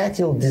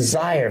unsettled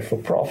desire for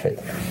profit,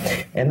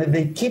 and if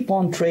they keep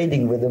on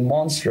trading with the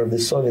monster of the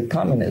Soviet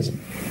communism,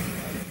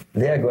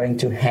 they are going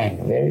to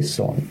hang very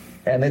soon.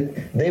 And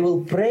they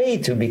will pray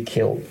to be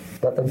killed,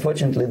 but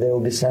unfortunately they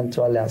will be sent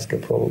to Alaska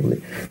probably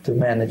to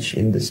manage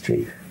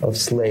industry of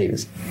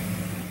slaves.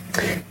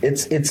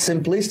 It's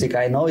simplistic.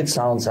 I know it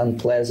sounds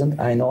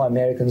unpleasant. I know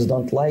Americans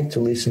don't like to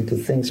listen to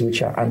things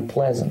which are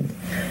unpleasant.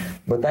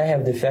 But I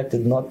have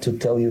defected not to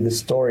tell you the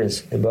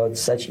stories about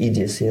such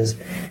idiocy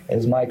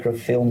as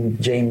microfilm,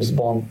 James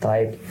Bond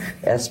type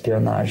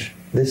espionage.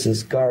 This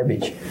is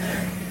garbage.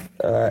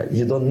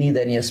 You don't need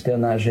any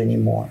espionage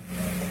anymore.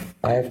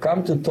 I have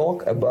come to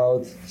talk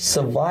about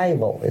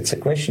survival. It's a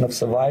question of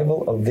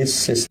survival of this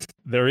system.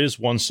 There is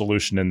one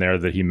solution in there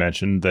that he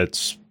mentioned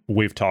that's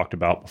we've talked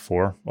about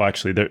before. Well,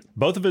 actually,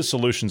 both of his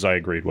solutions I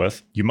agreed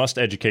with. You must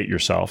educate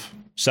yourself.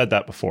 Said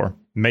that before.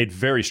 Made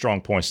very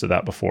strong points to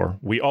that before.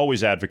 We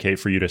always advocate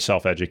for you to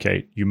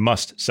self-educate. You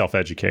must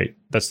self-educate.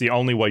 That's the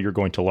only way you're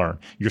going to learn.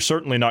 You're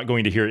certainly not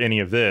going to hear any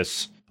of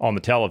this on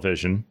the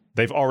television.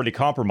 They've already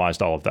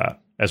compromised all of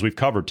that, as we've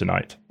covered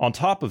tonight. On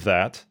top of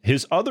that,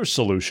 his other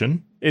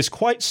solution is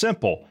quite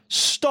simple.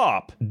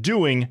 Stop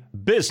doing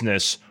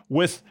business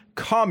with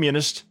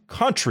communist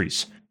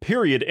countries.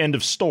 Period. End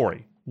of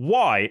story.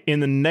 Why, in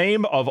the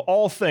name of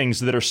all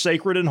things that are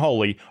sacred and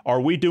holy, are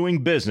we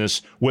doing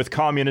business with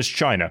communist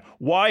China?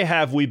 Why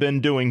have we been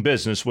doing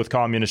business with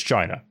communist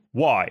China?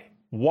 Why?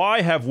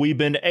 Why have we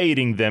been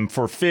aiding them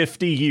for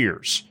 50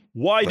 years?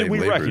 Why do we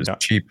recognize...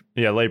 Labor's cheap.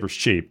 Yeah, labor's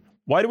cheap.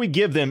 Why do we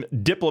give them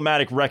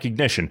diplomatic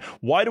recognition?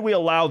 Why do we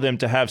allow them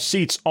to have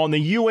seats on the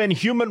UN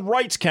Human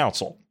Rights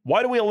Council?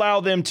 Why do we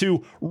allow them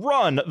to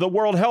run the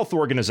World Health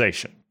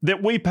Organization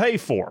that we pay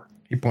for?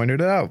 He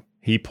pointed it out.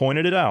 He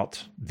pointed it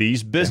out.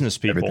 These business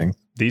people,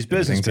 these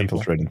business people.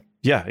 Infiltrated.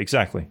 Yeah,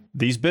 exactly.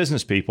 These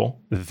business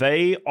people,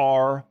 they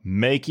are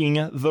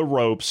making the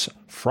ropes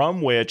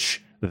from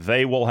which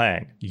they will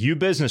hang. You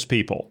business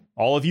people,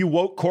 all of you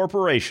woke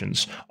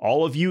corporations,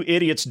 all of you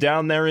idiots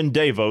down there in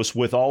Davos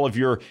with all of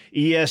your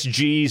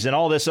ESGs and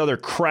all this other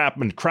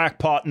crap and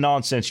crackpot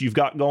nonsense you've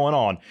got going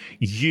on,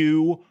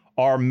 you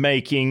are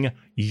making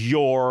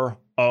your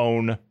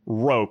own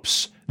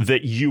ropes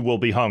that you will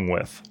be hung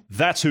with.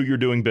 That's who you're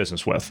doing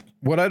business with.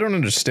 What I don't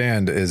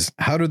understand is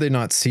how do they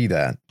not see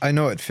that? I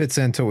know it fits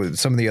into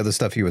some of the other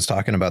stuff he was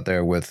talking about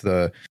there with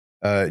the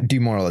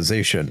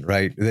demoralization,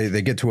 right?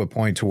 They get to a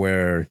point to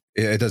where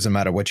it doesn't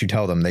matter what you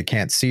tell them, they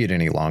can't see it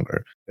any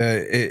longer.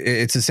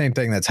 It's the same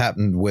thing that's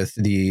happened with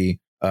the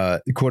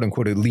quote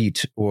unquote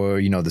elite, or,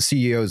 you know, the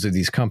CEOs of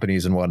these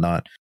companies and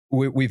whatnot.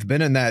 We've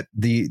been in that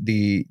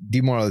the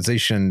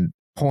demoralization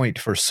point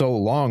for so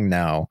long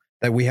now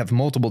that we have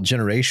multiple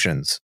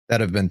generations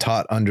that have been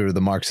taught under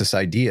the Marxist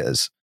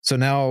ideas. So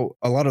now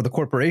a lot of the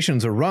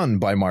corporations are run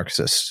by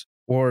Marxists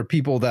or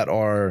people that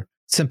are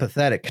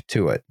sympathetic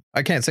to it.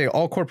 I can't say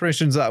all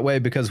corporations that way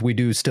because we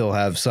do still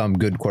have some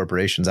good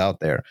corporations out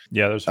there.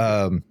 Yeah, there's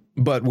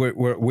but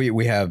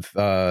we have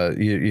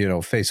you know,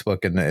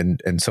 Facebook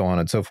and so on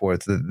and so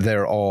forth.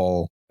 They're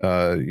all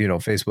you know,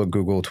 Facebook,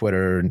 Google,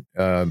 Twitter,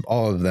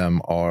 all of them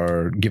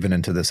are given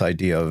into this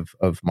idea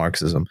of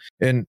Marxism.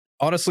 And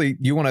honestly,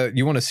 you want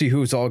to see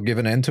who's all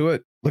given into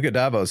it? Look at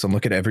Davos and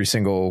look at every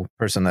single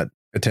person that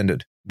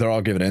attended. They're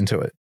all given into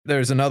it.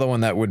 There's another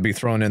one that would be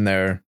thrown in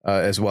there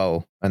as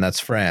well, and that's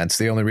France.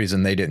 The only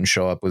reason they didn't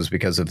show up was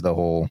because of the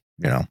whole,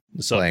 you know,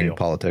 playing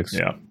politics.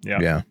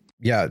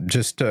 Yeah.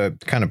 Just to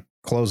kind of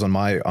close on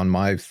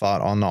my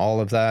thought on all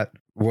of that.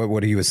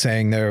 what he was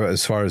saying there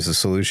as far as the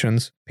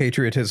solutions,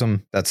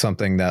 patriotism, that's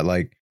something that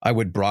like I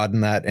would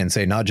broaden that and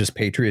say not just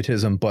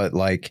patriotism, but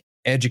like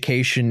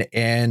education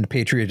and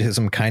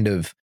patriotism kind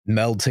of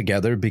meld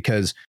together,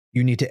 because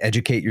you need to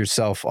educate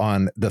yourself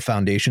on the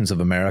foundations of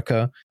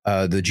America,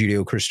 the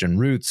Judeo-Christian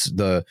roots,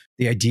 the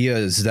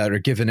ideas that are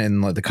given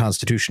in the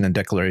Constitution and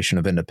Declaration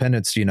of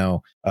Independence,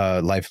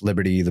 life,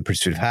 liberty, the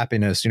pursuit of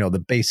happiness,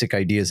 the basic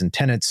ideas and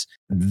tenets.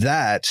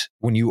 That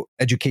when you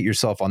educate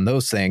yourself on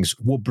those things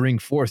will bring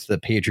forth the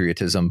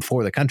patriotism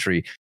for the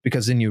country,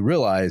 because then you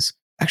realize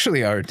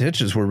actually our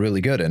intentions were really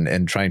good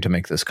in trying to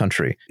make this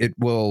country. It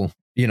will,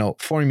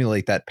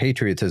 formulate that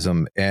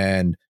patriotism,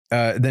 and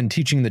then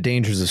teaching the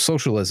dangers of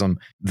socialism.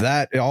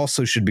 That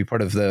also should be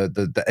part of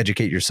the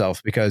educate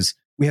yourself, because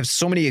we have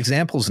so many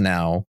examples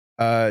now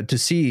to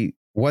see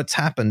what's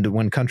happened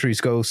when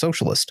countries go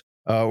socialist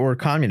or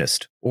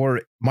communist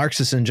or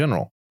Marxist in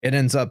general. It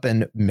ends up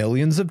in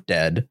millions of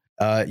dead.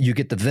 You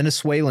get the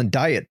Venezuelan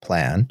diet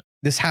plan.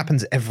 This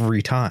happens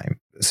every time.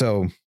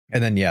 So,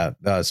 and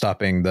then,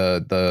 stopping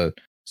the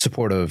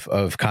support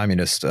of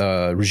communist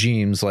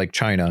regimes like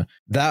China.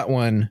 That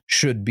one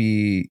should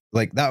be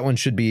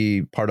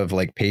part of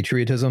like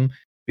patriotism,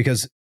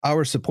 because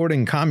our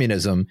supporting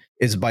communism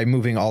is by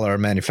moving all our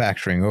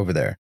manufacturing over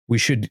there. We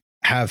should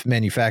have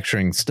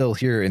manufacturing still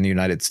here in the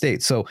United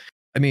States. So,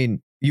 I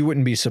mean, you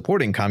wouldn't be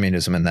supporting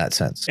communism in that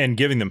sense. And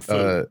giving them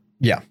food.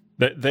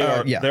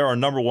 They're our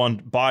number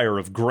one buyer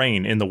of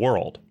grain in the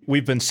world.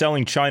 We've been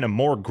selling China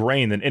more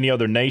grain than any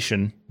other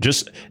nation.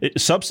 Just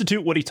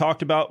substitute what he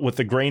talked about with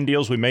the grain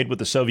deals we made with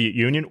the Soviet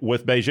Union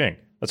with Beijing.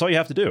 That's all you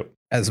have to do.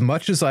 As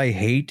much as I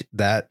hate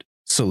that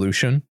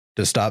solution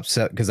to stop,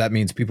 because that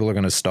means people are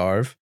going to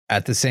starve.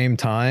 At the same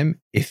time,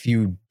 if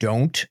you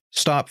don't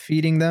stop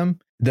feeding them,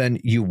 then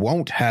you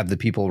won't have the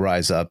people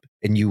rise up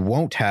and you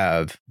won't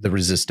have the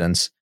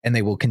resistance, and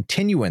they will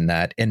continue in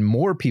that, and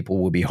more people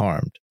will be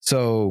harmed.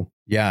 So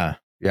yeah,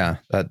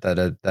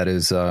 that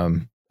is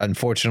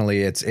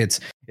unfortunately it's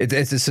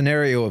a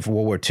scenario of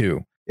World War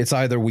II. It's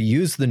either we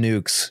use the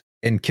nukes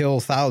and kill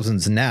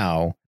thousands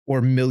now,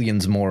 or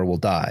millions more will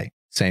die.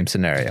 Same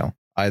scenario.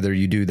 Either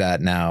you do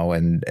that now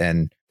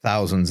and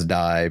thousands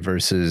die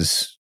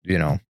versus,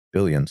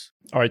 billions.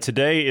 All right,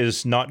 today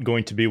is not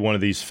going to be one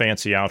of these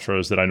fancy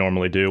outros that I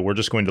normally do. We're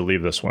just going to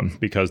leave this one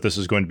because this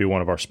is going to be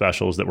one of our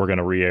specials that we're going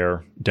to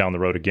re-air down the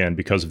road again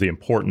because of the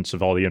importance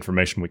of all the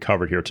information we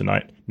covered here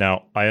tonight.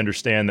 Now, I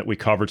understand that we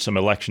covered some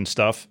election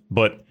stuff,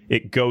 but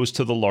it goes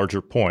to the larger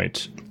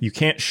point. You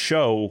can't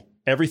show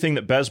everything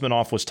that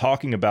Bezmenov was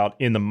talking about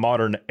in the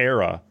modern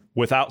era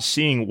without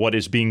seeing what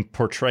is being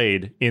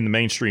portrayed in the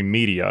mainstream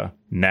media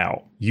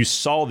now. You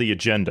saw the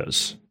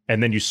agendas,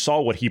 and then you saw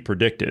what he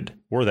predicted.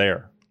 We're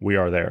there. We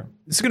are there.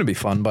 It's going to be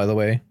fun, by the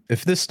way.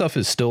 If this stuff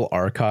is still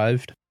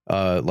archived,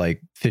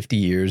 like 50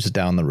 years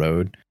down the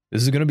road,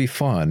 this is going to be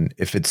fun.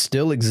 If it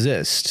still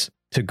exists,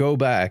 to go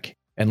back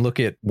and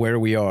look at where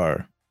we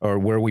are or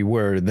where we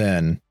were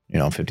then,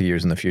 50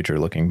 years in the future,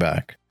 looking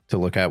back, to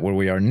look at where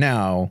we are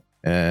now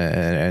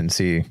and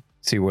see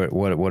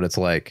what it's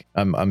like.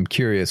 I'm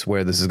curious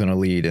where this is going to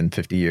lead in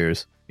 50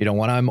 years.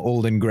 When I'm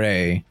old and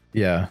gray,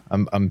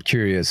 I'm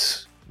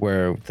curious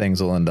where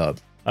things will end up.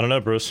 I don't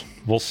know, Bruce.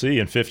 We'll see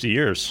in 50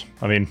 years.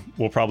 I mean,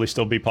 we'll probably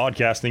still be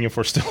podcasting if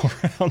we're still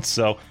around,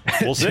 so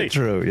we'll see.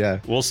 True, yeah.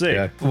 We'll see.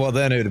 Yeah. Well,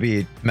 then it would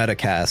be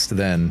Metacast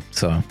then,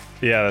 so.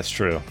 Yeah, that's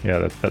true.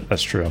 Yeah,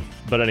 that's true.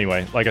 But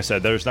anyway, like I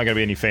said, there's not going to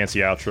be any fancy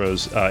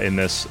outros in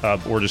this.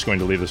 We're just going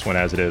to leave this one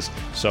as it is.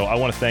 So I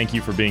want to thank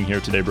you for being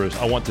here today, Bruce.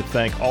 I want to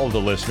thank all of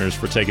the listeners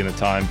for taking the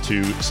time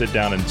to sit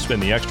down and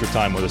spend the extra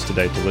time with us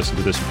today to listen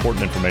to this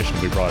important information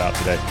we brought out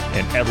today.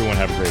 And everyone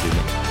have a great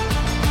evening.